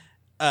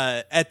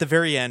at the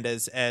very end,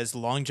 as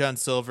Long John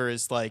Silver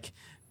is like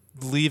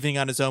leaving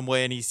on his own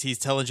way, and he's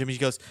telling Jim, he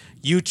goes,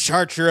 "You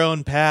chart your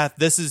own path.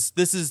 This is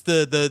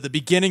the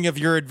beginning of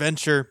your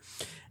adventure."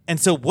 And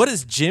so, what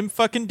does Jim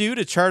fucking do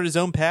to chart his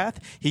own path?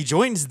 He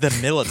joins the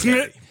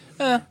military,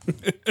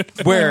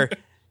 where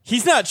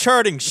he's not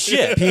charting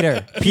shit.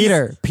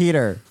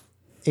 Peter.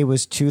 It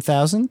was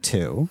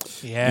 2002.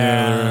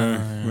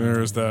 Yeah,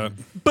 there's that.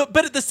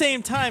 But at the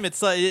same time,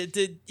 it's like,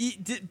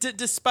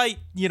 despite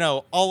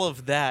all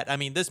of that, I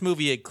mean, this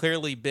movie had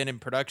clearly been in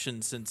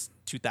production since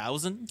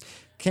 2000.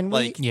 Can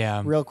we,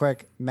 real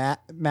quick,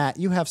 Matt,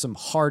 you have some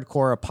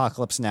hardcore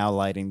Apocalypse Now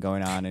lighting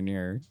going on in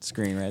your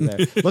screen right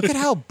there. Look at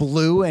how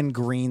blue and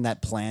green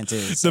that plant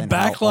is. The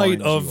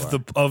backlight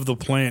of the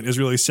plant is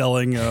really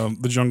selling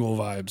the jungle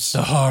vibes.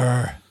 The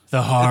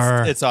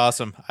horror. It's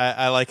awesome.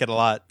 I like it a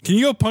lot. Can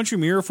you go punch a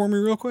mirror for me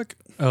real quick?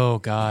 Oh,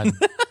 God.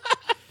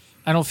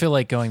 I don't feel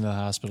like going to the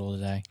hospital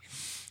today.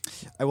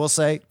 I will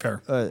say,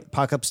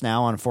 Apocalypse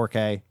Now on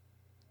 4K,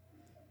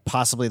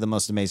 possibly the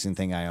most amazing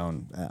thing I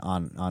own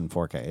on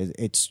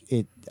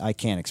 4K. I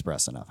can't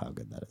express enough how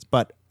good that is.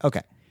 But,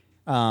 okay.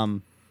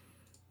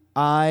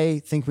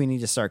 I think we need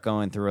to start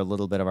going through a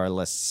little bit of our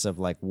lists of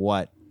like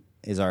what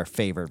is our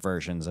favorite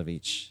versions of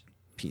each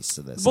piece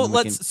of this. Well,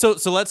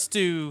 let's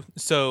do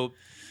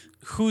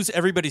who's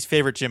everybody's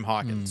favorite Jim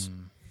Hawkins?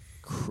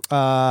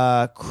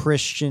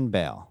 Christian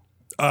Bale.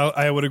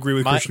 I would agree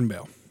with Christian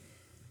Bale.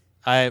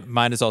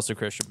 Mine is also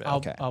Christian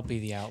Bale. I'll be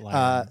the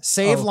outlier.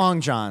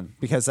 Long John,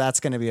 because that's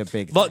going to be a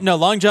big thing. No,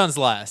 Long John's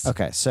last.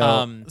 Okay,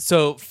 so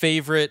so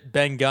favorite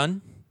Ben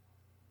Gunn?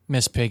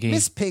 Miss Piggy,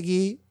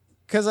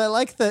 because I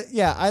like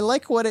I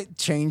like what it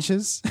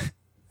changes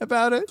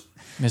about it.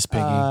 Miss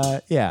Piggy.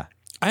 Yeah.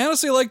 I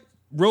honestly like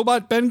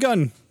Robot Ben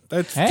Gunn.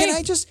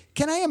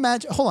 Can I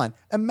imagine? Hold on.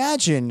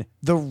 Imagine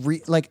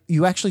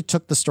you actually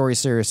took the story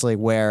seriously,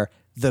 where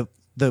the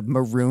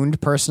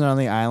marooned person on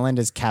the island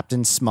is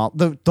Captain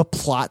Smollett. The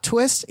plot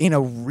twist in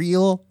a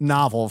real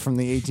novel from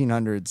the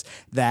 1800s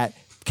that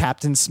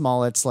Captain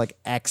Smollett's like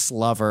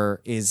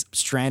ex-lover is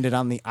stranded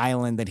on the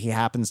island that he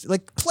happens to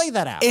play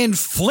that out. And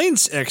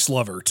Flint's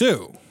ex-lover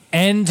too.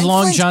 And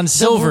Long John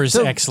Silver's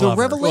ex-lover.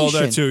 The revelation.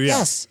 Well, that too,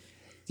 yeah.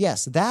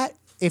 Yes. That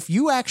if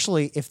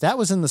that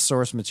was in the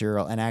source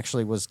material and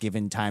actually was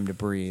given time to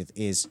breathe,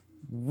 is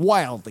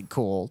wildly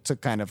cool to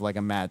kind of like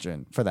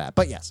imagine for that.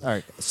 But yes, all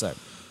right. So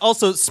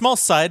also, small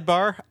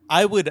sidebar,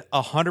 I would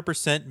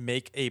 100%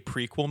 make a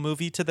prequel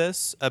movie to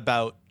this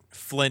about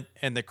Flint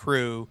and the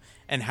crew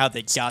and how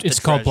they got It's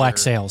the called treasure. Black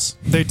Sails.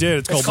 They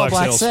did. It's called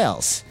Black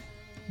Sails.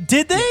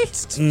 Did they?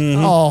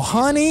 Mm-hmm. Oh,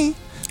 honey.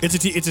 It's a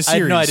series. I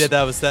had no idea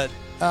that was that.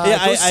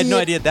 I had no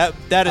idea that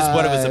is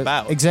what it was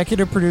about.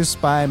 Executive produced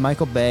by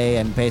Michael Bay,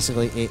 and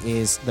basically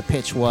the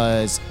pitch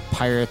was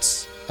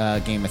Pirates,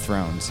 Game of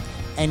Thrones,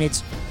 and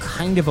it's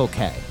kind of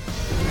okay.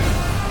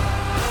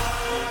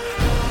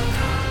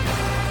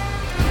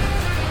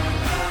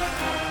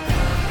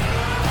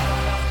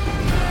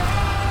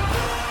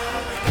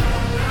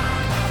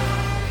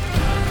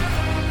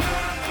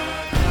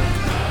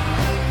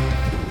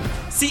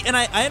 See, and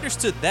I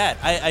understood that.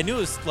 I knew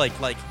it was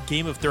like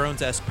Game of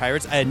Thrones-esque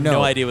pirates. I had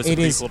no idea it was a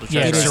prequel to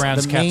Treasure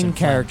Island. The main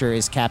character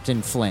is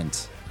Captain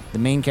Flint.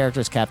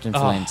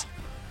 Flint.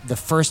 The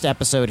first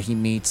episode, he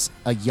meets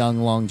a young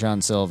Long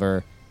John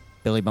Silver.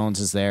 Billy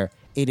Bones is there.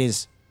 It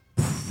is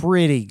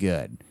pretty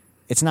good.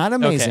 It's not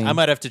amazing. Okay, I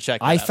might have to check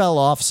that I out. fell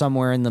off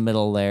somewhere in the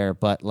middle there,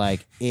 but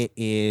it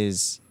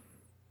is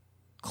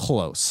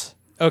close.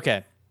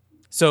 Okay,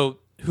 so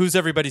who's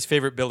everybody's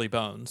favorite Billy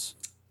Bones?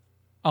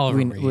 Oliver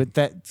Reed. With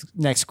that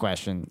next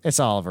question, it's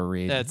Oliver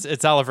Reed.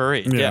 It's Oliver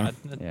Reed.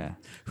 Yeah.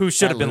 Who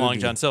should have been Long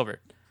John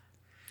Silver?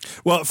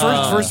 Well,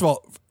 first of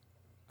all,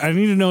 I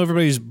need to know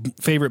everybody's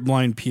favorite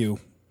blind pew.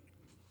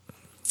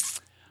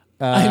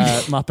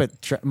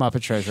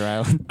 Muppet Treasure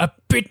Island. A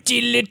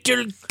pretty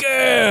little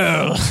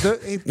girl.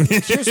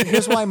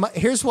 Here's why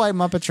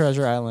Muppet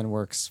Treasure Island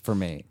works for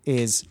me.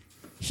 Is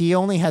he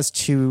only has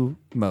two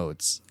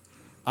modes: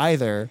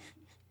 either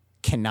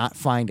cannot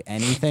find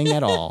anything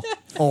at all,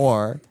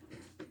 or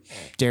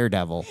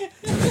Daredevil.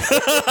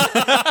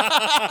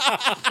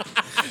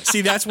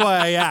 See, that's why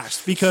I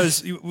asked,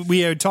 because we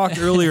had talked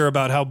earlier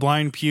about how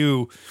Blind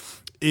Pew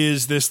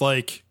is this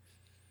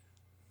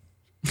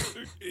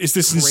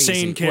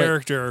insane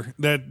character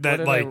that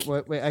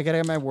wait, I gotta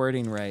get my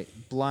wording right.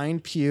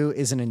 Blind Pew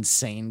is an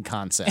insane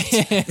concept.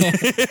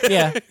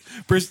 Yeah.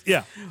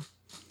 Yeah.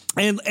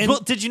 And well,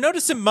 did you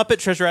notice in Muppet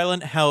Treasure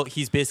Island how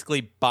he's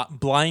basically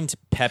blind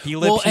Pepe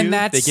Le Pew? And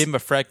they gave him a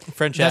French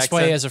accent. That's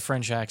why he has a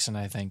French accent,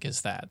 I think, is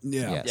that.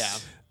 Yeah.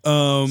 Yes.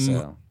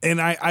 Yeah. And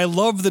I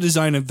love the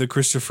design of the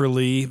Christopher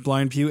Lee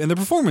Blind Pew and the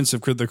performance of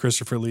the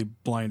Christopher Lee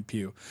Blind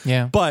Pew.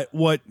 Yeah. But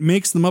what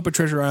makes the Muppet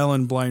Treasure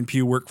Island Blind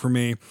Pew work for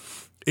me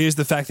is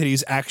the fact that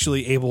he's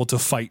actually able to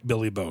fight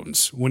Billy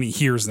Bones when he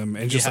hears them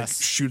and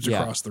just shoots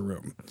across the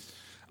room.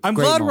 I'm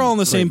glad we're all on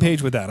the same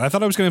page with that. I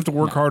thought I was going to have to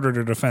work harder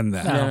to defend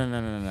that.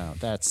 No.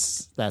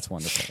 That's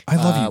wonderful. I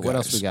love you guys. What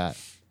else we got?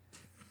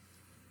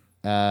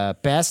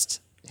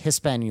 Best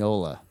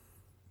Hispaniola.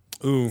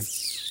 Ooh.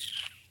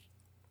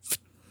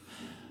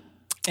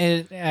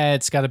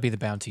 It's got to be the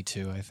Bounty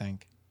too, I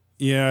think.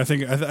 Yeah, I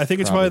think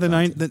it's probably the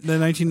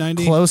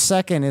 1990. Close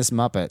second is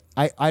Muppet.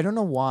 I don't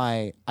know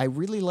why. I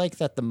really like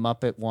that the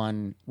Muppet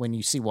one, when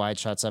you see wide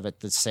shots of it,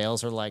 the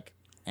sails are like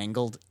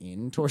angled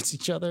in towards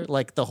each other.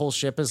 Like the whole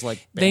ship is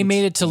like they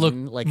made it to look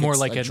like more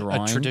it's like a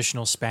drawing.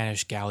 traditional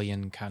Spanish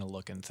galleon kind of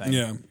looking thing.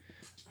 Yeah.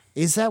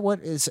 Is that what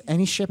is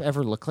any ship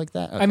ever look like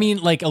that? Okay. I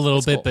mean, like a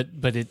little That's bit, cool.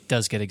 but it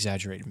does get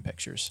exaggerated in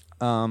pictures.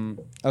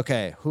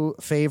 Okay, who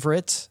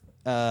favorite?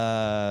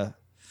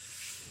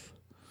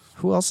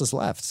 Who else is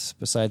left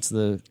besides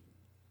the?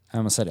 I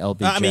almost said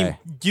LBJ. I mean,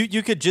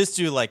 you could just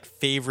do like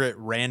favorite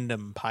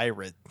random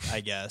pirate,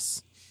 I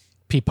guess.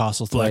 Pete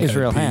Postlethwaite.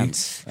 Israel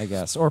Hands, I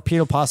guess, or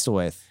Peter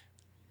Postlethwaite.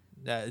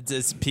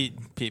 It's Pete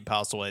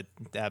Postlethwaite,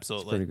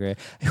 absolutely. Pretty great.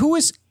 Who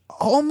is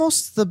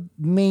almost the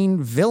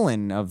main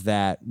villain of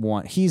that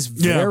one? He's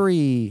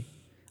very.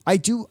 I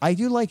do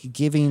like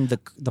giving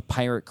the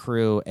pirate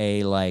crew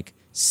a like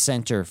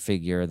center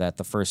figure that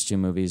the first two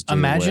movies do.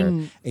 Imagine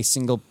where a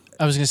single.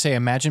 I was going to say,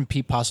 imagine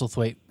Pete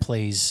Postlethwaite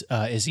plays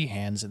Izzy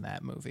Hands in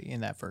that movie,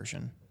 in that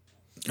version.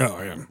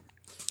 Oh yeah.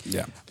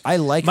 Yeah, I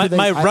like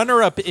my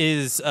runner-up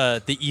is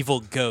the evil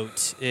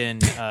goat in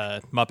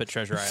Muppet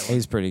Treasure Island.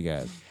 He's pretty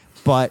good,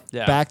 but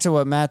back to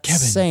what Matt's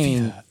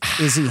saying,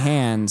 Izzy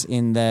Hands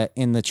in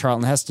the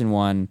Charlton Heston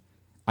one,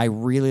 I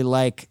really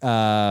like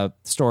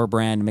store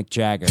brand Mick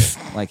Jagger.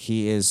 Like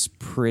he is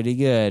pretty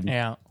good.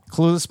 Yeah.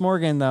 Clueless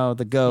Morgan though,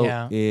 the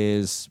goat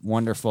is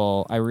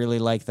wonderful. I really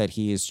like that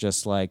he is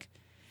just like.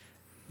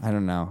 I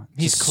don't know.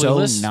 He's just so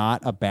clueless.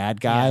 not a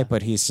bad guy,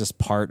 but he's just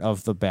part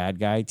of the bad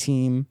guy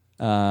team.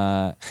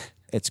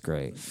 It's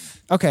great.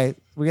 Okay,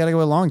 we got to go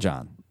with Long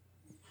John.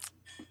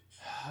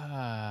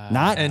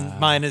 Not and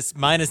minus the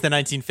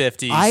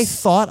 1950s. I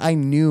thought I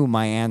knew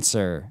my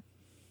answer,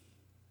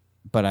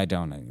 but I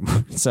don't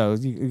anymore. So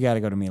you got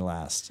to go to me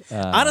last.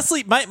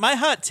 Honestly, my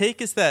hot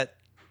take is that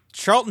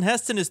Charlton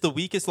Heston is the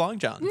weakest Long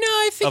John. No,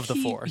 I think of the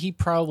four. He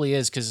probably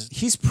is because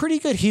he's pretty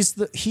good.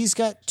 He's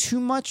got too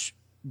much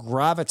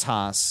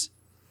gravitas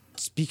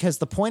because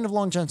the point of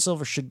Long John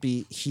Silver should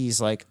be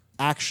he's like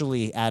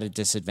actually at a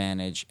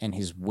disadvantage and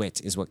his wit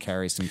is what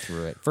carries him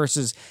through it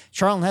versus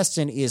Charlton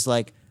Heston is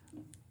like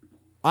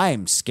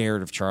I'm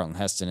scared of Charlton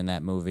Heston in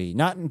that movie,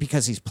 not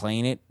because he's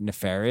playing it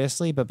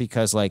nefariously, but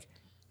because like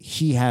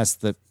he has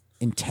the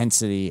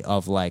intensity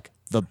of like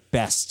the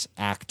best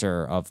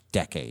actor of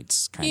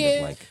decades kind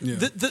of like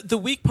the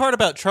weak part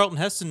about Charlton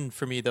Heston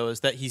for me though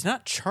is that he's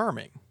not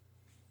charming.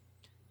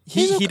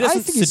 He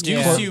doesn't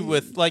seduce you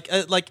with like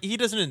he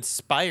doesn't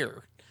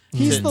inspire.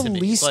 He's the to me.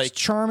 least Like,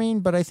 charming,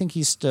 but I think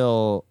he's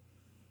still.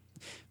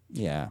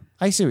 Yeah,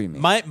 I see what you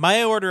mean.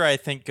 My order I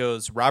think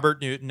goes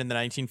Robert Newton in the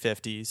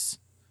 1950s,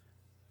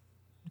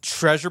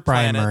 Treasure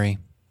Brian Planet, Murray,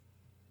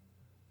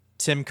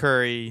 Tim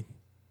Curry,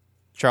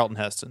 Charlton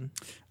Heston.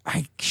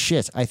 I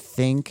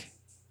think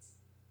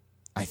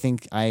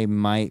I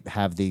might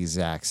have the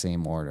exact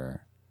same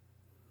order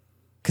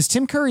because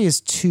Tim Curry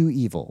is too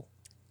evil.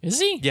 Is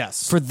he?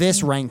 Yes. For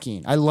this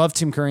ranking, I love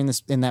Tim Curry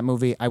in that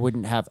movie. I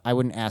wouldn't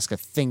ask a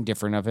thing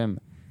different of him.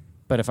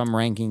 But if I'm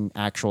ranking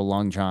actual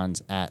Long Johns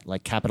at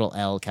like capital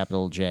L,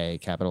 capital J,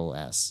 capital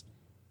S,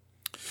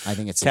 I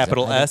think it's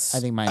capital S. I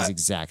think mine's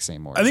exact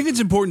same order. I think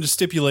it's important to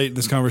stipulate in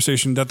this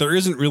conversation that there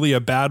isn't really a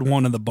bad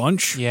one in the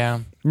bunch.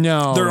 Yeah.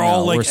 No, they're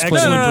all like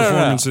excellent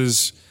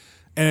performances,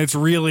 and it's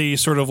really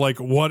sort of like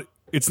what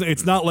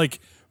it's not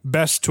like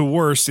best to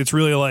worst. It's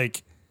really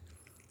like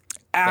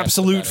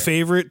absolute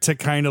favorite to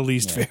kind of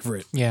least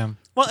favorite. Yeah.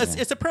 Well,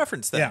 it's a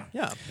preference thing.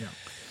 Yeah.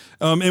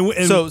 And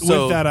So-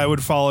 with that, I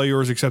would follow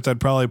yours, except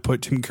I'd probably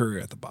put Tim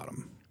Curry at the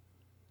bottom.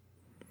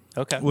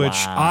 Okay.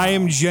 Which I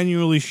am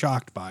genuinely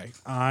shocked by.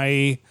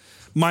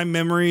 My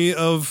memory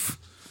of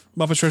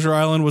Muppet Treasure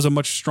Island was a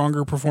much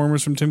stronger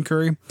performance from Tim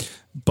Curry,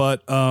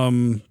 but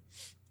honestly,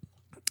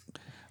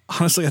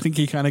 I think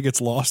he kind of gets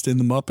lost in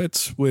the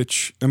Muppets.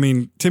 Which I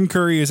mean, Tim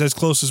Curry is as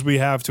close as we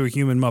have to a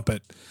human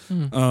Muppet.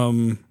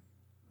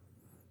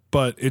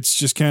 But it's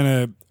just kind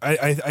of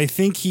I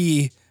think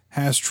he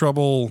has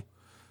trouble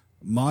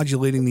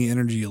modulating the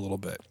energy a little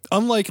bit.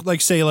 Unlike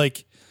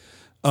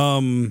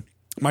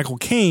Michael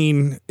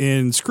Caine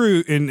in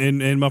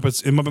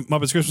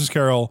Muppets Christmas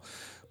Carol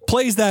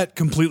plays that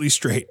completely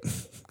straight.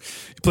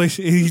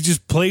 He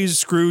just plays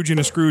Scrooge in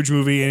a Scrooge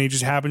movie, and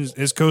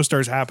his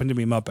co-stars happen to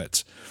be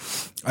Muppets.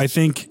 I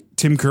think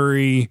Tim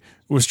Curry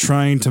was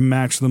trying to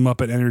match the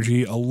Muppet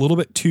energy a little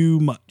bit too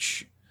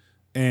much,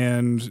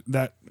 and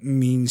that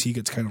means he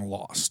gets kind of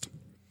lost.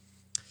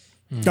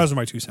 Those are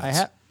my 2 cents.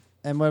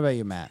 And what about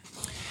you, Matt?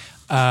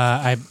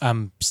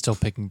 I'm still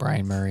picking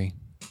Brian Murray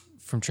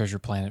from Treasure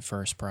Planet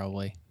first,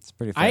 probably. It's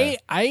pretty fair.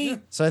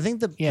 So I think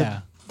the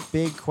Yeah.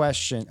 big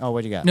question. Oh,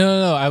 what do you got?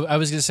 No. I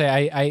was gonna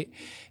say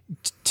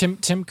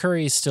Tim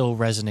Curry still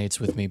resonates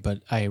with me,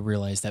 but I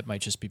realize that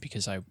might just be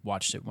because I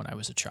watched it when I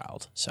was a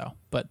child. So,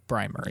 but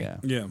Brian Murray.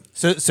 Yeah.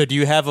 So do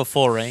you have a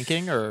full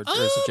ranking, or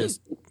is it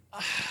just?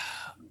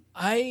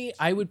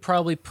 I would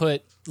probably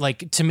put,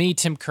 like, to me,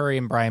 Tim Curry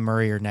and Brian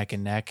Murray are neck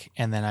and neck,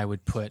 and then I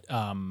would put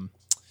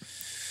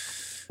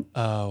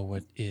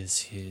what is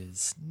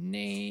his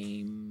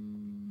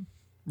name?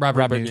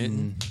 Robert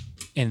Newton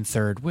in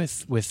third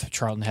with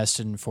Charlton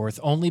Heston in fourth,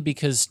 only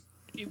because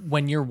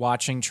when you're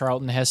watching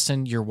Charlton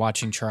Heston, you're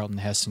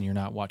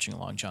not watching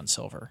Long John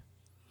Silver.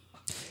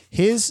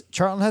 His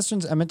Charlton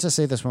Heston's, I meant to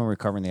say this when we were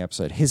covering the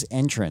episode, his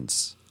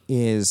entrance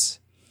is,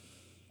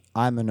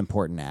 I'm an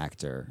important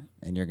actor,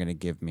 and you're going to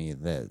give me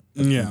the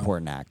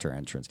important actor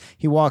entrance.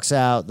 He walks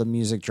out, the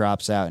music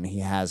drops out, and he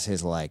has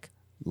his like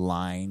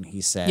line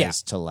he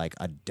says to like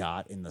a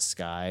dot in the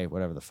sky,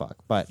 whatever the fuck.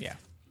 But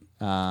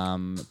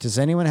does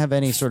anyone have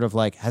any sort of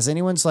like, has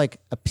anyone's like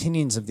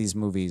opinions of these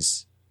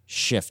movies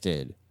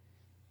shifted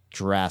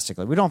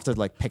drastically? We don't have to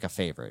like pick a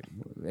favorite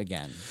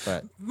again,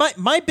 but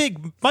my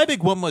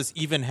big one was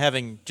even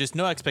having just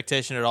no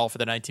expectation at all for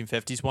the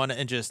 1950s one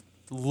and just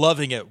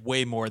loving it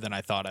way more than I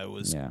thought I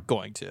was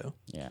going to.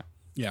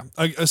 Yeah,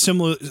 a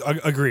similar.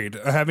 Agreed.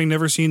 Having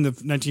never seen the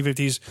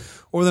 1950s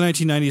or the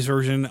 1990s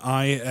version,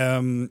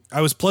 I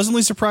was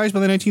pleasantly surprised by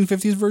the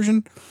 1950s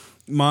version.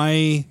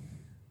 My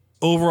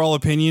overall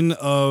opinion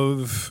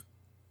of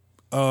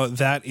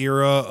that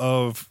era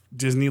of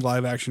Disney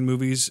live action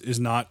movies is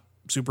not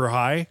super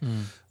high,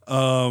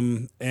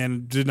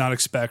 and did not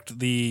expect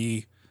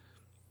the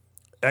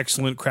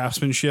excellent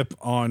craftsmanship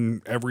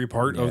on every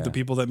part of the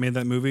people that made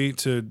that movie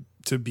to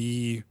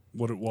be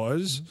what it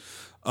was.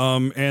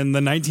 And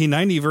the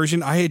 1990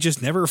 version I had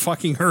just never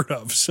fucking heard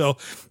of, so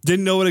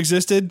didn't know it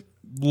existed.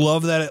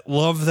 Love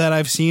that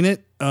I've seen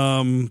it.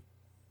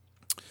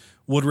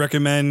 Would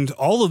recommend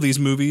all of these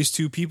movies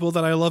to people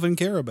that I love and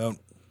care about.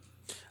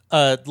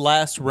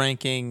 Last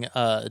ranking,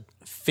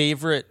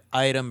 favorite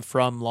item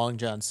from Long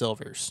John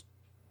Silver's.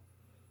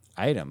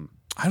 Item?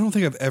 I don't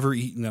think I've ever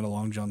eaten at a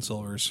Long John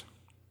Silver's.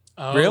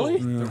 Oh, really?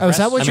 Oh, is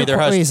that what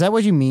is that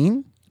what you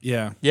mean?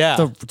 Yeah.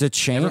 The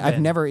chain? I've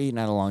never eaten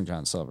at a Long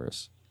John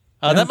Silver's.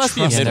 That must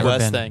be a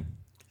Midwest thing.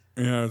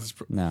 Yeah,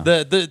 no.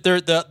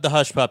 The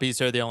Hush Puppies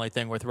are the only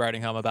thing worth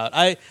writing home about.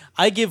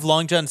 I give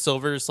Long John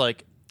Silver's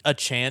like a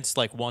chance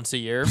like once a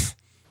year.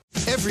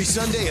 Every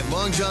Sunday at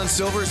Long John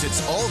Silver's,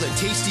 it's all the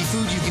tasty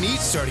food you can eat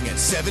starting at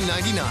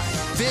 $7.99.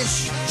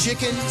 Fish,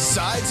 chicken,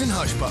 sides, and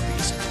Hush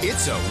Puppies.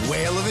 It's a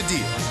whale of a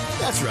deal.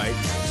 That's right.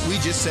 We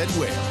just said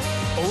whale.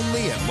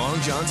 Only at Long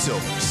John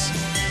Silver's.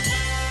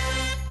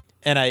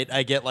 And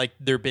I get like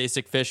their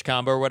basic fish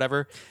combo or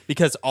whatever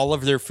because all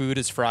of their food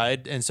is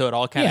fried, and so it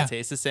all kind of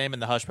tastes the same.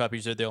 And the Hush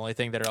Puppies are the only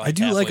thing that are like. I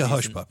do like a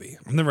Hush Puppy.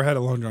 I've never had a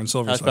Long John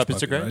Silver's Hush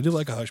Puppies are great. I do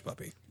like a Hush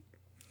Puppy.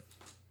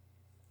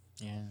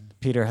 Yeah.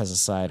 Peter has a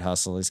side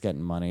hustle. He's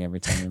getting money every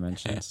time he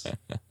mentions.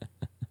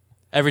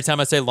 Every time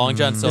I say Long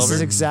John Silver. This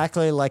is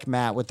exactly like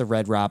Matt with the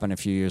Red Robin a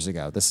few years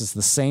ago. This is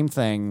the same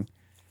thing.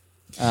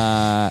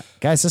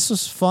 Guys, this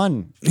was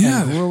fun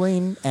and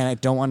grueling, and I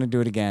don't want to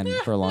do it again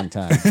for a long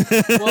time.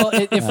 Well,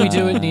 if we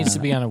do, it needs to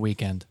be on a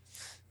weekend.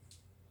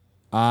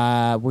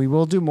 We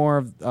will do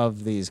more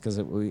of these because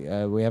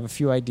we have a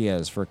few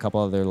ideas for a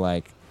couple other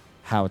like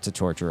How to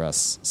Torture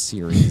Us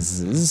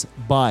series,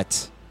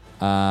 but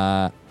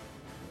I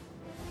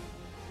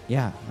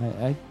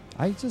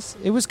just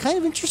it was kind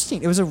of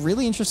interesting. It was a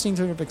really interesting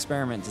sort of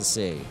experiment to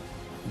see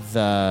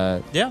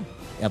the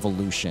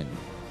evolution.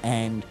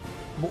 And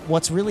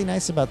what's really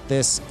nice about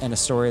this and a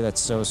story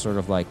that's so sort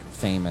of like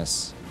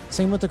famous,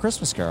 same with the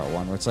Christmas Carol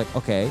one, where it's like,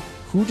 okay,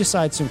 who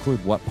decides to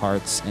include what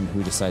parts and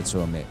who decides to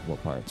omit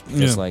what parts?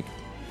 Because like,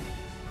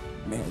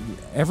 man,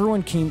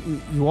 everyone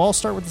you all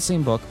start with the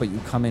same book, but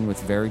you come in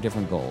with very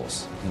different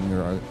goals, and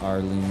you are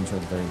leaning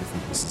toward very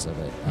different pieces of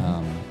it.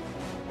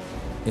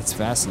 It's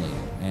fascinating,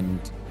 and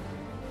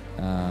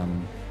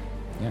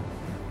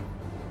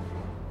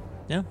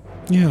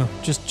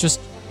just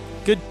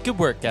good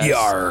work, guys.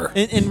 Yar.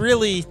 And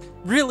really,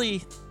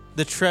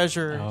 the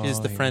treasure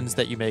is the friends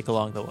that you make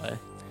along the way.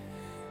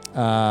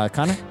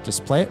 Connor,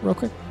 just play it real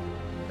quick.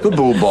 The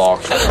Boo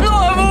Box. The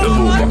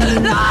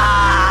Boo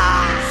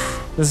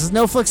Box. This is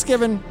No Flicks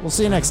Given. We'll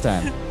see you next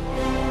time.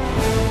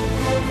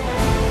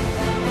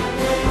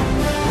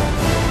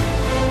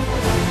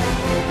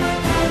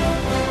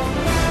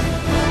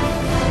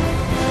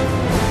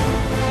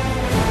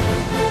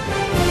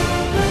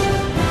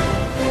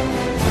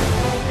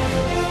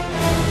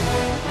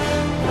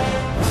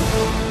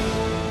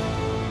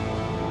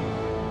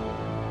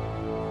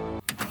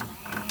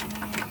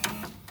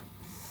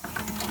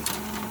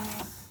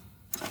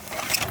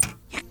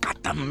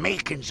 The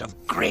makings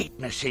of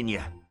greatness in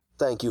you.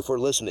 Thank you for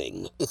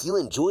listening. If you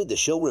enjoyed the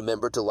show,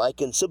 remember to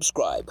like and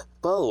subscribe.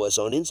 Follow us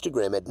on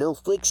Instagram at No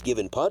Flicks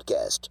Given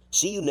Podcast.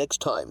 See you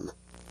next time.